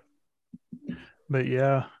 Yep. But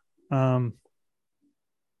yeah,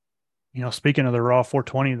 speaking of the Raw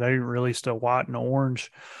 420, they released a white and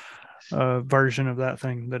orange version of that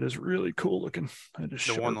thing that is really cool looking. That is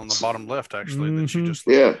The one on the sharp. bottom left, actually, that you Mhm. just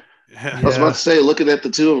looked Yeah. at. Yeah. I was Yeah. about to say, looking at the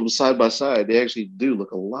two of them side by side, they actually do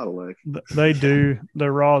look a lot alike. They do. The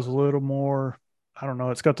Raw is a little more. I don't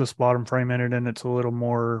know. It's got this bottom frame in it, and it's a little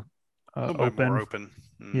more A little bit more open.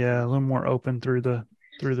 Yeah, a little more open through the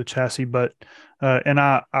chassis. But and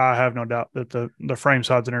I have no doubt that the frame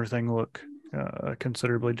sides and everything look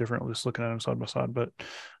considerably different just looking at them side by side. But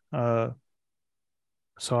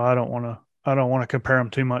so I don't want to compare them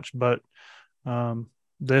too much. But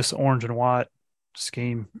this orange and white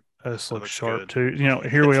scheme looks looks sharp good. too.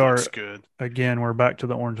 Here we It are looks good. again. We're back to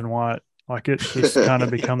the orange and white. Like it's just kind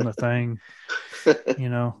of become the thing,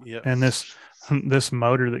 Yep. And this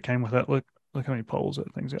motor that came with that, look how many poles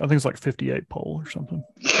that thing's got. I think it's like 58 pole or something.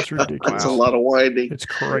 It's ridiculous. It's a lot of winding. It's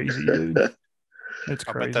crazy, dude. It's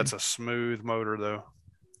I crazy. bet that's a smooth motor, though.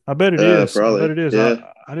 I bet it is. Probably. I bet it is.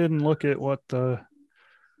 Yeah. I didn't look at what the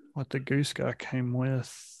Goose Guy came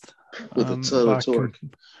with. With a ton of torque.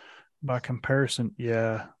 By comparison,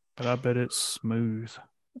 yeah, but I bet it's smooth.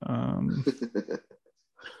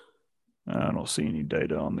 I don't see any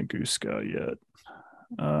data on the Goose Guy yet.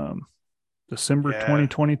 December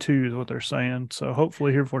 2022 is what they're saying. So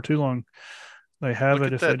hopefully here before too long they have Look it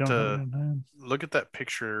at if that, they don't have it in hand. Look at that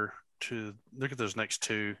picture. Look at those next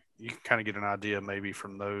two. You can kind of get an idea maybe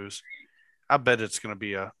from those. I bet it's going to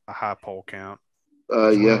be a high pole count.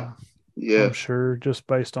 Yeah. I'm sure just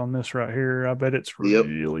based on this right here, I bet it's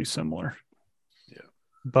really similar. Yeah.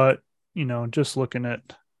 But, just looking at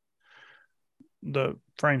the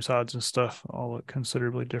frame sides and stuff all look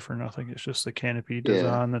considerably different. I think it's just the canopy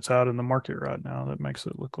design that's out in the market right now that makes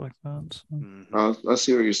it look like that. So. I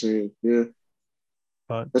see what you're saying. Yeah.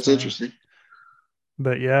 But that's interesting.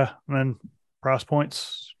 But yeah, and price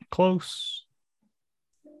points close.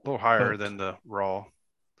 A little higher than the Raw.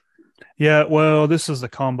 Yeah, well, this is the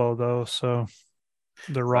combo though, so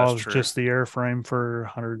the Raw is just the airframe for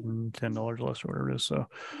 $110 less or whatever it is. So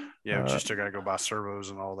yeah, but you still got to go buy servos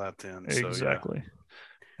and all that then. Exactly. So,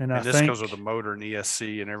 yeah. And this comes with a motor and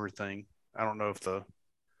ESC and everything. I don't know if does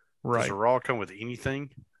the Raw come with anything?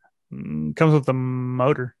 Comes with the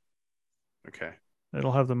motor. Okay.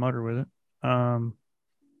 It'll have the motor with it.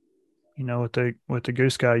 With the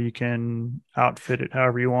Goose Guy, you can outfit it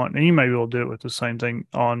however you want, and you may be able to do it with the same thing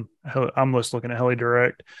on. I'm just looking at Heli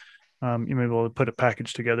Direct. You may be able to put a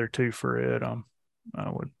package together too for it. I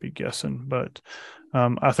would be guessing, but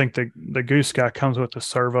I think the Goose Guy comes with the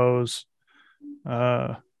servos.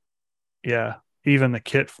 Yeah, even the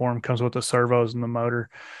kit form comes with the servos and the motor,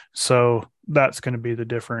 so that's going to be the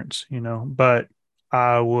difference, But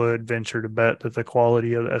I would venture to bet that the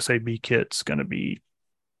quality of the SAB kit's going to be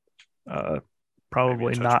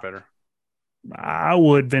probably a touch not. better. I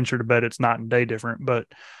would venture to bet it's not in day different, but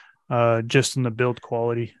just in the build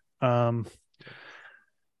quality of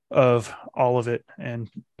all of it and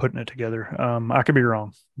putting it together. I could be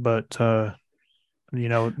wrong, but the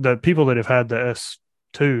people that have had the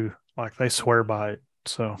S2, like they swear by it.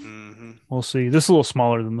 So we'll see. This is a little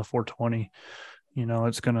smaller than the 420.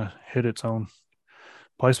 It's going to hit its own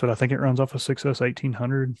place, but I think it runs off a 6S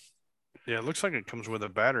 1800. Yeah, it looks like it comes with a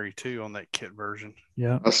battery too on that kit version.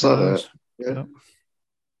 Yeah, I saw that. Yeah. Yep.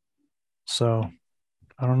 So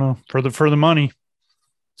I don't know, for the money,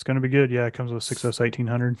 it's going to be good. Yeah, it comes with a 6S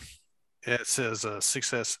 1800. Yeah, it says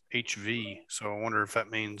 6S HV. So I wonder if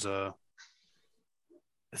that means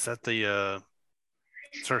is that the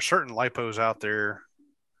there are certain lipos out there.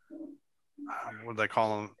 What do they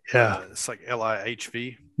call them? Yeah, it's like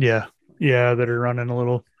LIHV. Yeah, that are running a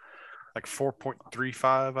little like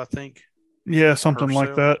 4.35, I think. Yeah, something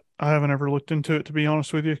like that. I haven't ever looked into it, to be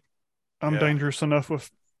honest with you. I'm dangerous enough with,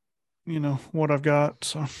 what I've got.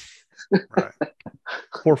 So, right.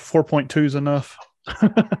 4.2 is enough.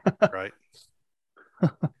 Right.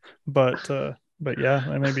 But yeah,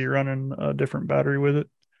 they may be running a different battery with it.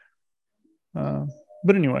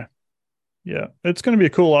 But anyway, yeah, it's going to be a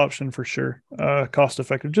cool option for sure. Cost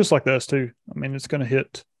effective, just like the S2. I mean, it's going to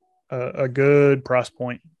hit a good price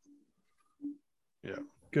point. Yeah.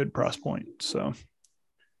 Good price point. So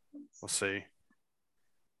we'll see.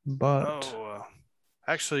 But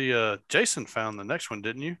actually, Jason found the next one,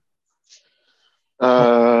 didn't you?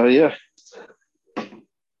 Yeah.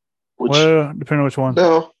 Well, depending on which one.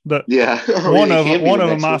 No. Yeah. One of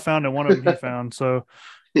them I found and one of them he found. So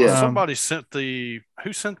yeah. Somebody sent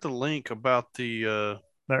who sent the link about the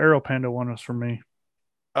Aero Panda one was from me.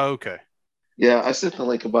 Oh, okay. Yeah, I sent the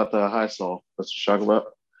link about the Hisol. That's what you're talking about.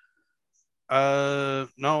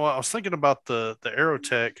 No, I was thinking about the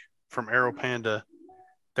Aerotech from Aero Panda.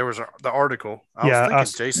 There was the article. I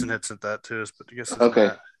was thinking Jason had sent that to us, but I guess it's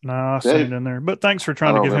not. No, I sent it in there. But thanks for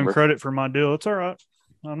trying to give him credit for my deal. It's all right.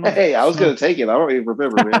 Hey, I was going to take it. I don't even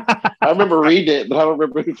remember, man. I remember reading it, but I don't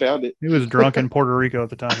remember who found it. He was drunk in Puerto Rico at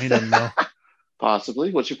the time. He doesn't know.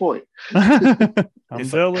 Possibly. What's your point? I'm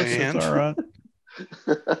jealous. It's all right.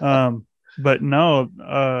 But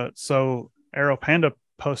no. So Aero Panda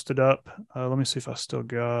posted up. Let me see if I still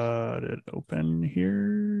got it open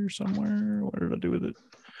here somewhere. What did I do with it?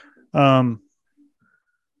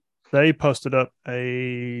 They posted up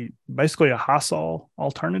basically a Hisol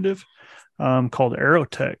alternative called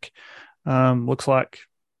Aerotech. Looks like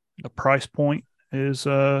the price point is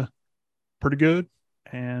pretty good,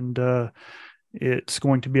 and it's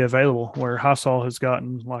going to be available where Hisol has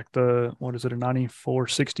gotten like a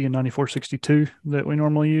 9460 and 9462 that we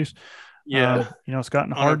normally use. Yeah. It's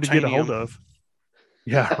gotten hard to get a hold of.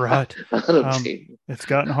 Yeah, right. It's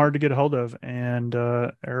gotten hard to get a hold of, and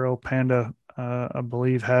Aero Panda, I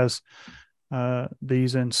believe, has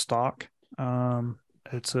these in stock.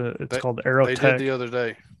 It's called Aerotech. They did the other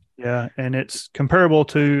day. Yeah, and it's comparable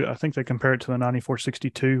to, I think they compare it to the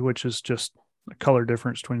 9462, which is just a color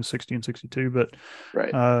difference between 60 and 62. But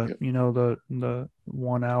right, the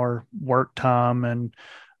 1 hour work time and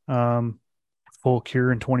full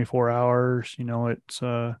cure in 24 hours. It's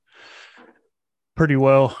pretty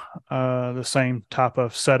well the same type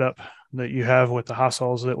of setup that you have with the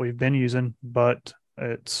Hisols that we've been using, but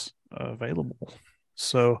it's available.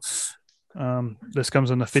 So this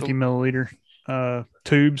comes in the 50 milliliter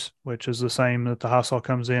tubes, which is the same that the Hisol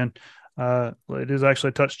comes in. It is actually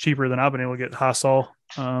a touch cheaper than I've been able to get Hisol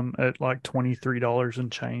at like $23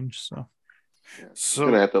 and change. So I'm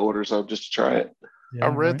gonna have to order some just to try it. Yeah, I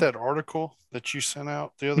read that article that you sent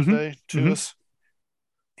out the other day to us,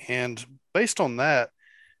 and based on that,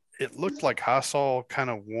 it looked like Hisol kind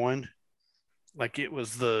of won, like it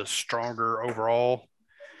was the stronger overall.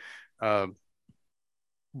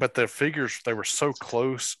 But the figures, they were so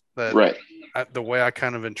close that the way I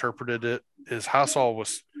kind of interpreted it is Hisol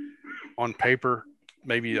was on paper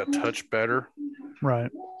maybe a touch better. Right.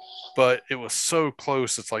 But it was so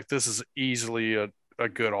close. It's like, this is easily a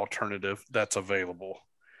good alternative that's available.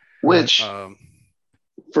 Which,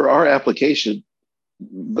 for our application,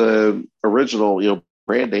 the original,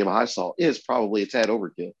 brand name Hisol is probably a tad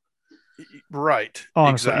overkill. Right.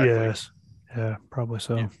 Honestly, exactly. Yes. Yeah, probably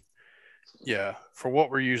so. Yeah. For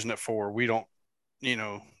what we're using it for, we don't,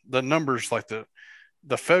 the numbers, like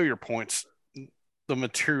the failure points, the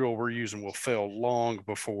material we're using will fail long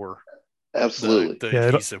before absolutely the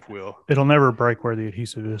adhesive will. It'll never break where the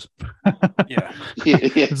adhesive is. Yeah.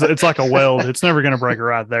 It's like a weld. It's never going to break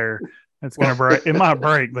right there. It's going to break. It might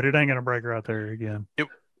break, but it ain't going to break right there again.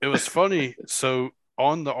 It was funny. So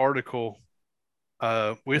on the article,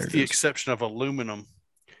 With There it the is. exception of aluminum,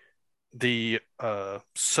 the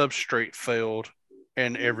substrate failed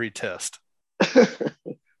in every test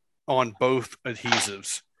on both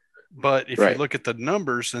adhesives. But if you Right. look at the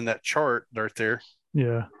numbers in that chart right there,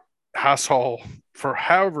 Yeah. Hysol, for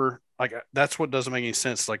however, like that's what doesn't make any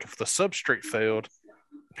sense. Like if the substrate failed,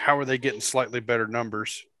 how are they getting slightly better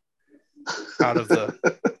numbers out of the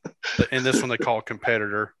and this one they call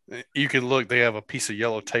competitor. You can look; they have a piece of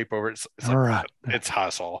yellow tape over it. It's All like right. it's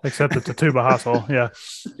Hysol. Except it's a tube of Hosol. Yeah.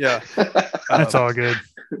 Yeah, That's all good.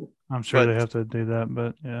 I'm sure but they have to do that,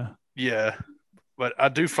 but yeah. yeah, but I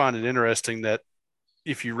do find it interesting that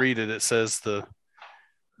if you read it, it says the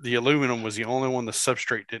aluminum was the only one the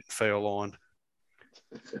substrate didn't fail on,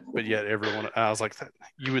 but yet everyone. I was like,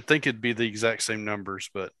 you would think it'd be the exact same numbers,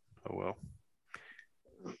 but oh well.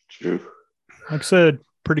 True. Like I said,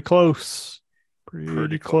 pretty close. Pretty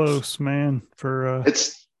Pretty close. close, man, for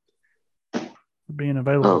It's being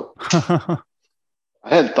available. I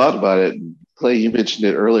hadn't thought about it. Clay, you mentioned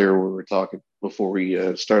it earlier when we were talking before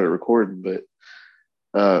we started recording, but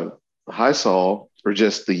Hysol, or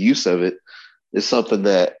just the use of it, is something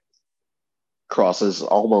that crosses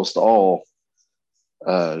almost all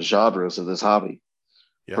genres of this hobby,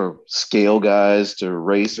 Yeah. from scale guys to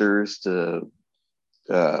racers to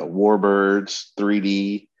warbirds,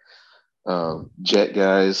 3D, jet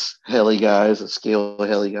guys, heli guys, and scale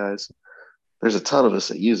heli guys. There's a ton of us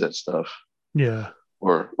that use that stuff, Yeah.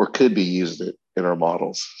 or could be using it in our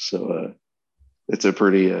models. So it's a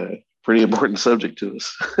pretty important subject to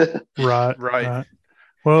us. Right. Right. Right.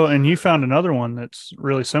 Well, and you found another one that's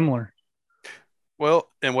really similar. Well,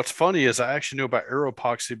 and what's funny is I actually knew about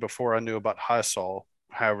Aeropoxy before I knew about Hysol.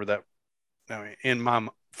 However, that I mean,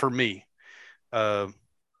 for me, uh,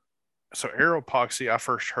 so Aeropoxy I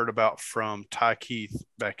first heard about from Ty Keith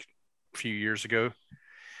back a few years ago,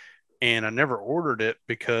 and I never ordered it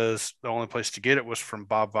because the only place to get it was from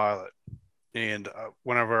Bob Violet. And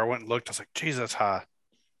whenever I went and looked, I was like, "Geez, that's high."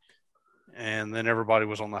 And then everybody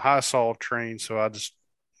was on the Hysol train, so I was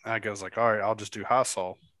like, "All right, I'll just do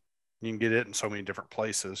Hysol." You can get it in so many different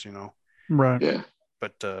places, you know. Right. Yeah.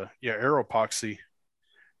 But yeah, Aeropoxy.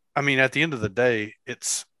 I mean, at the end of the day,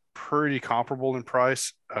 it's pretty comparable in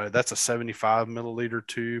price. That's a 75 milliliter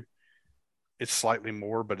tube. It's slightly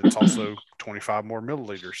more, but it's also 25 more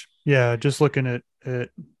milliliters. Yeah. Just looking at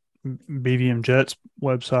BVM Jet's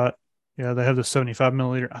website. Yeah, they have the 75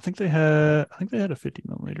 milliliter. I think they had a 50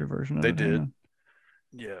 milliliter version of They it. Hang did. on.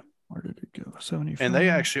 Yeah. Where did it go? 75. And they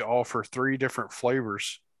actually offer 3 different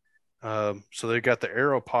flavors. So they've got the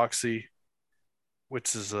Aeropoxy,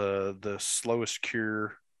 which is the slowest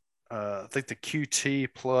cure. I think the QT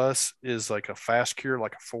Plus is like a fast cure,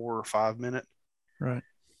 like a 4 or 5 minute. Right.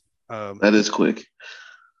 That is quick.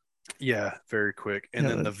 Yeah, very quick. And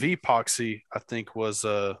Yeah, then the Vpoxy, I think, was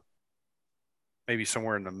maybe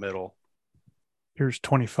somewhere in the middle. Here's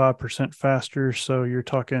 25% faster. So you're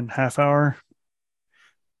talking half hour.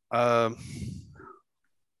 Um,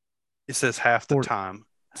 it says half the Or, time.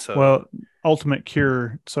 So well, ultimate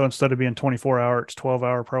cure. So instead of being 24-hour, it's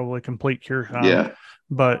 12-hour, probably complete cure time. Yeah.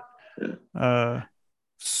 But, Yeah.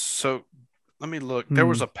 so let me look. There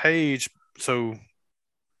was a page. So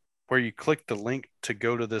where you click the link to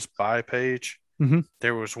go to this buy page,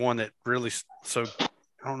 there was one that really, so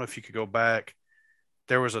I don't know if you could go back.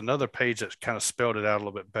 There was another page that kind of spelled it out a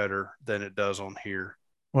little bit better than it does on here.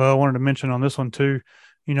 Well, I wanted to mention on this one too,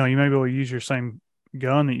 you may be able to use your same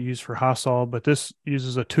gun that you use for Hysol, but this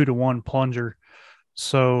uses a 2-to-1 plunger.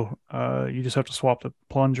 So you just have to swap the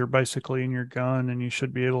plunger basically in your gun, and you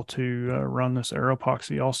should be able to run this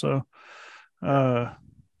Aeropoxy also.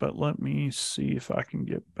 But let me see if I can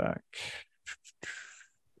get back.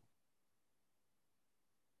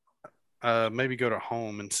 Maybe go to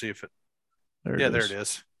home and see if it. There it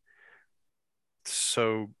is.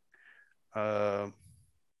 So, and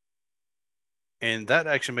that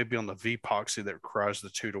actually may be on the Vpoxy that requires the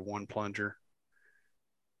 2-to-1 plunger.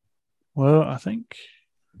 Well, I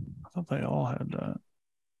thought they all had that.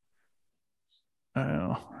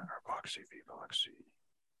 Aeropoxy, Vpoxy,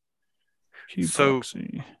 Qpoxy. So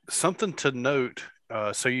something to note.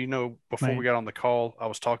 So before we got on the call, I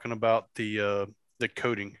was talking about the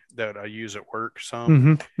coating that I use at work.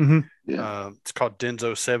 Yeah. It's called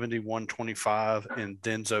Denso 7125 and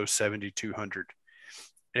Denso 7200,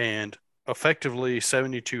 and effectively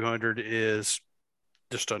 7200 is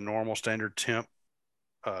just a normal standard temp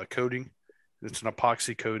coating. It's an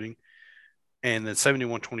epoxy coating, and then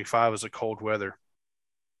 7125 is a cold weather,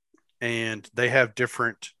 and they have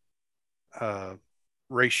different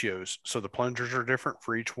ratios. So the plungers are different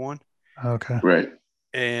for each one. Okay. Right.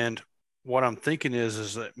 And what I'm thinking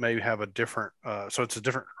is that maybe have a different, so it's a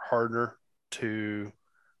different hardener to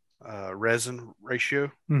resin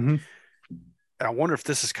ratio. Mm-hmm. And I wonder if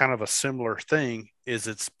this is kind of a similar thing.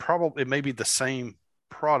 It may be the same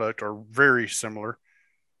product or very similar,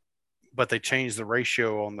 but they changed the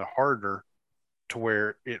ratio on the hardener to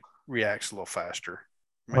where it reacts a little faster.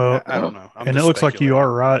 Well, I don't know. I'm and it just looks like you speculating.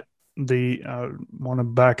 are right. I want to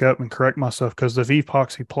back up and correct myself because the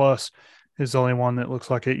Vpoxy Plus is the only one that looks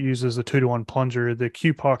like it uses a 2-to-1 plunger. The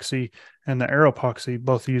Qpoxy and the Aeropoxy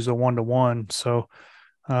both use a 1-to-1. So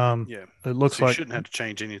Yeah. it looks So you like shouldn't have to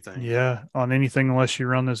change anything. yeah, on anything unless you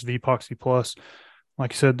run this Vpoxy Plus.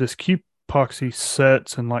 Like I said, this Qpoxy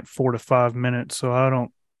sets in like 4 to 5 minutes. So I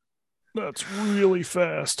don't. That's really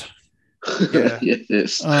fast. Yeah.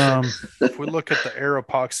 Yes. If we look at the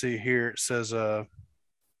Aeropoxy here, it says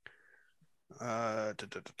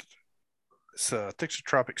it's a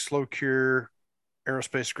Thixotropic Slow Cure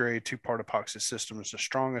aerospace grade 2-part epoxy system. Is the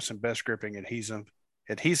strongest and best gripping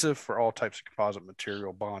adhesive for all types of composite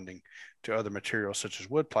material bonding to other materials such as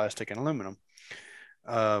wood, plastic, and aluminum.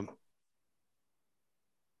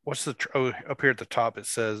 What's up here at the top? It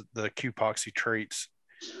says the Qpoxy traits.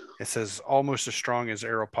 It says almost as strong as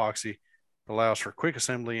Aeropoxy, allows for quick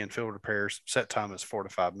assembly and field repairs. Set time is 4 to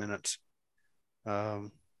 5 minutes.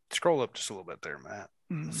 Scroll up just a little bit there, Matt.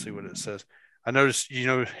 Let's see what it says. I noticed,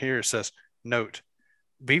 here it says, note,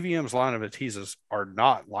 BVM's line of adhesives are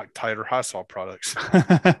not like Tide or Hysol products.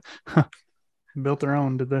 Built their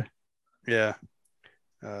own, did they? Yeah.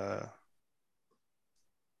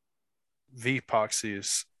 Vpoxy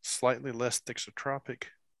is slightly less thixotropic.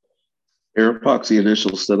 Aeropoxy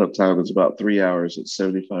initial setup time is about 3 hours at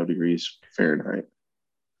 75 degrees Fahrenheit.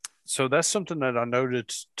 So that's something that I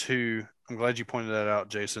noted too. I'm glad you pointed that out,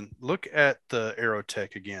 Jason. Look at the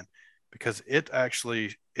Aerotech again, because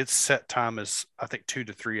its set time is, I think, 2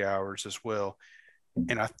 to 3 hours as well.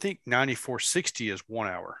 And I think 9460 is 1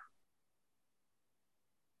 hour.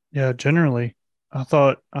 Yeah, generally, I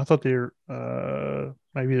thought they're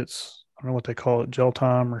maybe it's, I don't know what they call it, gel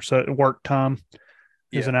time or set work time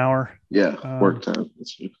is an hour. Yeah, work time.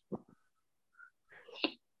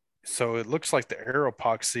 So it looks like the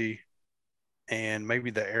Aeropoxy and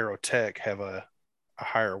maybe the Aerotech have a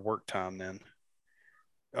higher work time then.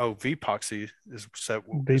 Oh, Vpoxy is set.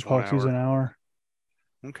 Vpoxy is an hour.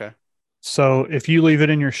 Okay. So if you leave it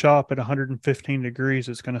in your shop at 115 degrees,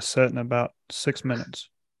 it's going to set in about 6 minutes.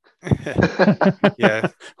 Yeah,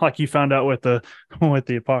 like you found out with the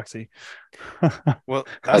epoxy. Well,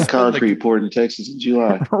 that's concrete poured in Texas in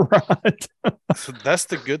July. Right. So that's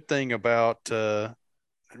the good thing about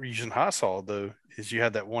using Hysol, though, is you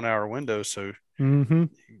had that 1 hour window. So mm-hmm.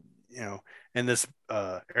 And this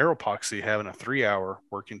Aeropoxy having a 3 hour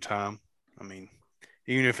working time. I mean,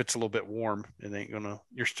 even if it's a little bit warm,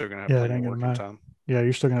 you're still gonna have plenty of working time. Yeah,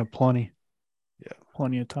 you're still gonna have plenty. Yeah,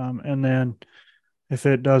 plenty of time. And then if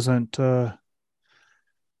it doesn't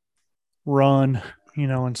run,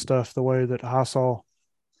 and stuff the way that Hysol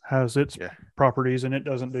has its properties, and it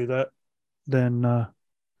doesn't do that, then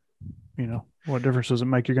what difference does it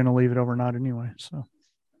make? You're going to leave it overnight anyway. So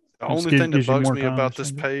the only thing that bugs me about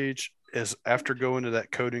this page is after going to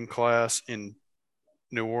that coding class in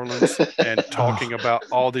New Orleans and talking about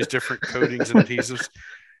all these different coatings and adhesives,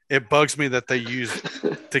 it bugs me that they use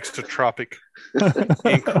Thixotropic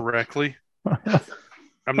incorrectly.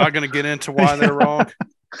 I'm not going to get into why they're wrong.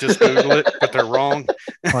 Just Google it, but they're wrong.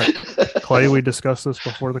 Right. Clay, we discussed this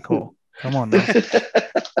before the call. Come on now.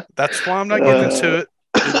 That's why I'm not getting into it.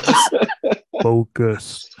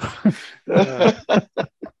 Focus.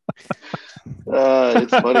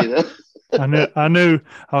 It's funny though. I knew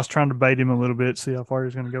I was trying to bait him a little bit, see how far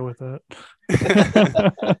he's going to go with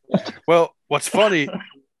that. Well, what's funny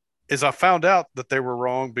is I found out that they were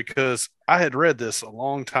wrong because I had read this a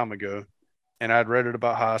long time ago and I'd read it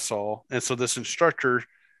about Hysol. And so this instructor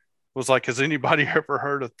was like, has anybody ever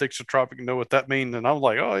heard of Thixotropic and know what that means? And I was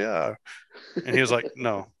like, oh yeah. And he was like,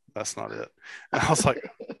 no, that's not it. And I was like,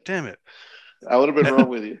 damn it. I would have been wrong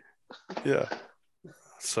with you. Yeah.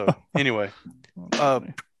 So anyway,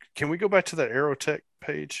 can we go back to that Aerotech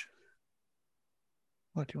page?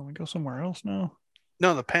 What, do you want me to go somewhere else now?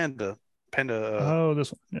 No, the Panda. Oh,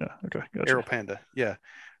 this one. Yeah. Okay. Gotcha. Aero Panda. Yeah.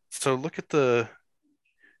 So look at the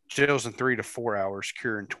gels in 3 to 4 hours,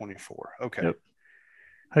 cure in 24. Okay. Yep.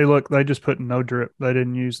 Hey, look, they just put no drip. They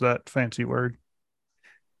didn't use that fancy word.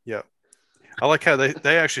 Yeah. I like how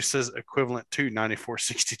they actually says equivalent to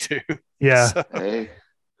 9462. Yeah. So. Hey,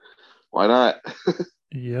 why not?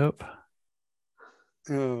 Yep.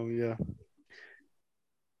 Oh, yeah.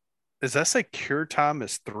 Does that say cure time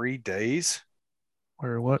is 3 days?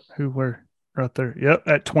 Where, what, who, where? right there. Yep,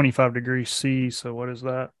 at 25 degrees C. So what is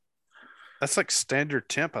that? That's like standard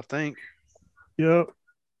temp, I think. Yep.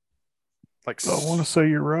 Like, I want to say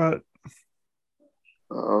you're right.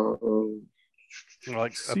 I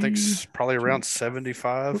think probably around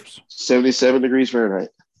 75. Oops. 77 degrees Fahrenheit.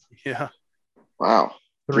 Yeah. Wow.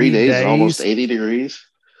 3 3 days, days. almost 80 degrees.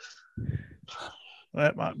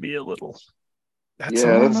 That might be a little. That's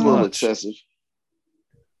a little excessive.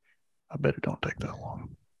 I bet it don't take that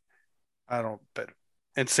long. I don't bet.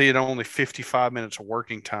 And see, it only 55 minutes of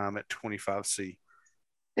working time at 25C.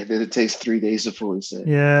 And then it takes 3 days to fully set.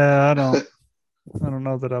 Yeah, I don't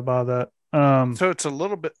know that I buy that. So it's a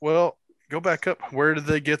little bit. Well, go back up. Where did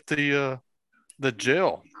they get the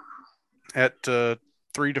gel at 3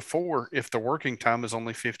 to 4 if the working time is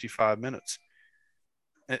only 55 minutes?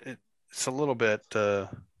 It's a little bit. And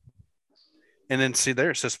then see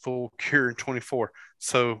there it says full cure in 24.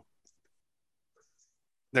 So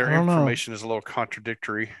their information is a little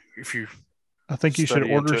contradictory. I think you should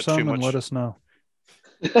order some and let us know.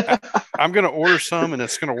 I'm going to order some and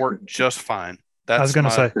it's going to work just fine. That's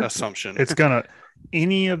my assumption. It's going to,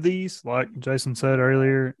 any of these, like Jason said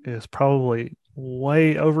earlier, is probably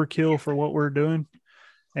way overkill for what we're doing.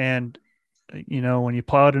 And, when you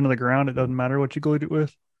plow it into the ground, it doesn't matter what you glued it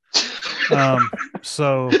with.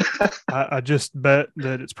 So I just bet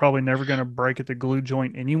that it's probably never going to break at the glue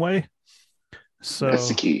joint anyway. So that's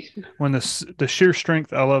the key. When the shear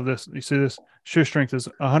strength, I love this. You see this shear strength is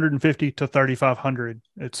 150 to 3,500.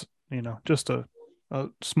 It's, just a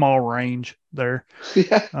small range there,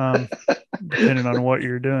 depending on what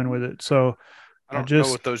you're doing with it. So I don't know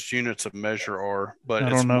what those units of measure are, but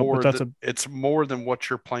it's more than what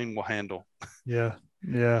your plane will handle. Yeah.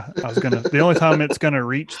 Yeah. The only time it's going to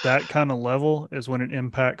reach that kind of level is when it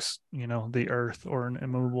impacts, the earth or an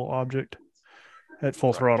immovable object at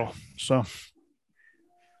full throttle. So,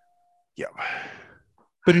 yeah.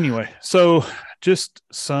 But anyway, so just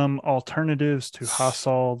some alternatives to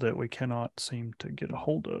Hysol that we cannot seem to get a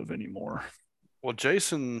hold of anymore. Well,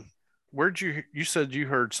 Jason, you said you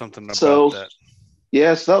heard something about that.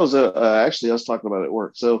 Yes, that was actually I was talking about it at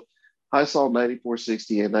work. So Hysol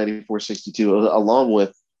 9460 and 9462, along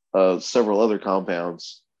with several other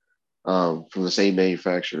compounds from the same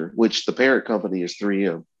manufacturer, which the parent company is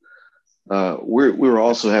 3M. We were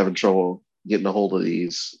also having trouble getting a hold of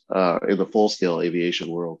these in the full-scale aviation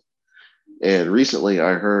world. And recently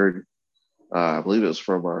I heard, I believe it was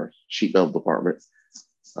from our sheet metal department,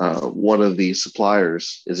 one of the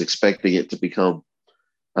suppliers is expecting it to become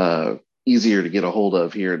easier to get a hold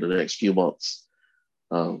of here in the next few months.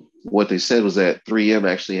 What they said was that 3M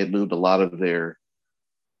actually had moved a lot of their,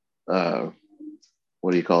 a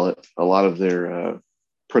lot of their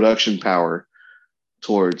production power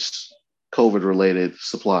towards COVID-related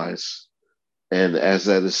supplies. And as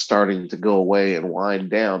that is starting to go away and wind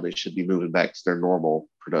down, they should be moving back to their normal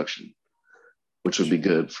production, which would be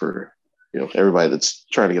good for everybody that's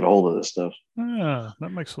trying to get a hold of this stuff. Yeah,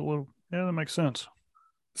 that makes that makes sense.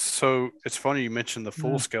 So it's funny you mentioned the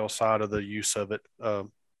full scale side of the use of it.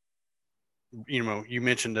 You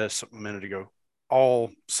mentioned this a minute ago.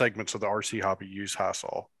 All segments of the RC hobby use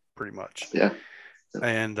Hysol pretty much. Yeah.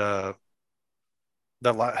 And I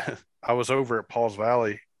was over at Paul's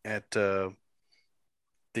Valley at the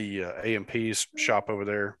AMP's shop over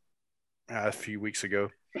there a few weeks ago,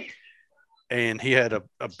 and he had a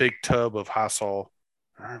big tub of Hysol.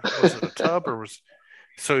 Was it a tub or was?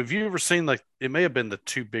 So have you ever seen it may have been the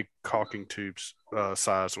two big caulking tubes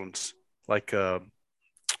size ones, like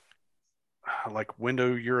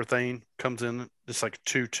window urethane comes in. It's like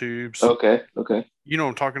two tubes. Okay. You know what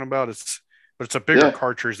I'm talking about? But it's a bigger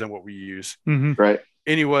cartridge than what we use. Mm-hmm. Right.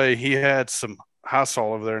 Anyway, he had some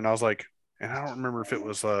Hysol over there, and I was like, and I don't remember if it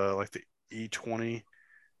was like the E20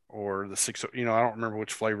 or the 6. I don't remember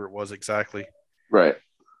which flavor it was exactly. Right.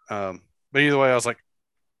 But either way, I was like,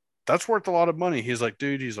 that's worth a lot of money. He's like,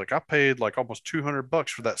 dude, I paid like almost $200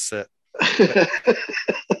 for that set.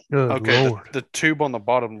 Okay, the tube on the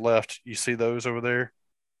bottom left, you see those over there?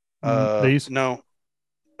 These? No.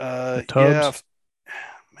 The tubs? Yeah.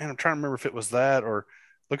 Man, I'm trying to remember if it was that or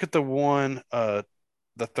look at the one, the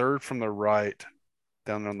third from the right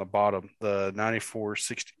down on the bottom, the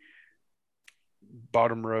 9460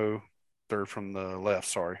 bottom row, third from the left.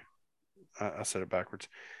 Sorry. I said it backwards.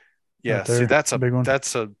 Yeah. Right, see, that's a big one.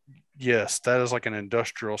 Yes, that is like an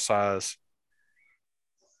industrial size.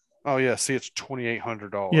 Oh yeah. See, it's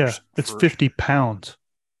 $2,800. Yeah. It's 50 pounds.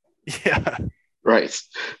 Yeah. Right.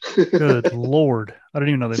 Good Lord. I didn't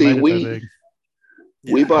even know they made it that big.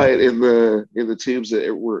 We buy it in the tubes that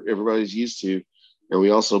everybody's used to. And we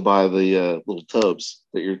also buy the little tubs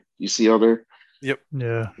that you see on there. Yep.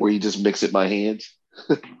 Yeah. where you just mix it by hand.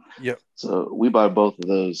 Yep. So we buy both of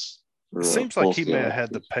those. It For, seems like full he may scale have had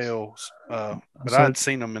the application. pails, but So I'd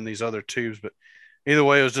seen them in these other tubes. But either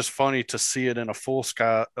way, it was just funny to see it in a full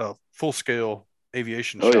scale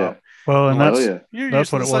aviation Oh yeah, shop. well, And I'm and like, oh yeah. you're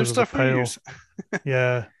that's using what the it same was a stuff we pail. use.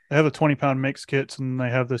 Yeah. They have the 20-pound mix kits and they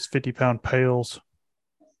have this 50-pound pails.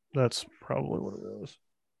 That's probably what it was.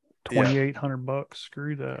 Yeah, $2,800.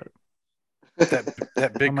 Screw that.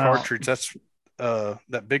 that big I'm out. cartridge.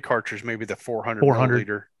 That big cartridge, maybe the 400 400.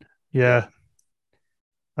 milliliter. Yeah. Yep.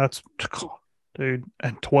 That's dude,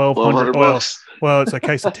 and 1,200. 1,200 bucks. Well, it's a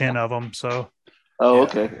case of 10 of them. So Oh, Yeah.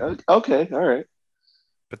 okay, okay, all right.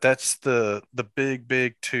 But that's the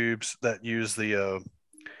big tubes that use the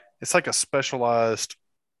it's like a specialized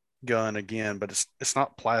gun again, but it's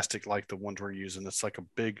not plastic like the ones we're using. It's like a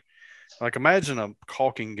big, like imagine a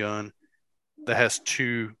caulking gun that has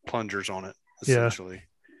two plungers on it yeah, essentially.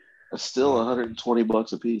 That's still Uh, 120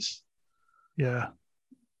 bucks a piece. yeah,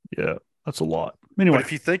 yeah. That's a lot. but Anyway,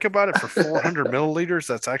 if you think about it, for 400 milliliters,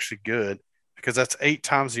 that's actually good because that's 8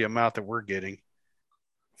 times the amount that we're getting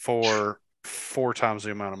for 4 times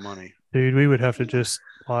the amount of money. dude, we would have to just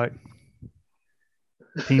like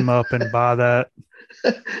team up and buy that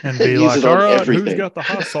and be Use like, it all on right, who's everything. got the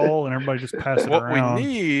hot sol? And everybody just pass it What we around.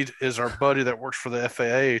 need is our buddy that works for the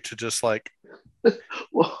FAA to just like,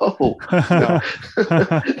 Whoa. no,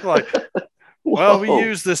 like, well, we Whoa.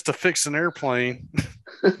 use this to fix an airplane.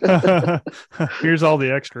 Here's all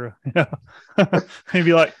the extra. Yeah. He'd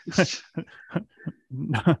be like,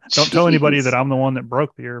 don't tell anybody that Jeez. I'm the one that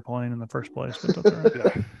broke the airplane in the first place. But that's all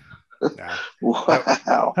right. Yeah.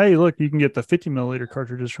 Wow. Hey, look, you can get the 50 milliliter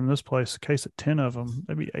cartridges from this place. A case of 10 of them.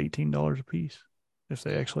 That'd be $18 a piece if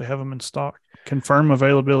they actually have them in stock. Confirm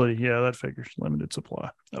availability. Yeah, that figures limited supply.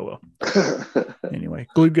 Oh, well. Anyway,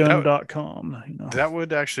 gluegun.com. That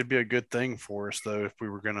would actually be a good thing for us, though, if we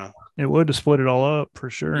were going to, It would to split it all up for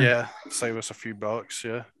sure. yeah, save us a few bucks.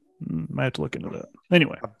 Yeah. Might have to look into that.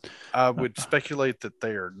 Anyway, I would speculate that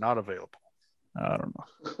they are not available. I don't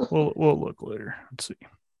know. We'll look later. Let's see.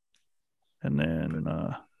 And then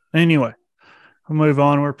anyway, we'll move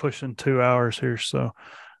on. We're pushing 2 hours here. So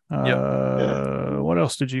what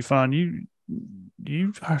else did you find?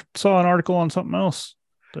 You saw an article on something else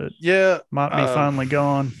that might be finally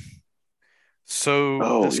gone.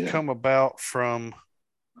 So this come about from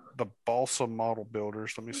the Balsa Model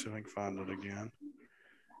Builders. Let me see if I can find it again.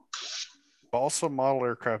 Balsa Model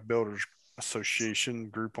Aircraft Builders Association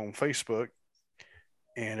group on Facebook,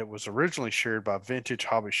 and it was originally shared by Vintage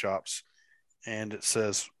Hobby Shops. And it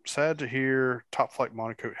says, sad to hear Top Flight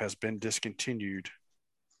Monocoat has been discontinued.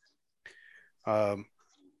 So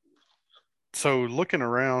looking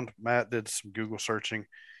around, Matt did some Google searching,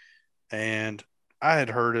 and I had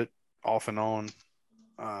heard it off and on.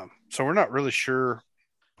 So we're not really sure.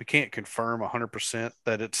 We can't confirm 100%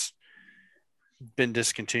 that it's been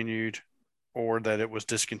discontinued or that it was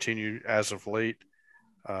discontinued as of late.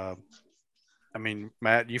 I mean,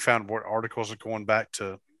 Matt, you found what articles are going back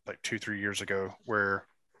to like 2-3 years ago where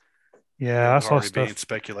I saw stuff being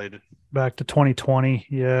speculated back to 2020.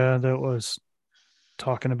 Yeah, that was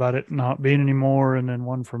talking about it not being anymore, and then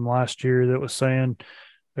one from last year that was saying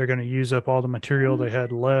they're going to use up all the material they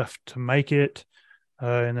had left to make it,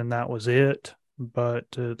 and then that was it. But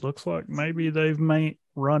it looks like maybe they've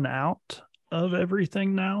run out of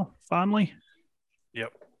everything now. Finally,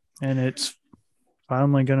 yep, and it's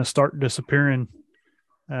finally going to start disappearing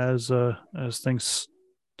as things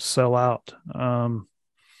sell out.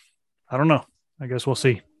 I don't know. I guess we'll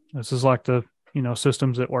see. This is like the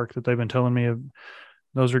systems at work that they've been telling me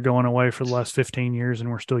those are going away for the last 15 years and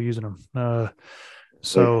we're still using them.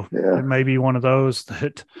 So it may be one of those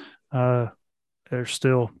that there's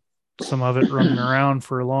still some of it running around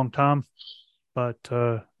for a long time, but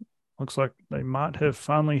looks like they might have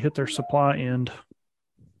finally hit their supply end.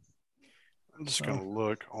 I'm just going to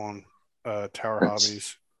look on Tower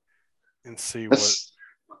Hobbies and see what.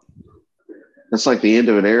 That's like the end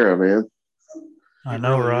of an era, man. I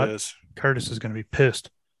know, really, right? Is. Curtis is going to be pissed.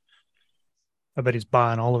 I bet he's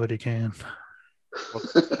buying all of it he can. Well,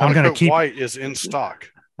 I'm going to keep white is in stock.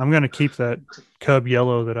 I'm going to keep that Cub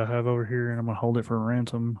yellow that I have over here, and I'm going to hold it for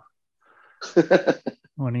ransom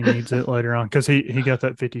when he needs it later on, because he got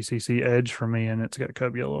that 50cc Edge from me, and it's got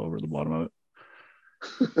Cub yellow over the bottom of it.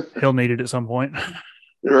 He'll need it at some point.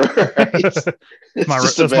 Right. That's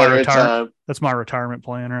my retirement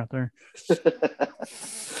plan right there.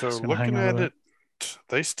 So looking at it,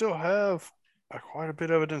 they still have quite a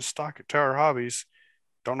bit of it in stock at Tower Hobbies.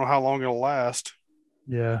 Don't know how long it'll last.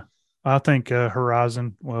 Yeah, I think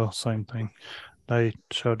Horizon. Well, same thing. They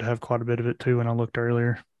showed to have quite a bit of it too when I looked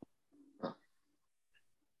earlier.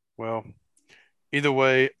 Well, either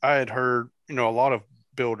way, I had heard, a lot of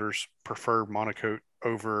builders prefer monocoat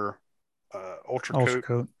over ultra Ultra coat.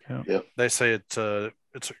 coat. Yeah. Yep. They say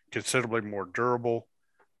it's considerably more durable.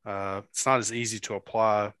 It's not as easy to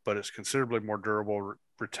apply, but it's considerably more durable,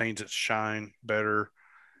 retains its shine better.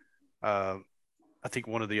 I think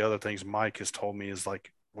one of the other things Mike has told me is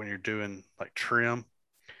like when you're doing like trim,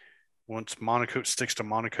 once monocoat sticks to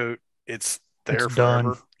monocoat, it's there It's done.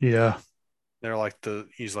 forever. Yeah. They're like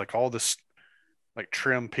he's like all this like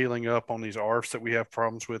trim peeling up on these ARFs that we have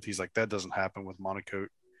problems with. He's like, that doesn't happen with monocoat.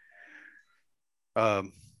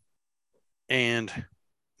 And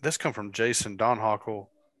this come from Jason Donhockle.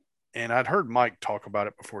 And I'd heard Mike talk about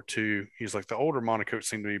it before too. He's like, the older monocoats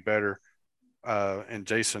seem to be better. And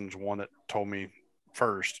Jason's one that told me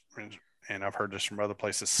first. And I've heard this from other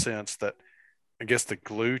places since that I guess the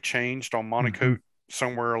glue changed on monocoat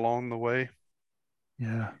somewhere along the way.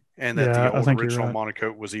 Yeah. And that the old original right.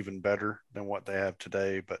 monocoat was even better than what they have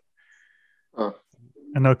today. But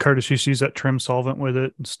I know Curtis used to use that trim solvent with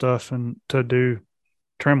it and stuff, and to do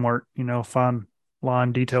trim work, fine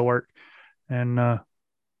line detail work, and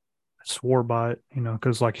swore by it,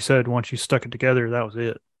 because like you said, once you stuck it together, that was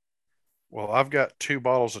it. Well, I've got 2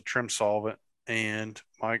 bottles of trim solvent, and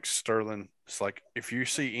Mike Sterling is like, if you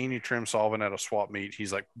see any trim solvent at a swap meet,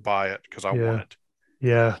 he's like, buy it because I want it.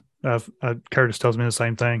 Yeah, Curtis tells me the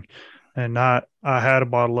same thing, and I had a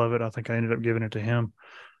bottle of it. I think I ended up giving it to him,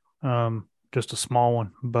 just a small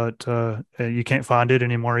one, but you can't find it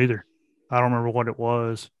anymore either. I don't remember what it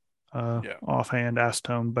was, offhand,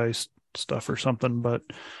 acetone based stuff or something, but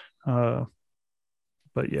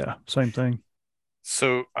yeah, same thing.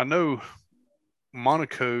 So I know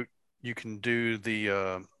monocoat, you can do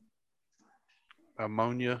the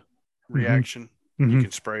ammonia reaction. Mm-hmm. You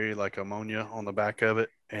can spray like ammonia on the back of it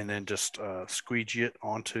and then just squeegee it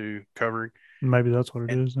onto covering. Maybe that's what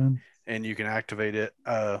it is then. And you can activate it.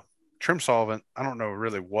 Trim solvent, I don't know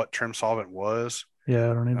really what trim solvent was.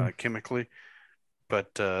 Yeah, I don't either. Chemically.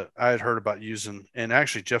 But I had heard about using, and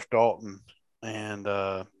actually Jeff Dalton and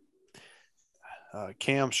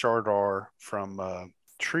Cam Shardar from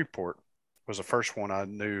Shreveport was the first one I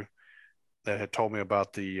knew that had told me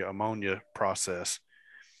about the ammonia process.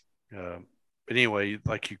 But anyway,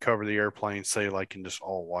 like you cover the airplane, say like in just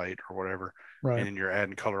all white or whatever, right, and then you're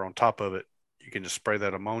adding color on top of it. You can just spray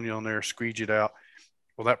that ammonia on there, squeegee it out.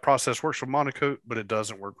 Well, that process works with monocoat, but it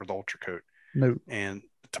doesn't work with ultracoat. No. And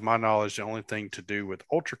to my knowledge, the only thing to do with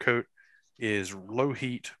ultracoat is low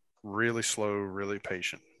heat, really slow, really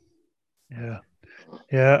patient.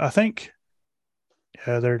 Yeah, I think.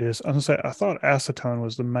 Yeah, there it is. I was gonna say I thought acetone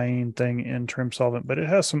was the main thing in trim solvent, but it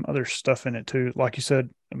has some other stuff in it too. Like you said,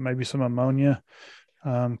 maybe some ammonia,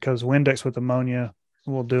 because Windex with ammonia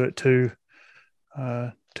will do it too,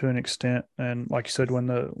 to an extent. And like you said, when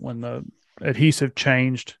the adhesive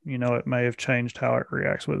changed, it may have changed how it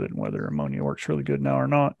reacts with it and whether ammonia works really good now or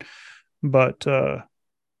not. But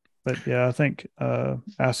yeah, I think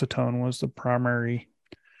acetone was the primary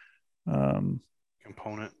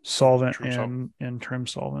component solvent in trim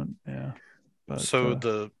solvent. Yeah. But, so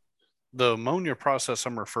the ammonia process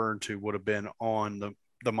I'm referring to would have been on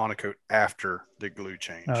the monocoat after the glue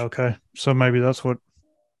change. Okay, so maybe that's what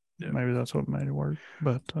made it work.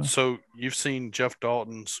 But so you've seen Jeff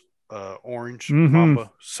Dalton's orange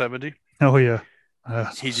Mamba 70. Oh yeah,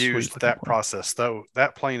 he used that process though.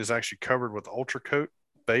 That plane is actually covered with ultracoat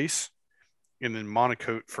base and then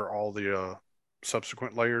monocoat for all the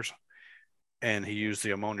subsequent layers, and he used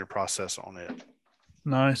the ammonia process on it.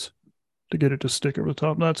 Nice, to get it to stick over the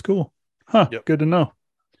top. That's cool. Huh? Yep. Good to know.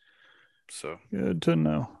 So good to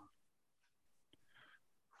know.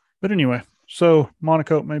 But anyway, so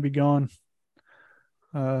monocoat may be gone.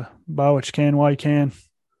 Buy what you can while you can.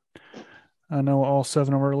 I know all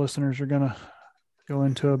 7 of our listeners are gonna go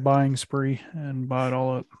into a buying spree and buy it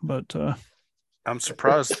all up, but I'm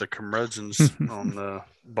surprised the Comradzens on the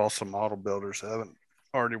Balsam Auto Builders haven't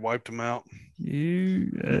already wiped them out.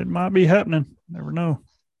 It might be happening. Never know.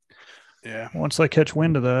 Yeah. Once they catch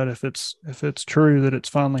wind of that, if it's true that it's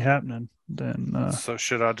finally happening, then so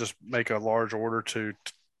should I just make a large order to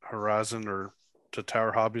Horizon or to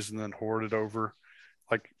Tower Hobbies and then hoard it over?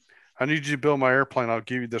 Like, I need you to build my airplane. I'll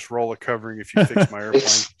give you this roll of covering if you fix my airplane.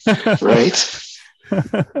 Right.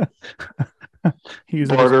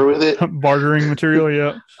 Barter with it. Bartering material,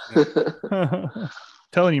 yeah.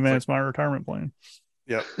 Telling you, man, it's my retirement plan.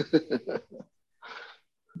 Yep.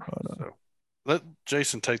 So let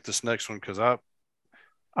Jason take this next one because even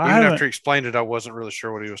after he explained it, I wasn't really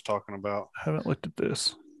sure what he was talking about. I haven't looked at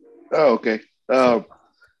this. Oh, okay.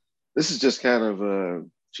 This is just kind of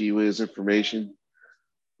gee whiz information,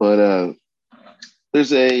 but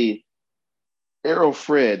there's a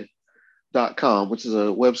aerofred.com, which is a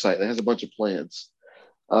website that has a bunch of plans,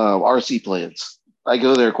 RC plans. I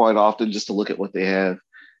go there quite often just to look at what they have,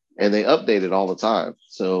 and they update it all the time.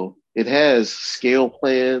 So it has scale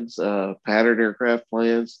plans, pattern aircraft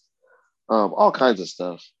plans, all kinds of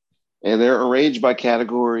stuff. And they're arranged by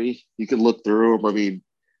category. You can look through them. I mean,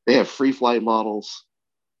 they have free flight models.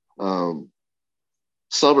 Some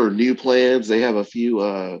are new plans. They have a few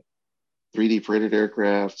 3D printed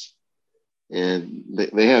aircraft, and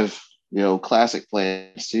they have classic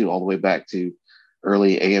plans too, all the way back to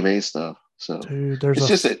early AMA stuff. So Dude, there's it's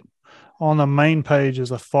just on the main page is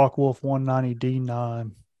a Focke-Wulf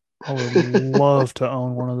 190D9. I would love to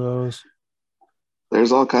own one of those.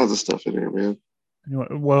 There's all kinds of stuff in there, man.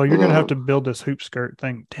 Well, you're gonna have to build this hoop skirt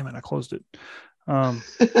thing. Damn it, I closed it. Yeah,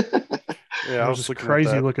 I was looking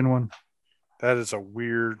crazy looking one. That is a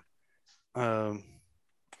weird.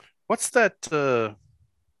 What's that?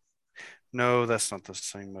 No, that's not the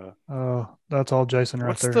same. Oh, that's all Jason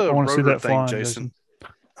right there. The I want to see that thing, flying, Jason.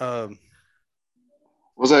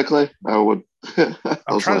 Was that Clay? I would.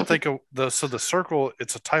 I'm trying to think of the circle.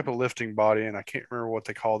 It's a type of lifting body, and I can't remember what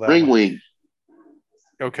they call that. Ring wing.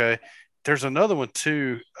 Okay, there's another one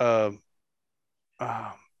too.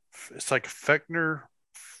 It's like Fechner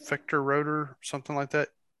rotor, something like that.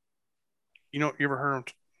 You ever heard of?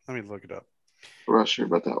 Let me look it up. I'm not sure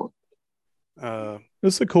about that one.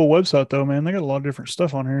 It's a cool website though, man. They got a lot of different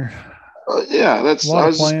stuff on here. Yeah, that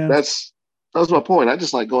was my point. I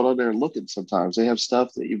just like going on there and looking sometimes. They have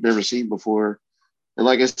stuff that you've never seen before. And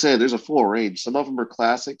like I said, there's a full range. Some of them are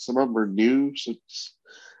classic, some of them are new. So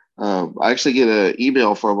I actually get an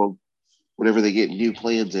email from them whenever they get new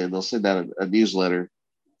plans in. They'll send out a newsletter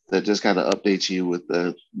that just kind of updates you with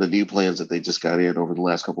the new plans that they just got in over the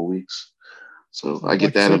last couple of weeks. So I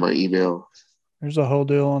get that in my email. There's a whole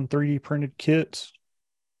deal on 3D printed kits.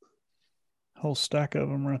 Whole stack of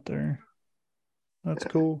them right there. That's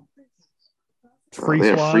cool. Free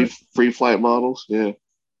flight. Free flight models, yeah.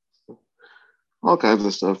 All kinds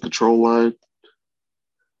of stuff. Control line.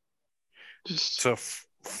 It's a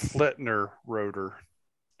Flettner rotor.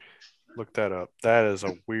 Look that up. That is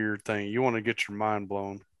a weird thing. You want to get your mind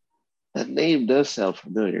blown. That name does sound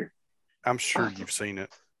familiar. I'm sure you've seen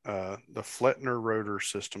it. The Flettner rotor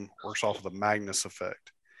system works off of the Magnus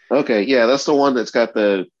effect. Okay, yeah, that's the one that's got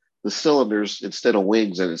the cylinders instead of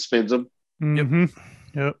wings and it spins them. Mm-hmm.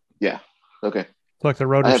 Yep. Yeah. Okay. It's like the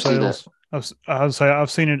rotor sails. I would say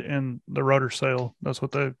I've seen it in the rotor sail. That's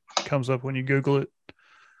what comes up when you Google it.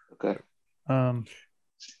 Okay.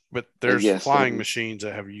 But there's flying machines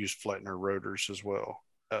that have used Flettner rotors as well.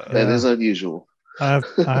 That is unusual. I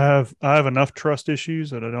have enough trust issues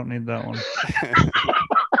that I don't need that one.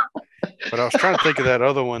 But I was trying to think of that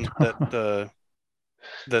other one that the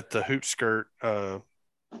hoop skirt, the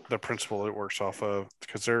principle it works off of,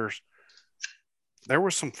 because there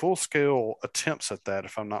were some full scale attempts at that,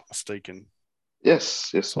 if I'm not mistaken.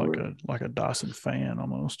 Yes, it's like a Dyson fan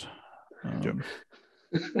almost.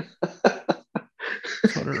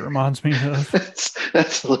 That's what it reminds me of.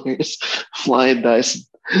 That's hilarious. Flying Dyson.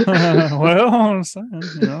 Well, I'm saying,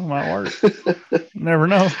 might work. Never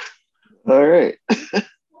know. All right.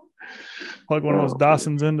 Plug one of those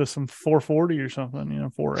Dysons into some 440 or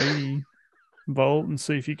something, 480 volt, and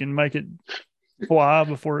see if you can make it fly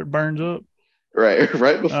before it burns up. Right before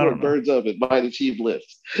it burns up, it might achieve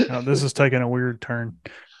lift. This is taking a weird turn.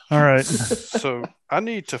 All right. So I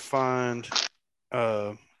need to find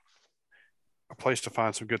a place to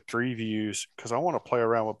find some good 3 views because I want to play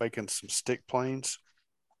around with making some stick planes.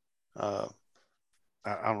 I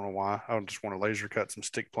don't know why. I just want to laser cut some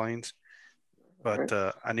stick planes. But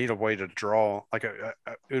I need a way to draw. Like it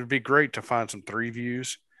would be great to find some 3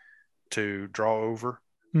 views to draw over.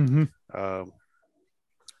 Mm-hmm.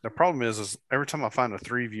 The problem is every time I find a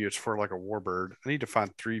 3 view, it's for like a warbird. I need to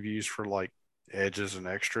find 3 views for like edges and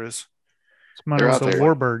extras. Mine was a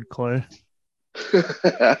warbird, Clay.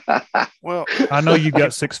 Well, I know you got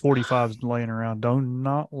 645s laying around. Do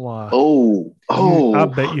not lie. Oh! I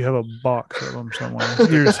bet you have a box of them somewhere.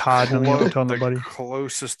 You're just hiding them. You don't tell nobody. The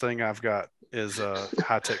closest thing I've got is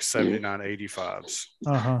Hi-Tech 7985s.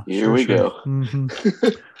 Here we go. Mm-hmm.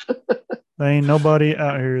 There ain't nobody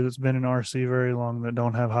out here that's been in RC very long that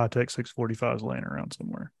don't have Hi-Tech 645s laying around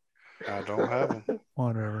somewhere. I don't have them.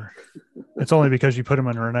 Whatever. It's only because you put them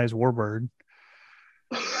in Renee's warbird.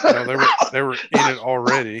 No, they were in it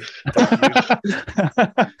already.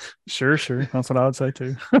 Sure. That's what I would say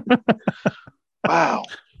too. Wow.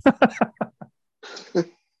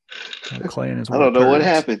 Clay and his I don't know what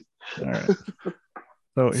happened. All right.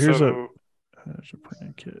 So here's a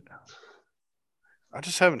printed kit. I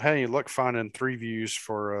just haven't had any luck finding 3Views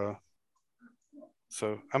for.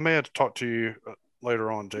 So I may have to talk to you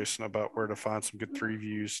later on, Jason, about where to find some good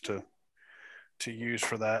 3Views to use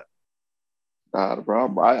for that. Not a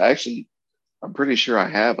problem. I'm pretty sure I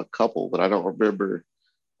have a couple, but I don't remember.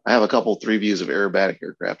 I have a couple 3 views of aerobatic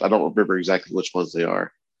aircraft. I don't remember exactly which ones they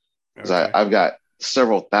are because Okay. I've got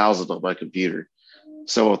several thousand on my computer,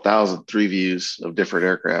 several thousand 3 views of different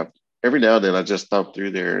aircraft. Every now and then, I just thumb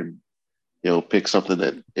through there and pick something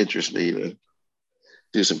that interests me to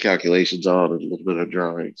do some calculations on and a little bit of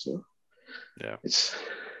drawing. So Yeah. it's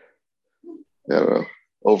I don't know,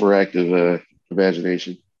 overactive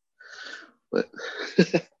imagination, but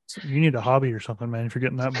You need a hobby or something, man. If you're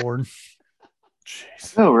getting that bored,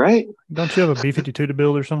 Jeez. no, right? don't you have a B-52 to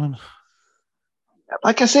build or something?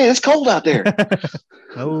 Like I said, it's cold out there.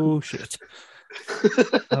 Oh shit!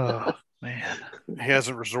 Oh man, He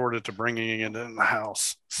hasn't resorted to bringing it in the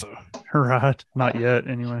house, so right? Not yet,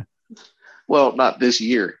 anyway. Well, not this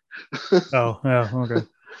year. Oh yeah, okay.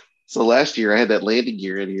 So last year I had that landing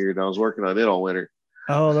gear in here and I was working on it all winter.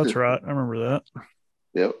 Oh, that's right. I remember that.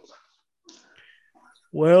 Yep.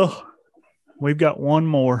 Well, we've got one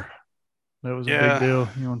more. That was a big yeah. deal.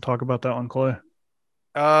 You want to talk about that one, Clay?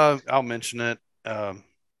 I'll mention it.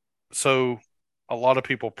 So a lot of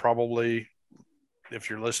people probably, if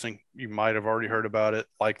you're listening, you might have already heard about it.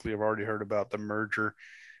 Likely have already heard about the merger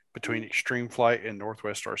between Extreme Flight and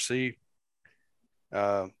Northwest RC.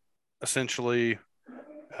 Essentially,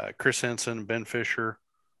 Chris Henson and Ben Fisher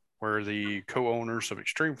were the co-owners of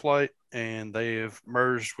Extreme Flight, and they have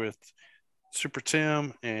merged with Super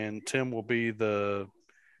Tim, and Tim will be the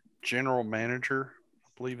general manager, I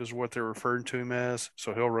believe is what they're referring to him as.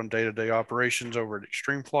 So he'll run day-to-day operations over at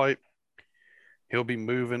Extreme Flight. He'll be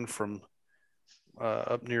moving from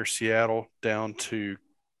up near Seattle down to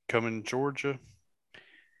Cumming, Georgia.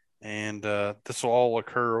 And this will all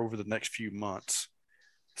occur over the next few months.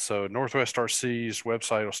 So Northwest RC's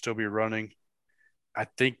website will still be running. I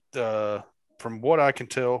think from what I can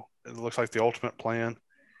tell, it looks like the ultimate plan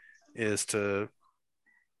is to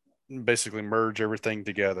basically merge everything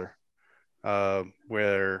together. And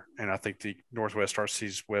I think the Northwest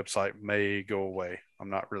RC's website may go away. I'm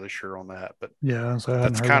not really sure on that, but Yeah, so I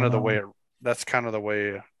hadn't that's heard kind on of the that way one. that's kind of the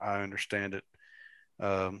way I understand it.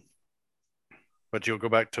 But you'll go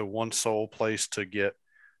back to one sole place to get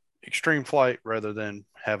Extreme Flight rather than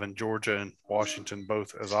having Georgia and Washington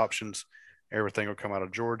both as options. Everything will come out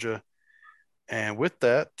of Georgia. And with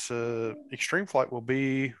that, Extreme Flight will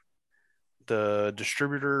be the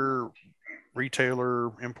distributor,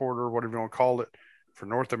 retailer, importer, whatever you want to call it, for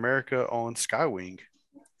North America on Skywing.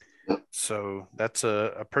 So that's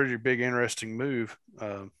a pretty big, interesting move.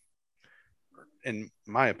 In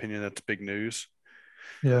my opinion, that's big news.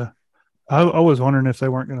 Yeah. I was wondering if they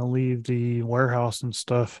weren't going to leave the warehouse and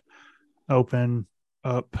stuff open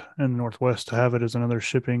up in the Northwest to have it as another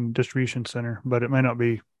shipping distribution center, but it may not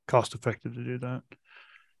be cost effective to do that.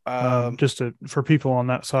 Just for people on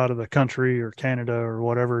that side of the country or Canada or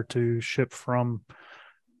whatever to ship from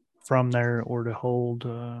there or to hold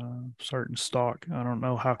certain stock. I don't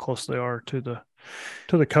know how close they are to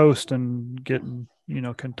the coast and getting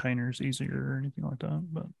containers easier or anything like that.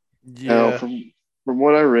 But Now, yeah, from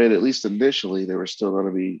what I read, at least initially, they were still going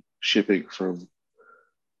to be shipping from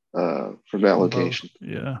that both, location.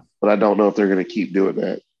 yeah. But I don't know if they're going to keep doing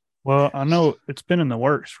that. Well, I know it's been in the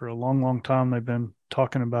works for a long, long time. They've been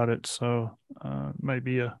talking about it, so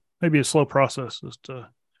maybe a slow process as to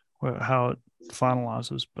how it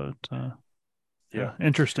finalizes. But yeah,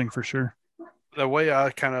 interesting for sure. the way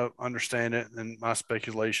I kind of understand it, and my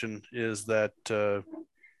speculation is that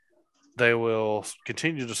they will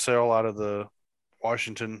continue to sell out of the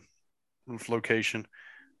Washington location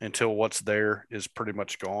until what's there is pretty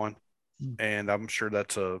much gone. And I'm sure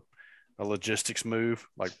that's a logistics move.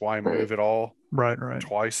 Like, why move it all Right.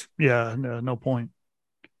 twice? Yeah, no point.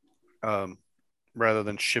 Rather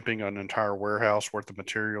than shipping an entire warehouse worth of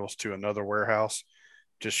materials to another warehouse,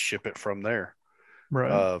 just ship it from there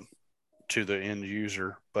Right. to the end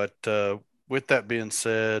user. But with that being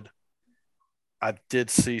said, I did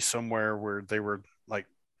see somewhere where they were like,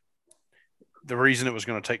 the reason it was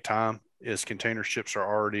going to take time is container ships are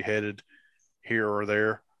already headed here or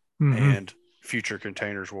there, Mm-hmm. and future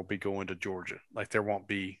containers will be going to Georgia. Like, there won't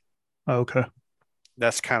be. Okay.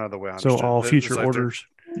 That's kind of the way I So understood all it. It's future like orders.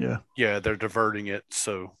 Yeah. they're diverting it.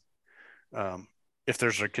 So if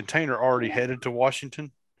there's a container already headed to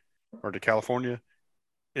Washington or to California,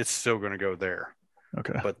 it's still going to go there.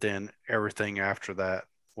 Okay. But then everything after that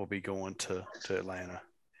will be going to Atlanta.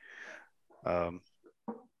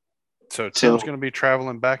 So Tim's going to be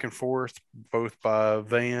traveling back and forth both by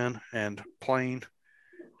van and plane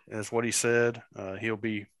is what he said. He'll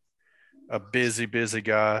be a busy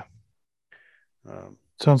guy.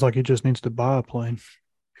 Sounds like he just needs to buy a plane.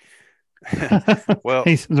 Well,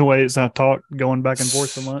 He's the way it's not talk going back and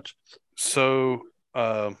forth so much. So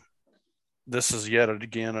this is yet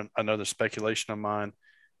again another speculation of mine,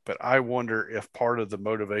 but I wonder if part of the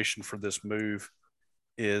motivation for this move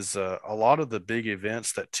is a lot of the big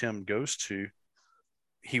events that Tim goes to,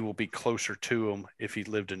 he will be closer to them if he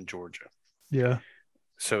lived in Georgia. Yeah.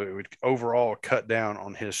 So it would overall cut down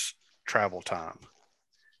on his travel time.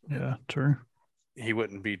 Yeah, true. He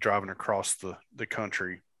wouldn't be driving across the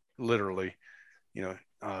country, literally.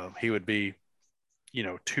 He would be,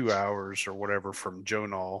 2 hours or whatever from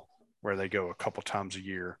Jonal, where they go a couple times a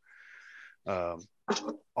year.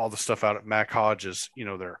 All the stuff out at Mac Hodges,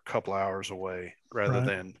 they're a couple hours away rather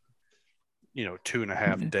than,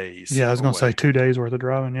 2.5 days. Yeah, I was going to say 2 days worth of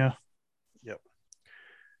driving. Yeah. Yep.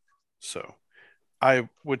 So I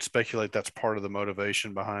would speculate that's part of the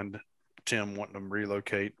motivation behind Tim wanting them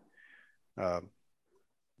relocate.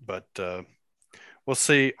 But we'll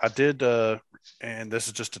see. I did, and this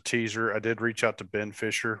is just a teaser, I did reach out to Ben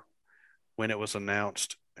Fisher when it was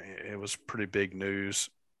announced. It was pretty big news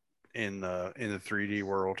in the 3D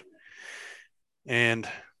world. And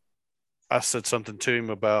I said something to him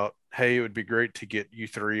about, hey, it would be great to get you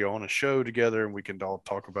three on a show together and we can all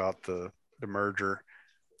talk about the merger.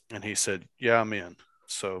 And he said, yeah, I'm in.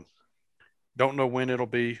 So don't know when it'll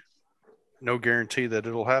be. No guarantee that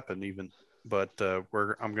it'll happen even. But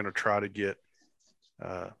I'm going to try to get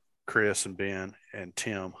Chris and Ben and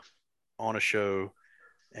Tim on a show,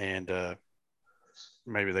 and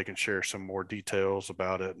maybe they can share some more details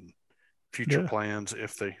about it and future plans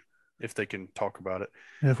if they can talk about it.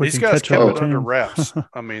 Yeah, these guys kept it under wraps.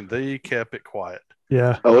 I mean, they kept it quiet.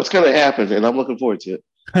 Yeah. Oh, it's going to happen, and I'm looking forward to it.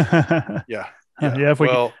 Yeah. If we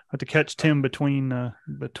have to catch Tim between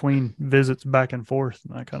visits back and forth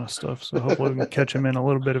and that kind of stuff. So hopefully we can catch him in a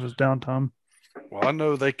little bit of his downtime. Well, I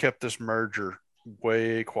know they kept this merger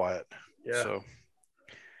way quiet. Yeah. So,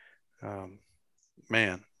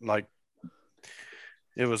 man, like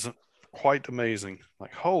it was quite amazing.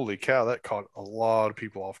 Like, holy cow, that caught a lot of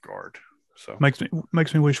people off guard. So makes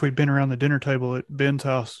me wish we'd been around the dinner table at Ben's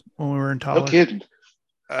house when we were in Tyler. No kidding.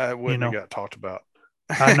 I wouldn't have got talked about.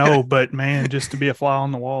 I know, but man, just to be a fly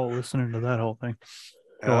on the wall listening to that whole thing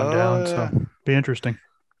going down. So be interesting.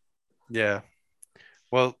 Yeah.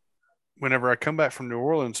 Well, whenever I come back from New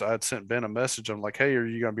Orleans, I'd sent Ben a message. I'm like, hey, are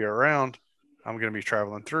you going to be around? I'm going to be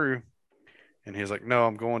traveling through. And he's like, no,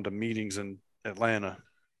 I'm going to meetings in Atlanta.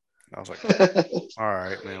 I was like, all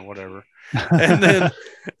right, man, whatever. And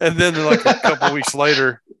then like a couple weeks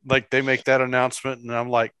later, like they make that announcement. And I'm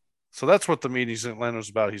like, so that's what the meetings in Atlanta was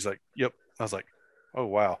about. He's like, yep. I was like, oh,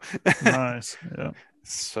 wow. Nice. Yeah.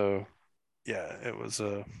 So, yeah, it was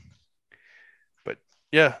but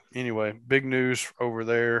yeah, anyway, big news over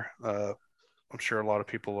there. I'm sure a lot of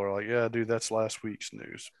people are like, yeah, dude, that's last week's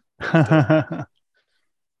news. I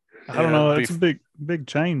don't know. It's a big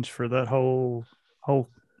change for that whole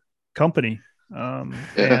company. And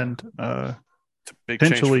it's a big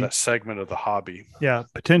change for that segment of the hobby. Yeah,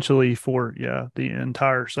 potentially for the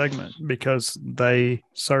entire segment, because they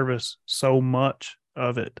service so much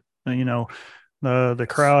of it. The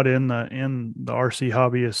crowd in the RC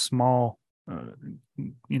hobby is small,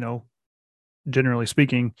 generally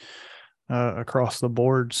speaking, across the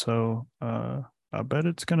board. So I bet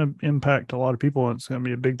it's going to impact a lot of people. It's going to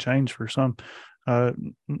be a big change for some,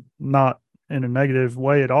 not in a negative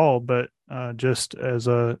way at all, but just as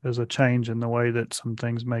a change in the way that some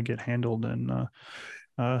things may get handled, and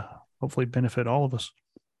hopefully benefit all of us.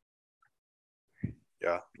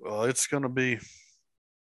 Yeah, well, it's going to be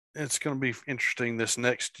interesting this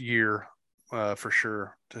next year, for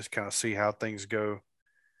sure, to kind of see how things go.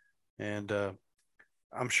 And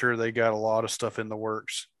I'm sure they got a lot of stuff in the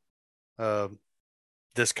works.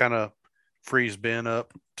 This kind of frees Ben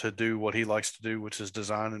up to do what he likes to do, which is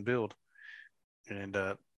design and build. And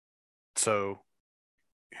so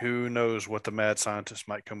who knows what the mad scientist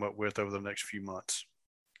might come up with over the next few months.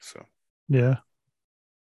 So yeah,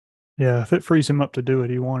 if it frees him up to do what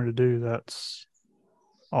he wanted to do, that's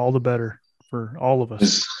all the better for all of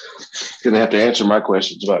us. He's going to have to answer my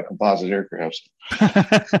questions about composite aircrafts.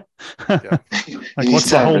 Like, what's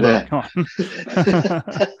the holdup?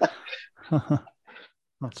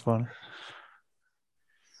 That's funny.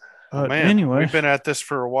 Man, anyway, we've been at this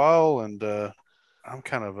for a while, and I'm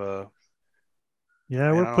kind of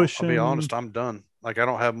we're pushing. I'll be honest, I'm done. Like, I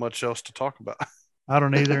don't have much else to talk about. I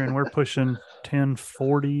don't either, and we're pushing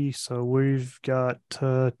 10:40, so we've got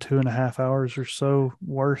 2.5 hours or so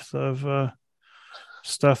worth of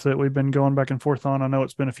stuff that we've been going back and forth on. I know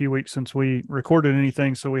it's been a few weeks since we recorded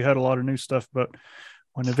anything, so we had a lot of new stuff, but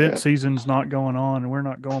when event season's not going on and we're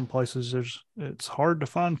not going places, it's hard to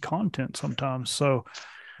find content sometimes. So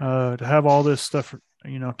to have all this stuff,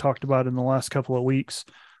 talked about in the last couple of weeks,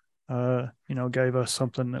 gave us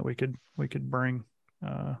something that we could bring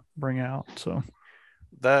out. So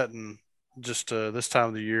that, and just this time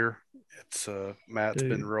of the year, it's Matt's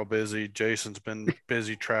been real busy. Jason's been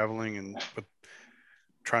busy traveling and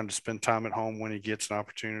trying to spend time at home when he gets an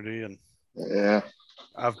opportunity. And yeah,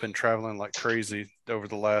 I've been traveling like crazy over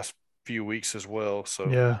the last few weeks as well. So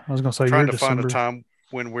yeah, I was gonna say trying to find a time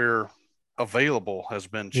when we're available has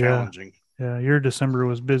been challenging. Yeah, your December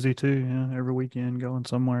was busy too. Yeah, every weekend going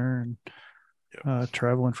somewhere and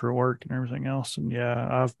traveling for work and everything else. And yeah,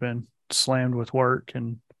 I've been slammed with work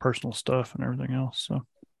and personal stuff and everything else. So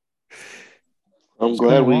I'm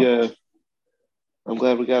glad we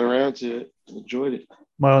got around to it. Enjoyed it.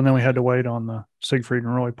 Well, and then we had to wait on the Siegfried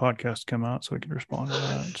and Roy podcast to come out so we could respond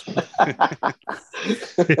to that.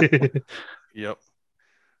 So. Yep.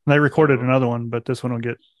 They recorded another one, but this one will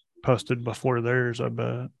get posted before theirs, I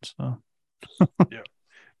bet. So. Yeah.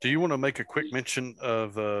 Do you want to make a quick mention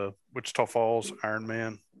of Wichita Falls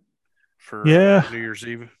Ironman for New Year's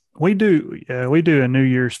Eve? We do. Yeah, we do a New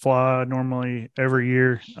Year's fly normally every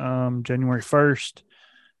year, January 1st.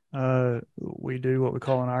 We do what we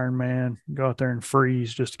call an Ironman, go out there and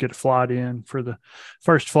freeze just to get a flight in for the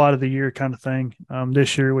first flight of the year kind of thing.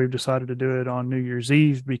 This year we've decided to do it on New Year's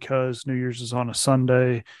Eve because New Year's is on a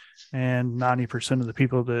Sunday and 90% of the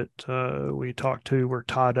people that we talked to were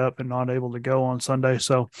tied up and not able to go on Sunday.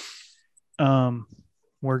 So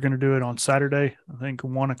we're going to do it on Saturday, I think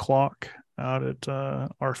 1:00 out at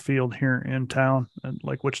our field here in town at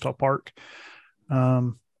Lake Wichita Park.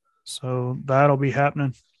 So that'll be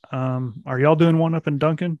happening. Are y'all doing one up in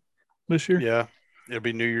Duncan this year? Yeah, it'll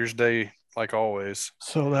be New Year's Day like always.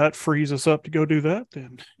 So that frees us up to go do that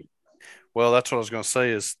then. Well, that's what I was going to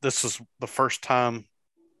say is this is the first time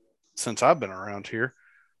since I've been around here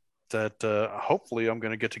that hopefully I'm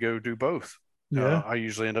going to get to go do both. Yeah. I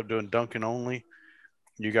usually end up doing Duncan only.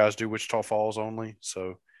 You guys do Wichita Falls only.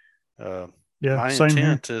 So my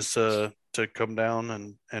intent is to come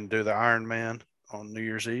down and do the Ironman on New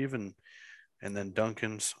Year's Eve and then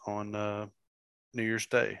Duncan's on New Year's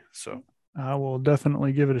Day. So I will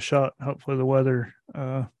definitely give it a shot. Hopefully the weather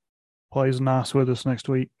plays nice with us next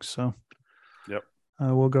week. So yep.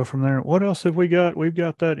 We'll go from there. What else have we got? We've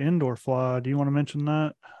got that indoor fly. Do you want to mention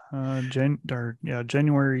that?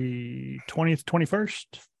 January 20th, 21st.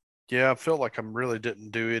 Yeah, I feel like I really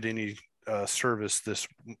didn't do it any service this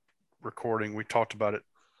recording. We talked about it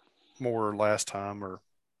more last time or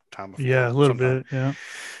time before. Yeah, a little bit. Yeah.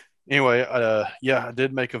 Anyway, I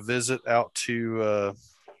did make a visit out to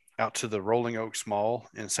the Rolling Oaks Mall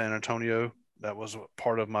in San Antonio. That was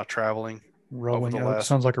part of my traveling. Rolling Oaks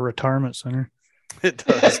sounds like a retirement center. It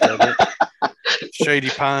does, doesn't it? Shady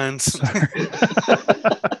Pines.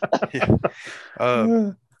 Yeah.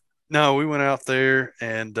 No, we went out there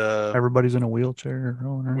and everybody's in a wheelchair.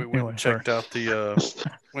 We went and checked out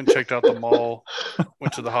the mall.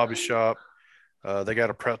 Went to the hobby shop. They got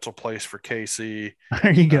a pretzel place for Casey.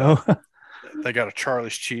 There you go. They got a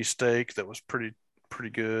Charlie's cheesesteak that was pretty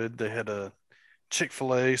good. They had a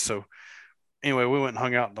Chick-fil-A. So anyway, we went and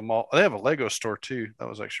hung out in the mall. They have a Lego store too. That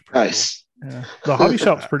was actually pretty nice. Cool. Yeah. The hobby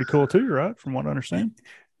shop's pretty cool too, right? From what I understand.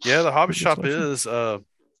 Yeah, the hobby shop is.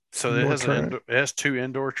 So it has 2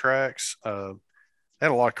 indoor tracks. They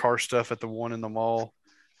had a lot of car stuff at the one in the mall.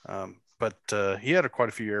 But he had quite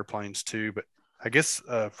a few airplanes too. But I guess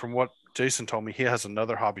from what Jason told me, he has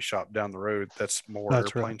another hobby shop down the road that's more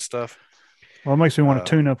airplane stuff. Well, it makes me want to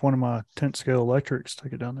tune up one of my tent scale electrics,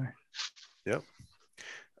 take it down there. Yep.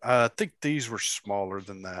 I think these were smaller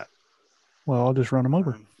than that. Well, I'll just run them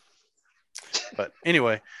over. But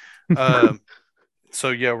anyway, so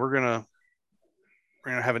yeah, we're gonna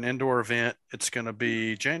have an indoor event. It's gonna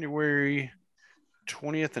be January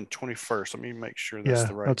 20th and 21st. Let me make sure that's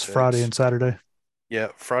the right. That's dates. Friday and Saturday. Yeah,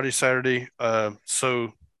 Friday, Saturday.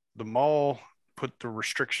 So the mall put the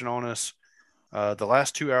restriction on us. The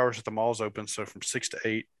last 2 hours that the mall's open, so from 6 to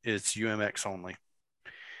 8, it's UMX only.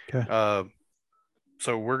 Okay.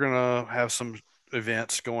 So we're gonna have some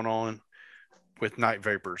events going on with Night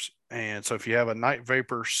Vapors, and so if you have a Night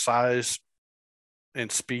Vapor size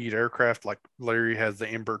and speed aircraft like Larry has the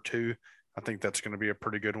Ember 2, I think that's going to be a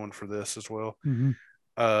pretty good one for this as well.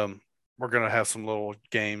 Mm-hmm. We're going to have some little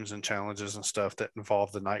games and challenges and stuff that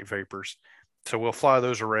involve the Night Vapors. So we'll fly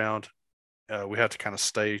those around. We have to kind of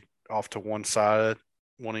stay off to one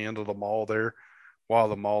end of the mall there while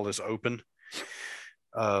the mall is open.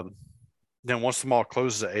 then once the mall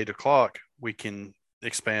closes at 8:00, we can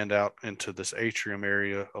expand out into this atrium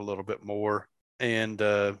area a little bit more, and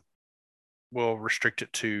we'll restrict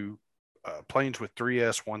it to planes with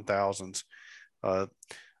 3S 1000s.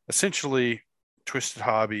 Essentially, Twisted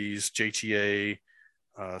Hobbies, JTA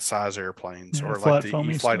size airplanes, or like flat the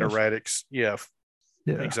foamy E-Flight stuff. Erratics. Yeah,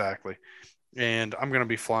 Yeah. exactly. And I'm going to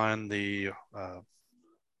be flying the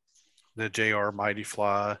JR Mighty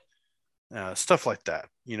Fly, stuff like that.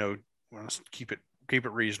 Keep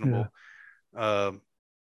it reasonable. No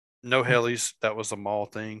helis. That was a mall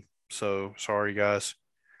thing. So sorry, guys.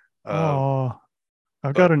 I've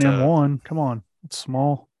got an M1. Come on, it's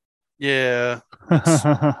small. Yeah,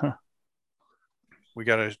 we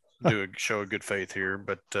got to show a good faith here,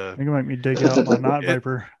 but you can make me dig out my Night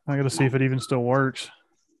Viper. I got to see if it even still works.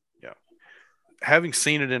 Yeah, having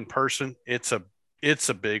seen it in person, it's a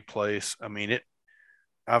big place. I mean,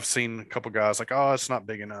 I've seen a couple guys like, oh, it's not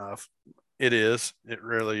big enough. It is. It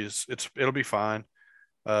really is. It'll be fine.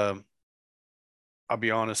 I'll be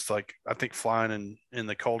honest. Like, I think flying in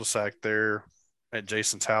the cul-de-sac there at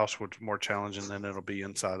Jason's house was more challenging than it'll be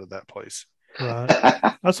inside of that place. Right.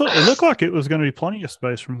 It looked like it was going to be plenty of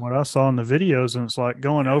space from what I saw in the videos, and it's like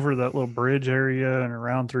going over that little bridge area and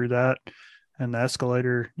around through that, and the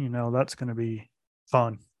escalator. That's going to be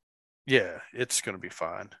fun. Yeah, it's going to be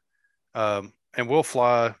fine. And we'll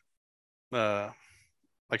fly, like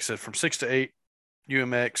I said, from 6 to 8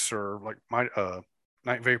 UMX, or like my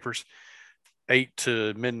Night Vapors, 8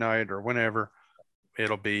 to midnight or whenever.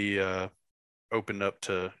 It'll be opened up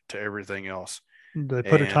to everything else. They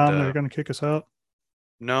put a time they're going to kick us out?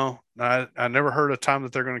 No, I never heard a time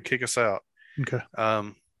that they're going to kick us out. Okay.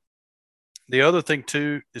 The other thing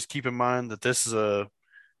too is keep in mind that this is a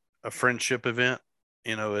friendship event.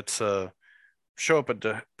 It's show up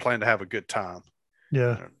and plan to have a good time.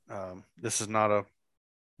 Yeah. This is not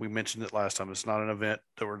we mentioned it last time. It's not an event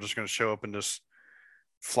that we're just going to show up and just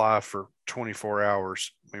fly for 24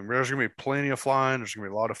 hours. I mean, there's going to be plenty of flying. There's going to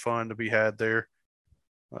be a lot of fun to be had there.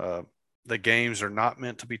 The games are not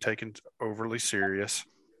meant to be taken overly serious.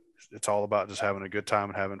 It's all about just having a good time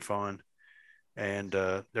and having fun. And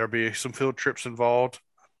there'll be some field trips involved.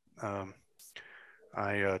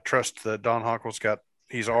 I trust that Don Hockel's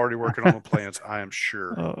he's already working on the plans, I am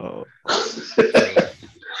sure.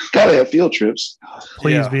 Gotta have field trips.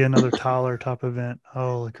 Please be another Tyler type event.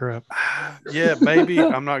 Holy crap. Yeah, maybe.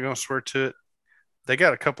 I'm not going to swear to it. They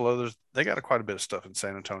got a couple others. They got quite a bit of stuff in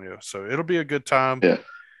San Antonio. So it'll be a good time.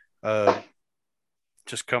 Yeah.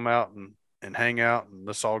 Just come out and hang out, and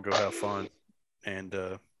let's all go have fun. And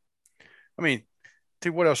I mean,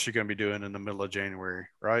 dude, what else are you going to be doing in the middle of January,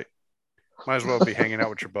 right? Might as well be hanging out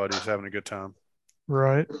with your buddies, having a good time.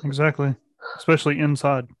 Right, exactly. Especially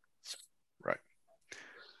inside. Right.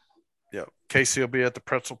 Yeah. Casey will be at the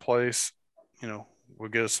pretzel place. We'll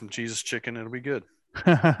get us some Jesus chicken. It'll be good.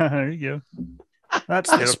 There you go. That's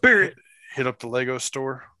the spirit. Hit up the Lego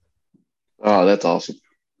store. Oh, that's awesome.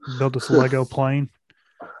 Build us a Lego plane.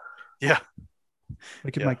 Yeah.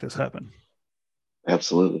 We can make this happen.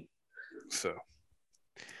 Absolutely. So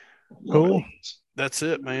cool. That's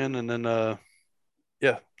it, man. And then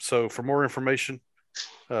so for more information,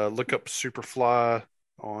 look up Superfly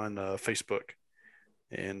on Facebook,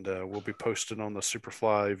 and we'll be posted on the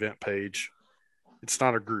Superfly event page. It's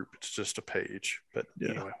not a group, it's just a page, but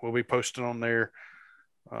anyway, we'll be posted on there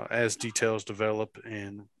as details develop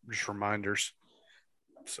and just reminders.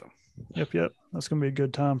 So yep, that's gonna be a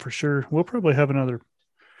good time for sure. We'll probably have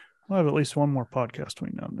at least one more podcast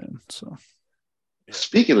between now and then. So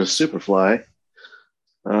speaking of Superfly,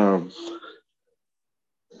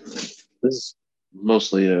 this is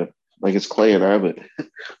mostly like it's Clay and I, but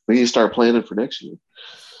we need to start planning for next year.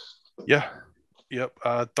 Yeah. Yep.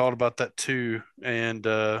 I thought about that too, and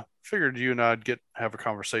figured you and I'd have a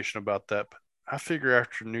conversation about that. But I figure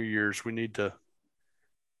after New Year's we need to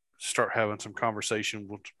start having some conversation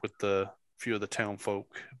with the few of the town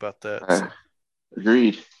folk about that.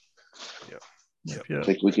 Agreed. Yeah. I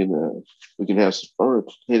think we can have some fun,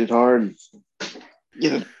 hit it hard, and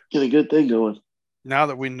get a good thing going. Now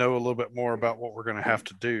that we know a little bit more about what we're going to have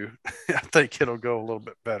to do, I think it'll go a little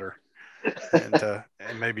bit better,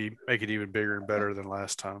 and maybe make it even bigger and better than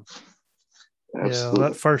last time. Absolutely. Yeah,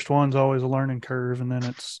 that first one's always a learning curve, and then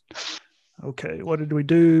it's okay, what did we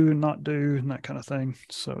do and not do, and that kind of thing.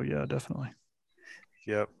 So yeah, definitely.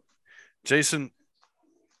 Yep. Jason,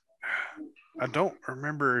 I don't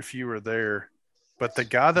remember if you were there, but the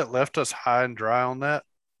guy that left us high and dry on that.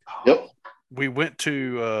 Yep. We went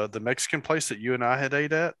to the Mexican place that you and I had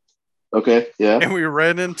ate at. Okay. Yeah. and we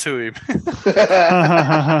ran into him. Did you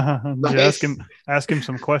Nice. ask him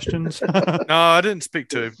some questions? No, I didn't speak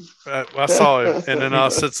to him. I saw him, and then I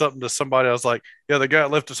said something to somebody. I was like, "Yeah, the guy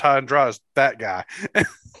that left us high and dry is that guy."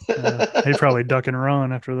 He'd probably duck and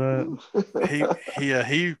run after that.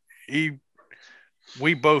 He.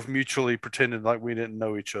 We both mutually pretended like we didn't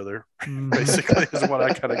know each other. Mhm. Basically, is what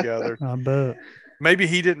I kind of gathered. I bet. Maybe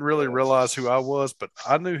he didn't really realize who I was, but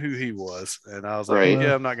I knew who he was, and I was like, Right.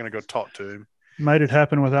 "Yeah, I'm not going to go talk to him." Made it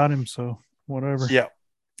happen without him, so whatever. Yeah,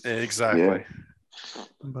 exactly. Yeah.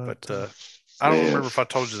 But, I don't Man. remember if I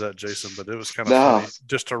told you that, Jason, but it was kind of No. funny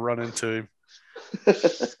just to run into him.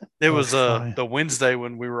 Nice. It was funny. the Wednesday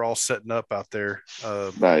when we were all setting up out there.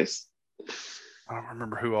 I don't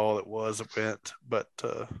remember who all it was that went, but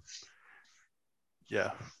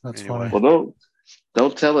yeah. That's Anyway. funny. Well,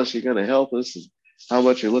 don't tell us you're going to help us and how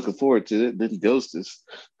much you're looking forward to it, and then ghost us.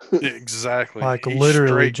 Exactly. Like He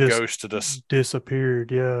literally straight just ghosted us.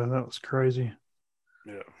 disappeared. Yeah, that was crazy.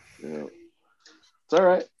 Yeah. Yeah. It's all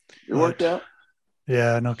right. It worked out.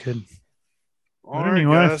 Yeah, no kidding. All But right,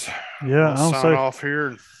 anyway, guys. Yeah, I'll sign off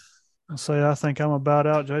here. I'll say I think I'm about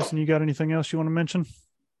out. Jason, you got anything else you want to mention?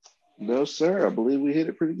 No, sir. I believe we hit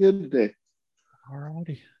it pretty good today. All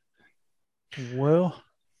righty. Well,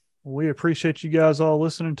 we appreciate you guys all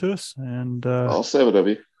listening to us, and All 7 of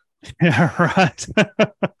you. yeah, right.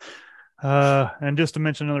 And just to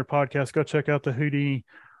mention another podcast, go check out the Houdini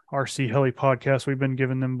RC Heli podcast. We've been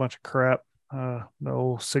giving them a bunch of crap, the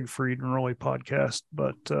old Siegfried and Roy podcast,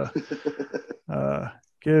 but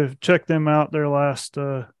check them out. Their last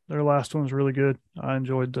one was really good. I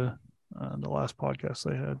enjoyed the last podcast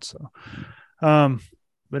they had. So,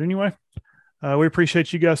 but anyway, we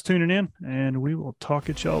appreciate you guys tuning in, and we will talk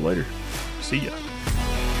at y'all later. See ya.